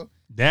 bro.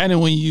 That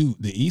and when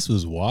the East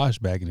was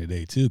washed back in the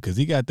day too, because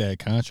he got that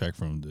contract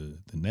from the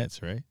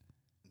Nets, right?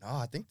 No,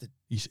 I think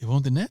It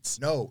wasn't the Nets.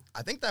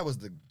 I think that was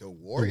the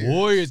Warriors. The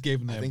Warriors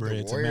gave him I that think the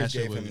bread to Warriors match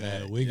up gave with him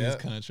that. Wiggins' Yep.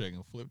 contract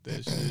and flip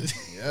that shit.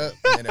 Yep.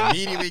 And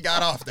immediately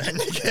got off that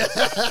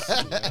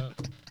nigga.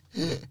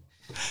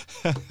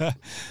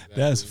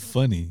 That's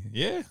funny.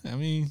 Yeah, I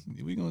mean,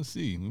 we gonna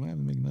see. We might have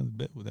to make another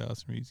bet with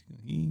Austin Reeves.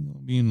 He ain't gonna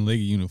be in the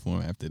Laker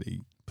uniform after they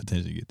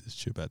potentially get this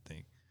chip. I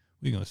think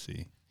we gonna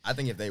see. I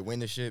think if they win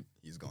the ship,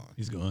 he's gone.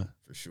 He's gone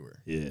For sure.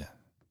 Yeah,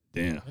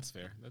 damn. That's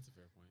fair. That's a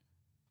fair point.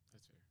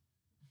 That's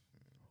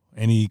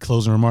fair. Any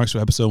closing remarks for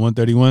episode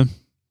 131?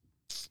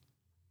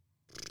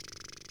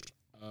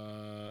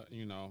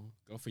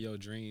 Go for your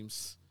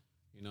dreams.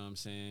 You know what I'm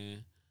saying?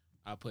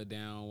 I put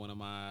down one of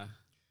my.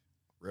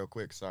 Real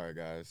quick, sorry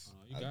guys.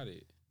 You got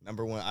it.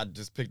 Number one, I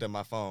just picked up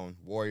my phone.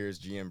 Warriors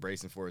GM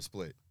bracing for a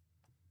split.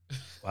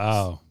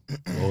 Wow.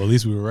 Well, at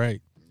least we were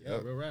right. Yeah,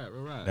 real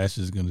right. That's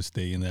just gonna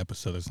stay in the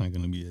episode. It's not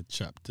gonna be a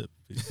chopped up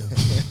video.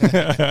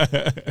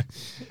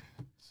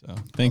 So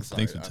thanks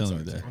for telling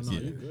me that. Oh, no, Yeah.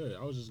 you're good.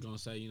 I was just gonna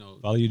say,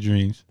 Follow your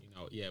dreams.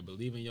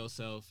 Believe in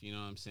yourself. You know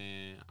what I'm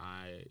saying?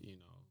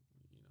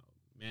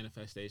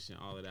 Manifestation,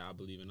 all of that. I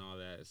believe in all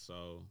that.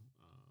 So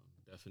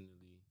definitely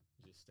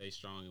just stay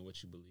strong in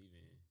what you believe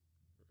in.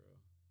 For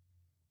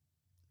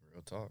real.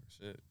 Real talk.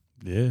 Shit.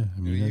 Yeah. I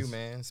mean, you,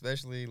 man.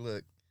 Especially,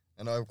 look,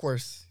 I know, of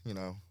course,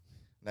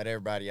 not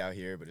everybody out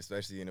here, but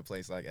especially in a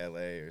place like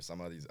LA or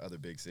some of these other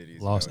big cities.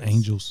 Los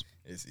Angeles.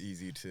 It's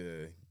easy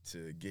to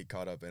get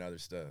caught up in other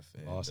stuff.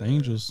 And, Los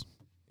Angeles.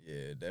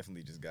 Yeah,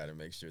 definitely just got to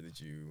make sure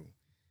that you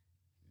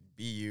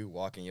be you,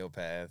 walk in your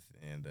path,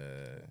 and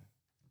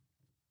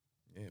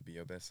be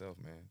your best self,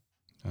 man.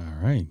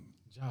 All right.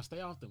 Josh,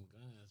 stay off them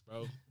guns,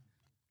 bro.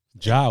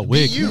 Ja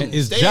Wick. you.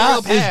 Is Stay Ja in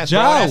your path, bro.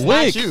 Ja That's not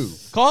Wick. you.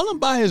 Call him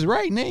by his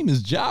right name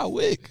is Ja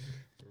Wick.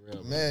 For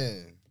real,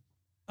 Man.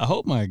 I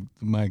hope my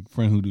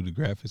friend who do the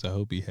graphics, I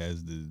hope he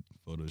has the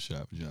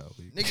Photoshop Ja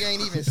Wick. Nigga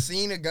ain't even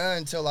seen a gun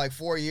until like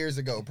 4 years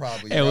ago,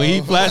 probably. And when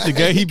he flashed the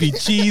gun, he be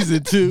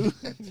cheesing too.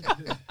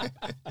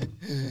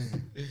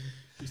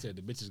 He said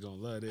the bitch is gonna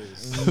love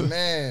this.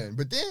 Man,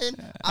 but then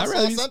I I'd saw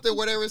rather- something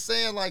where they were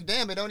saying like,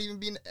 "Damn, it don't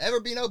even ever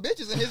be no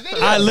bitches in his video."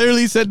 I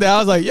literally said that. I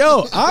was like,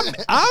 yo,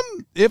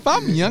 I'm if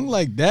I'm young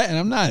like that and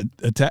I'm not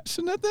attached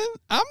to nothing,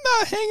 I'm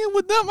not hanging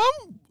with them.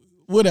 I'm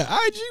with an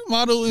IG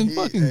model in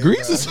fucking hey,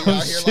 Greece bro, or he some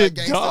out here shit,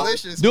 like dog.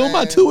 Gangstalicious, Doing my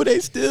man. tour, they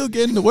still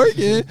getting the work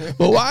in.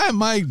 But why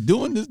am I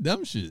doing this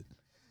dumb shit?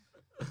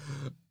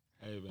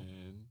 Hey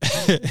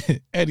man.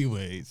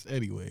 anyways,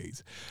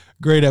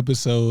 great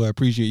episode. I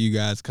appreciate you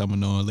guys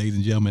coming on, ladies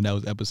and gentlemen. That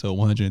was episode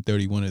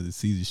 131 of the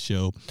Seezus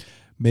Show.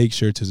 Make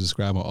sure to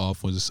subscribe on all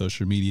forms of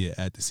social media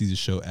at the Seezus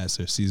Show, at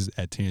Sir Seezus,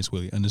 at Terrence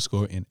Whaley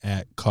 _ and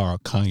at Carl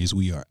Conyers.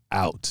 We are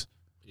out.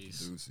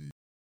 Peace. Deuces.